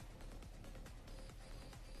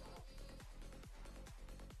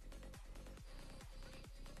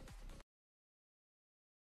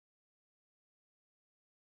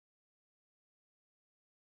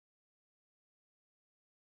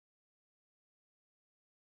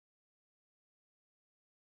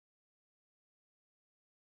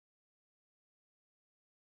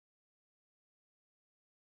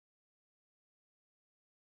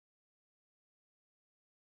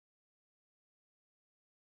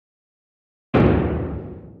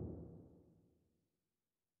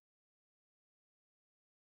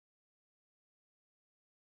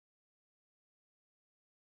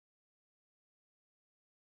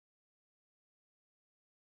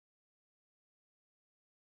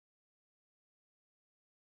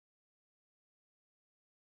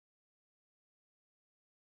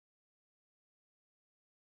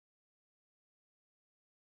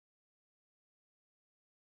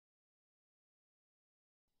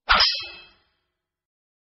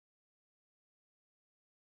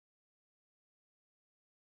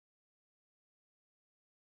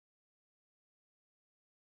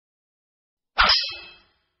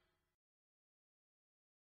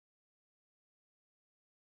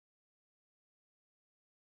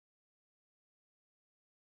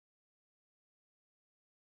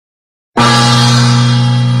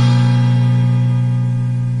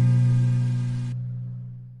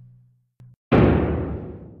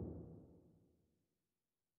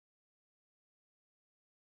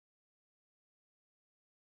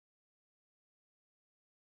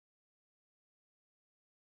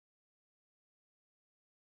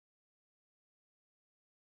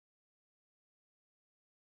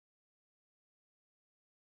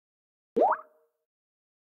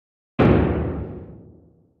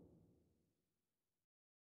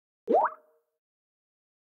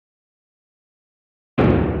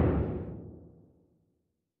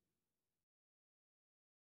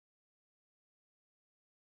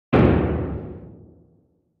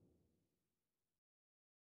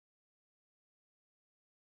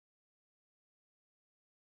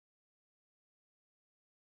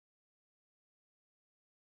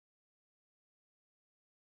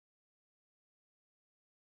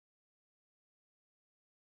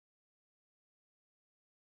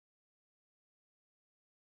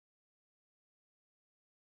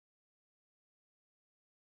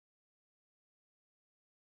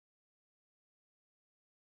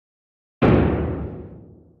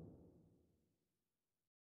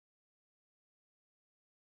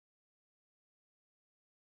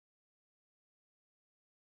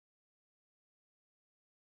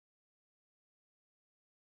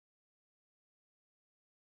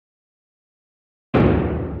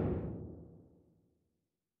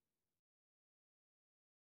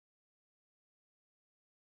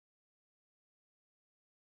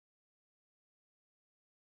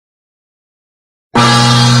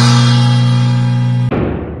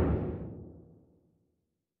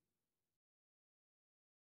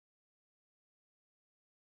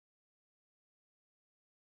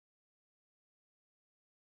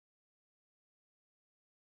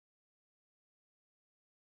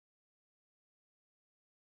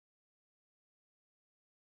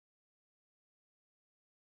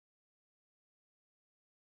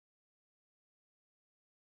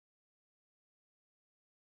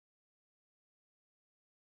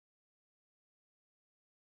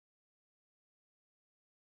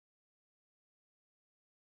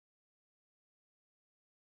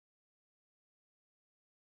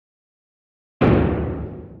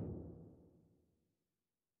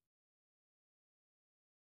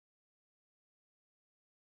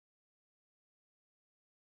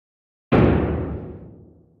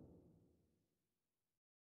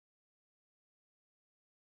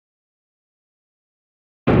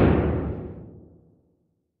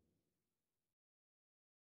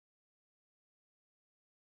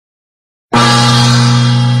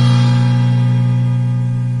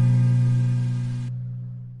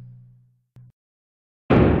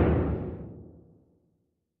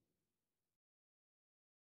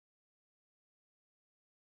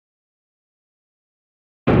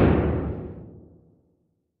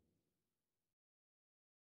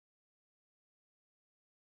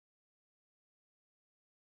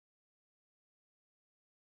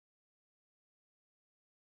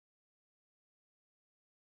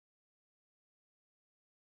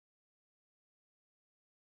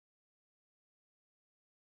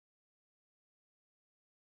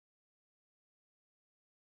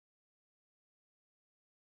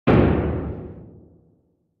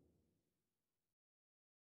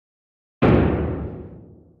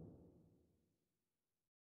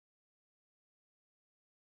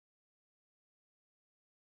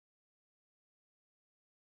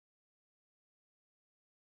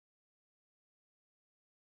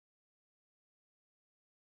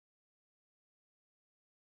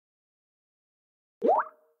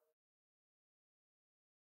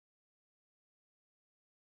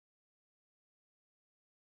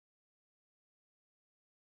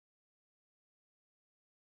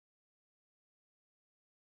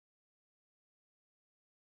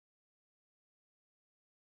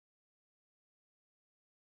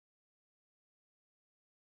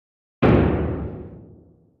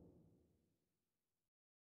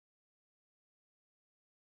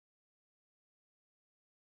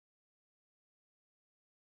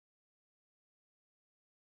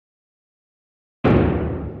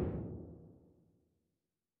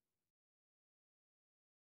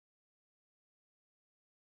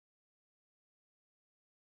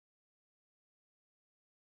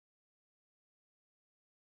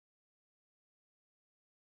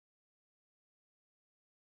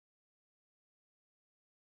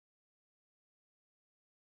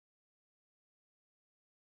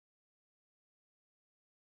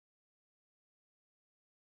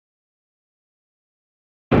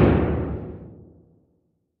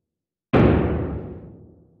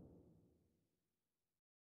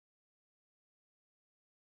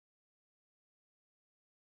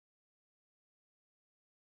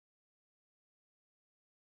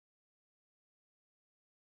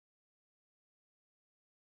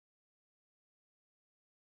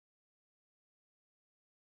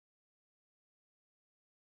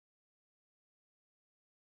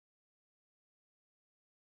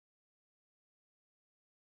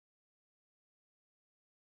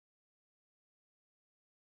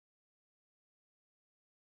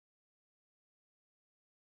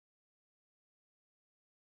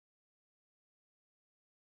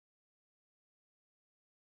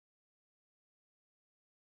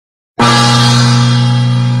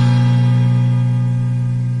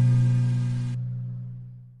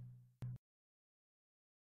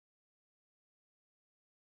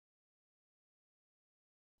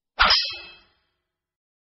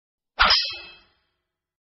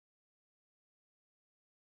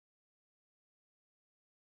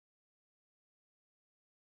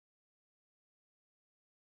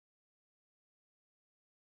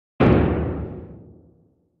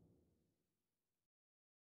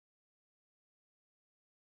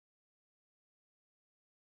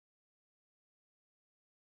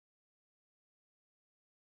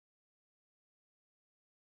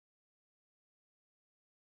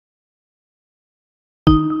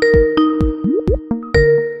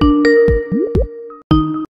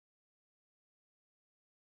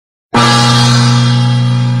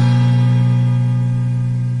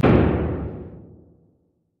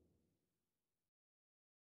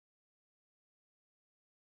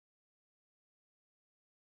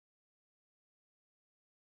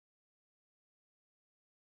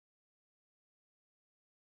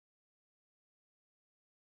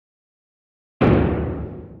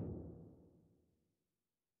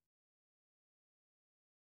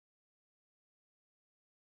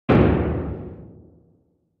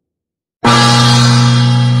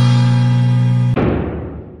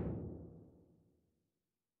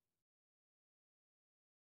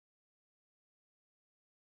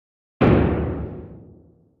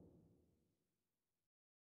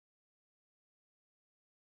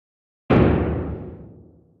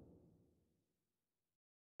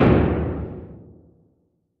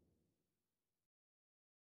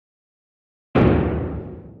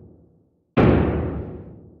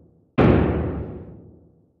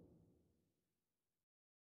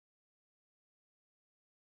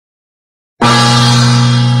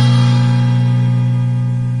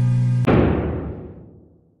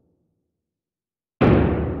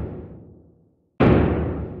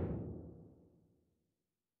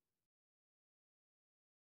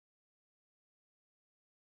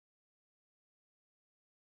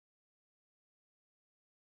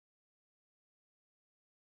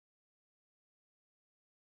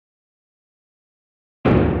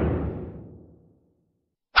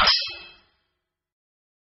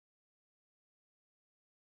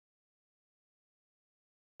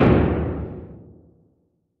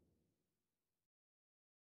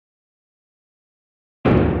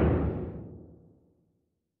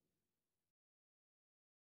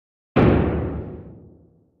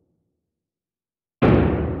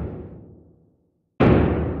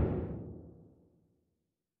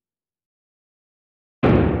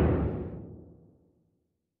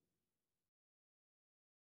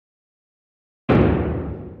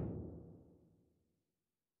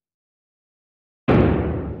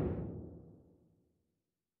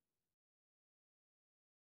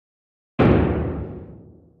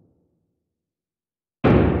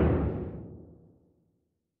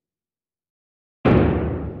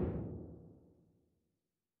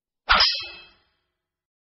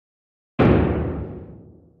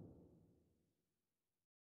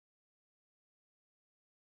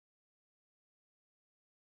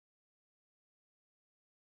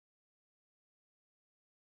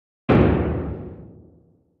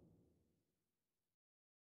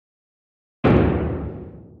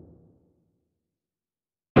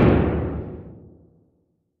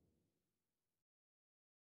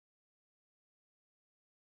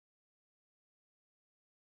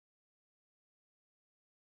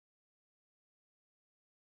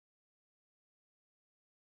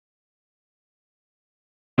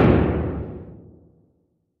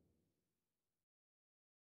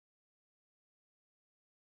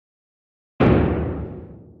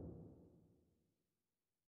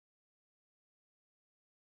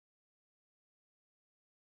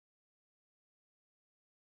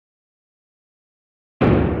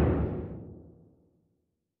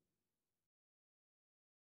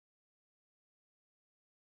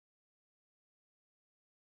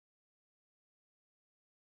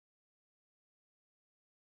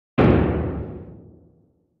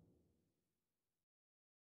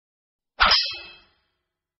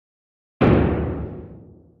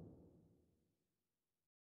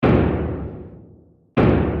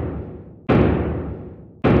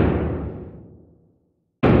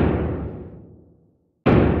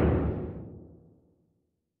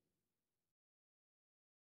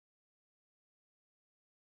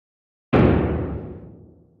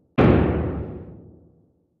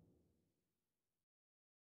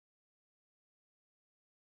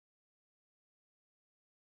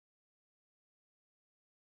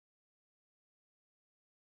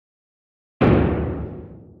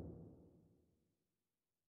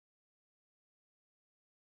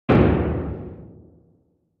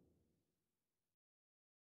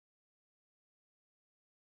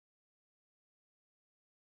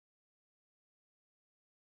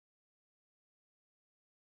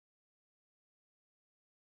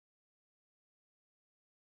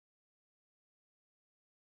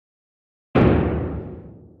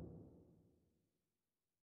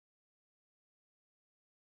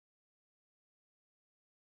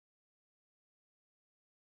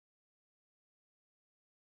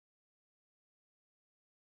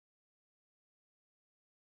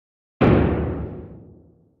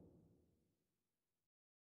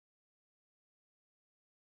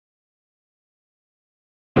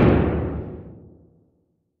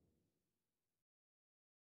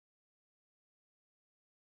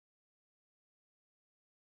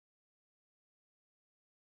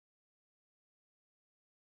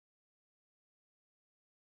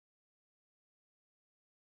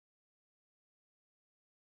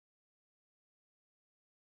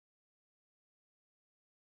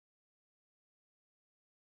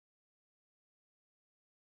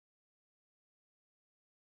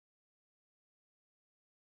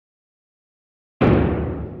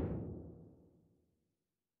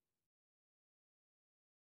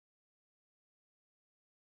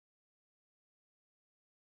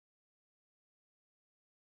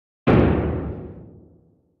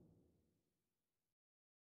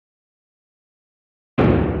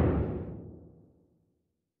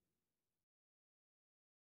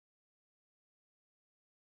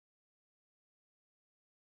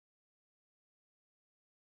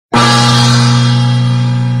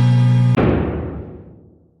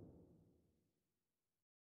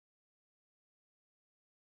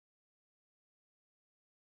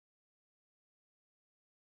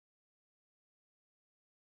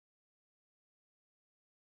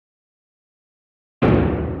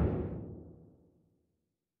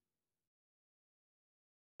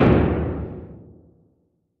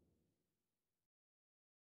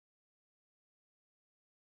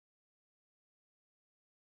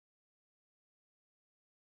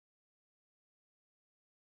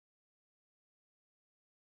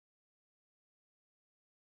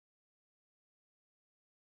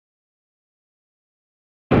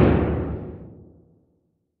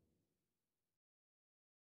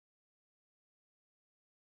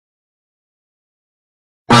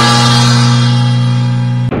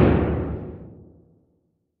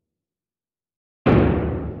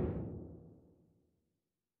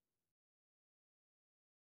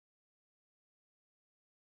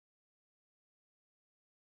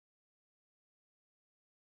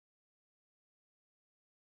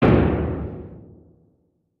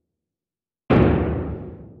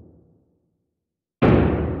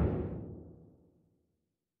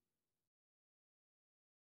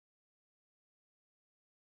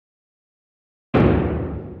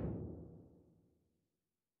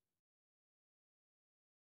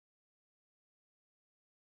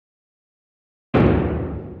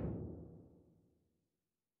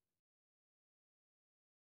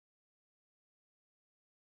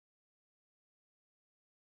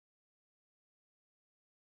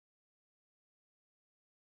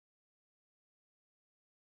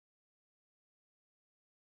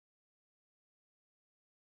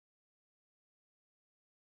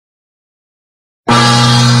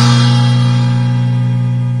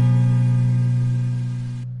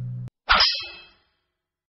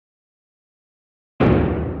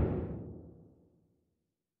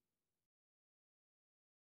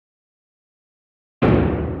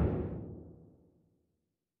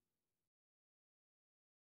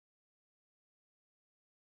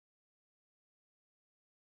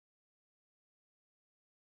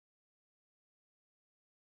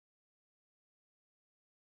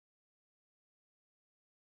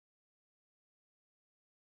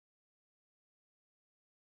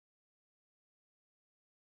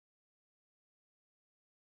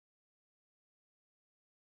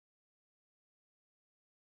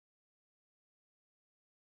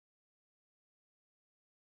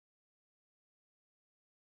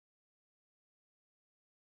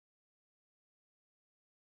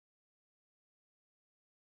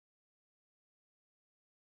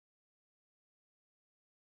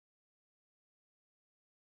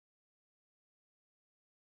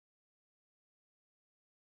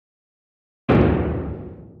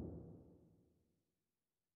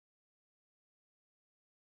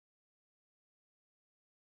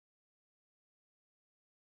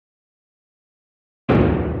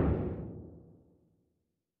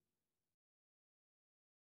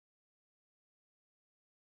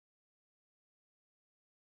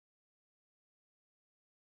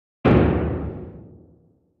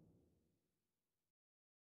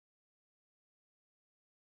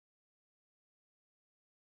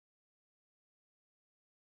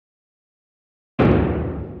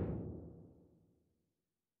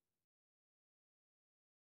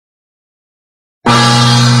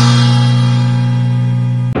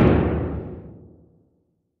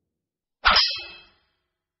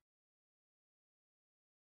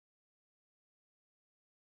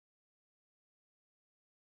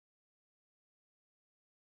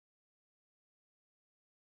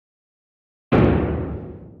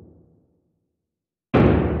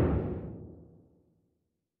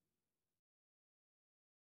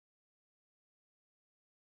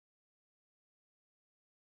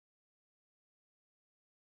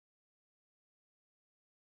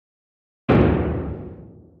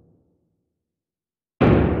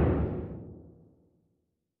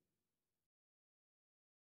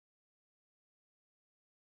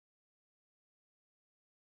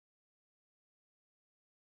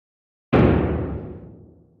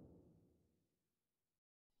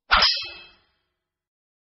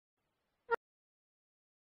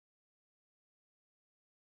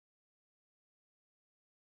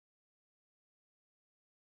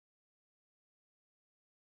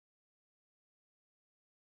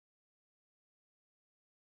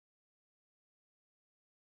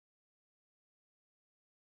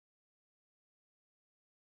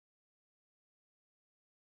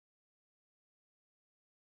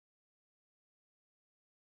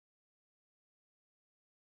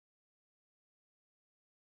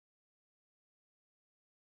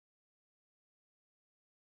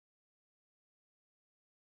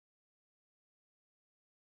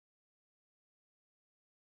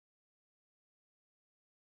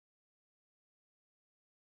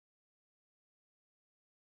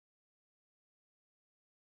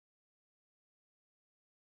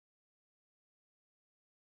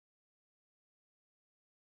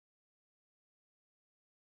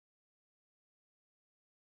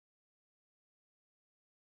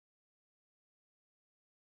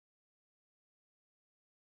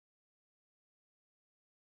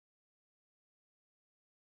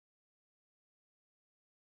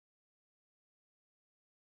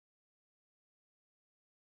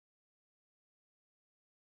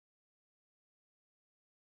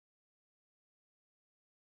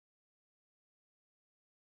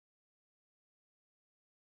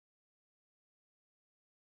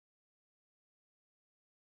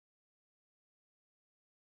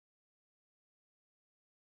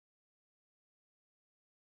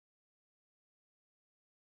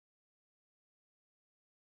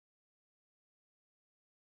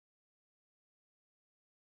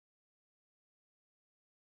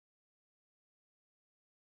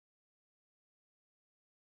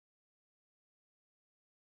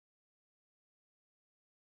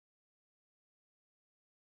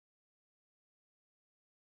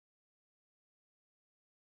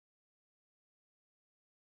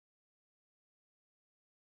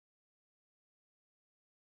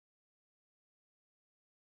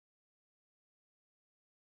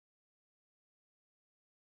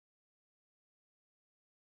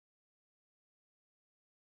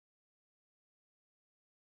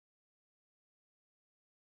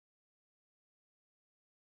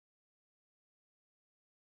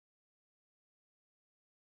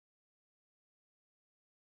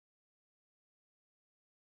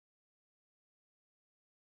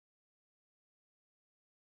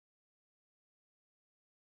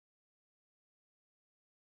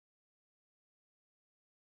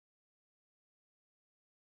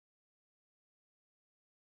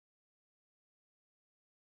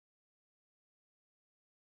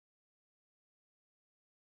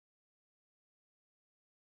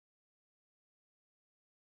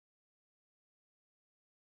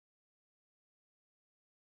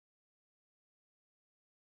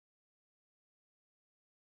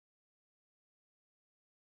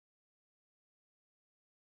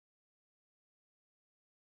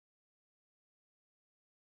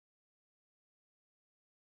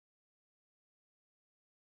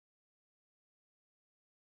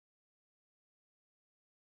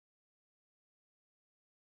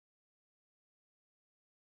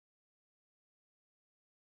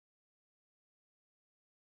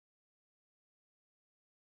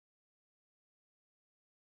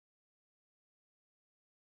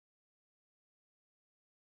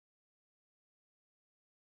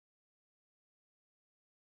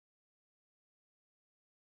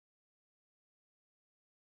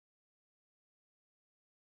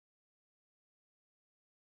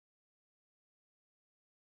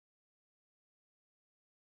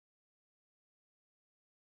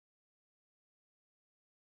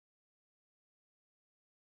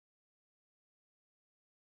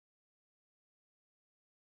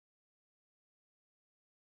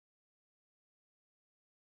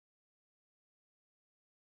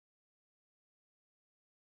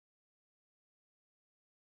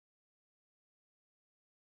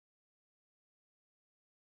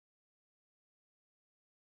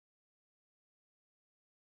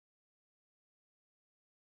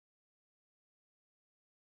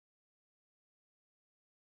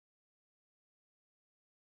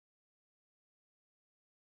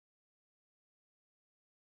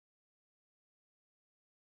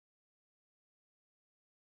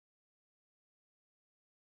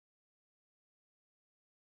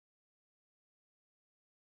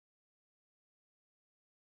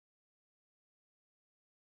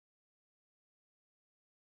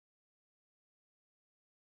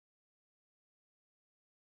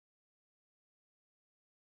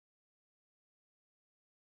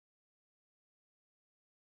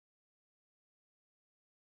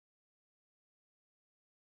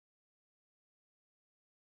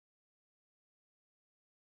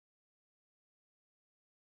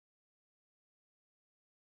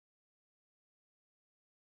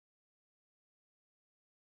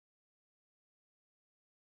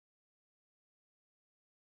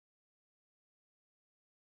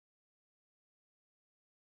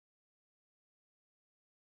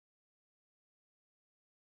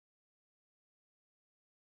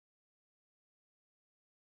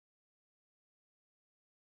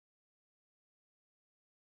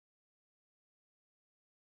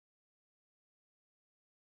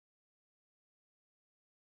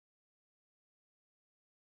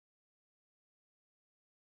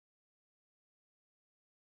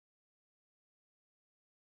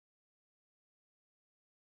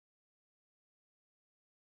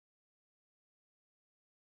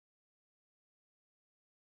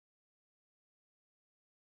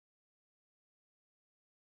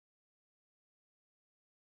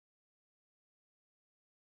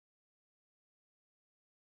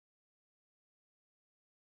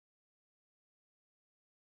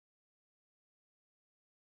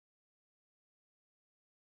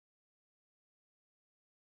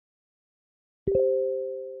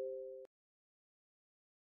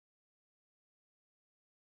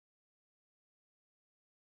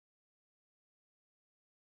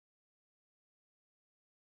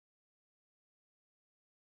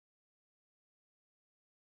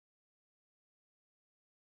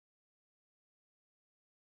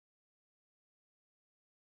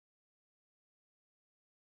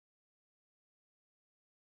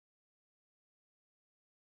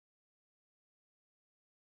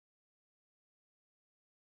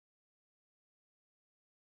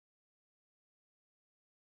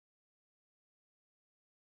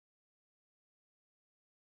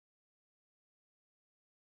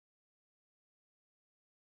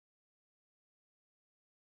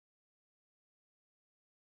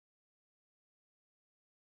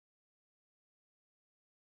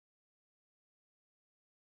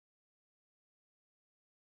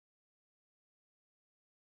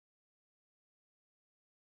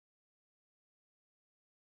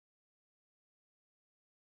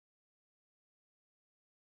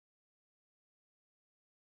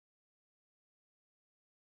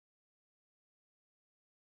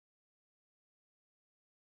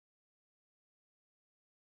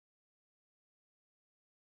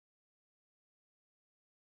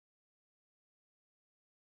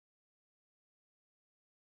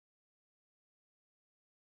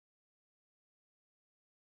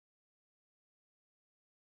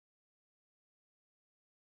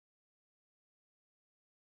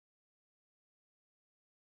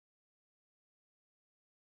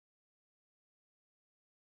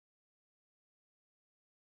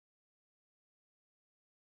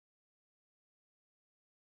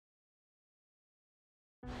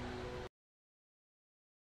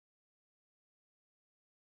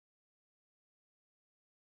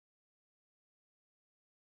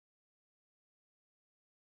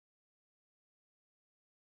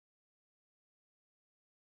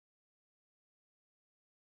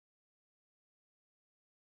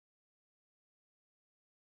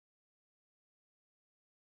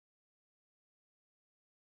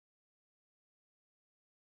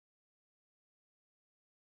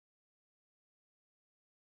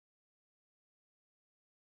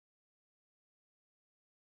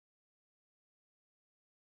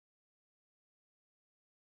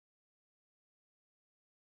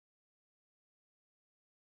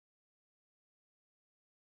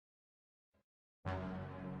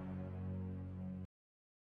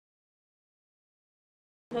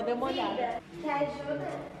 Já deu uma olhada. Quer ajuda?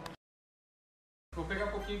 Vou pegar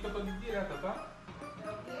um pouquinho que eu tô de dieta, tá?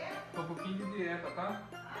 Tô um pouquinho de dieta, tá?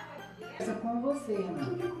 Conversa com você,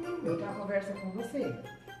 Renan. Eu tenho uma conversa com você.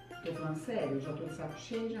 Tô falando sério, eu já tô de saco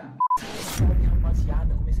cheio já. Salve,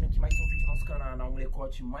 rapaziada, começando aqui mais um vídeo no nosso canal,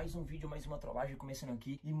 Molecote, mais um vídeo, mais uma trollagem começando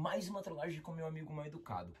aqui, e mais uma trollagem com meu amigo mal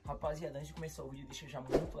educado. Rapaziada, antes de começar o vídeo, deixa já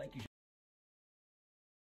muito like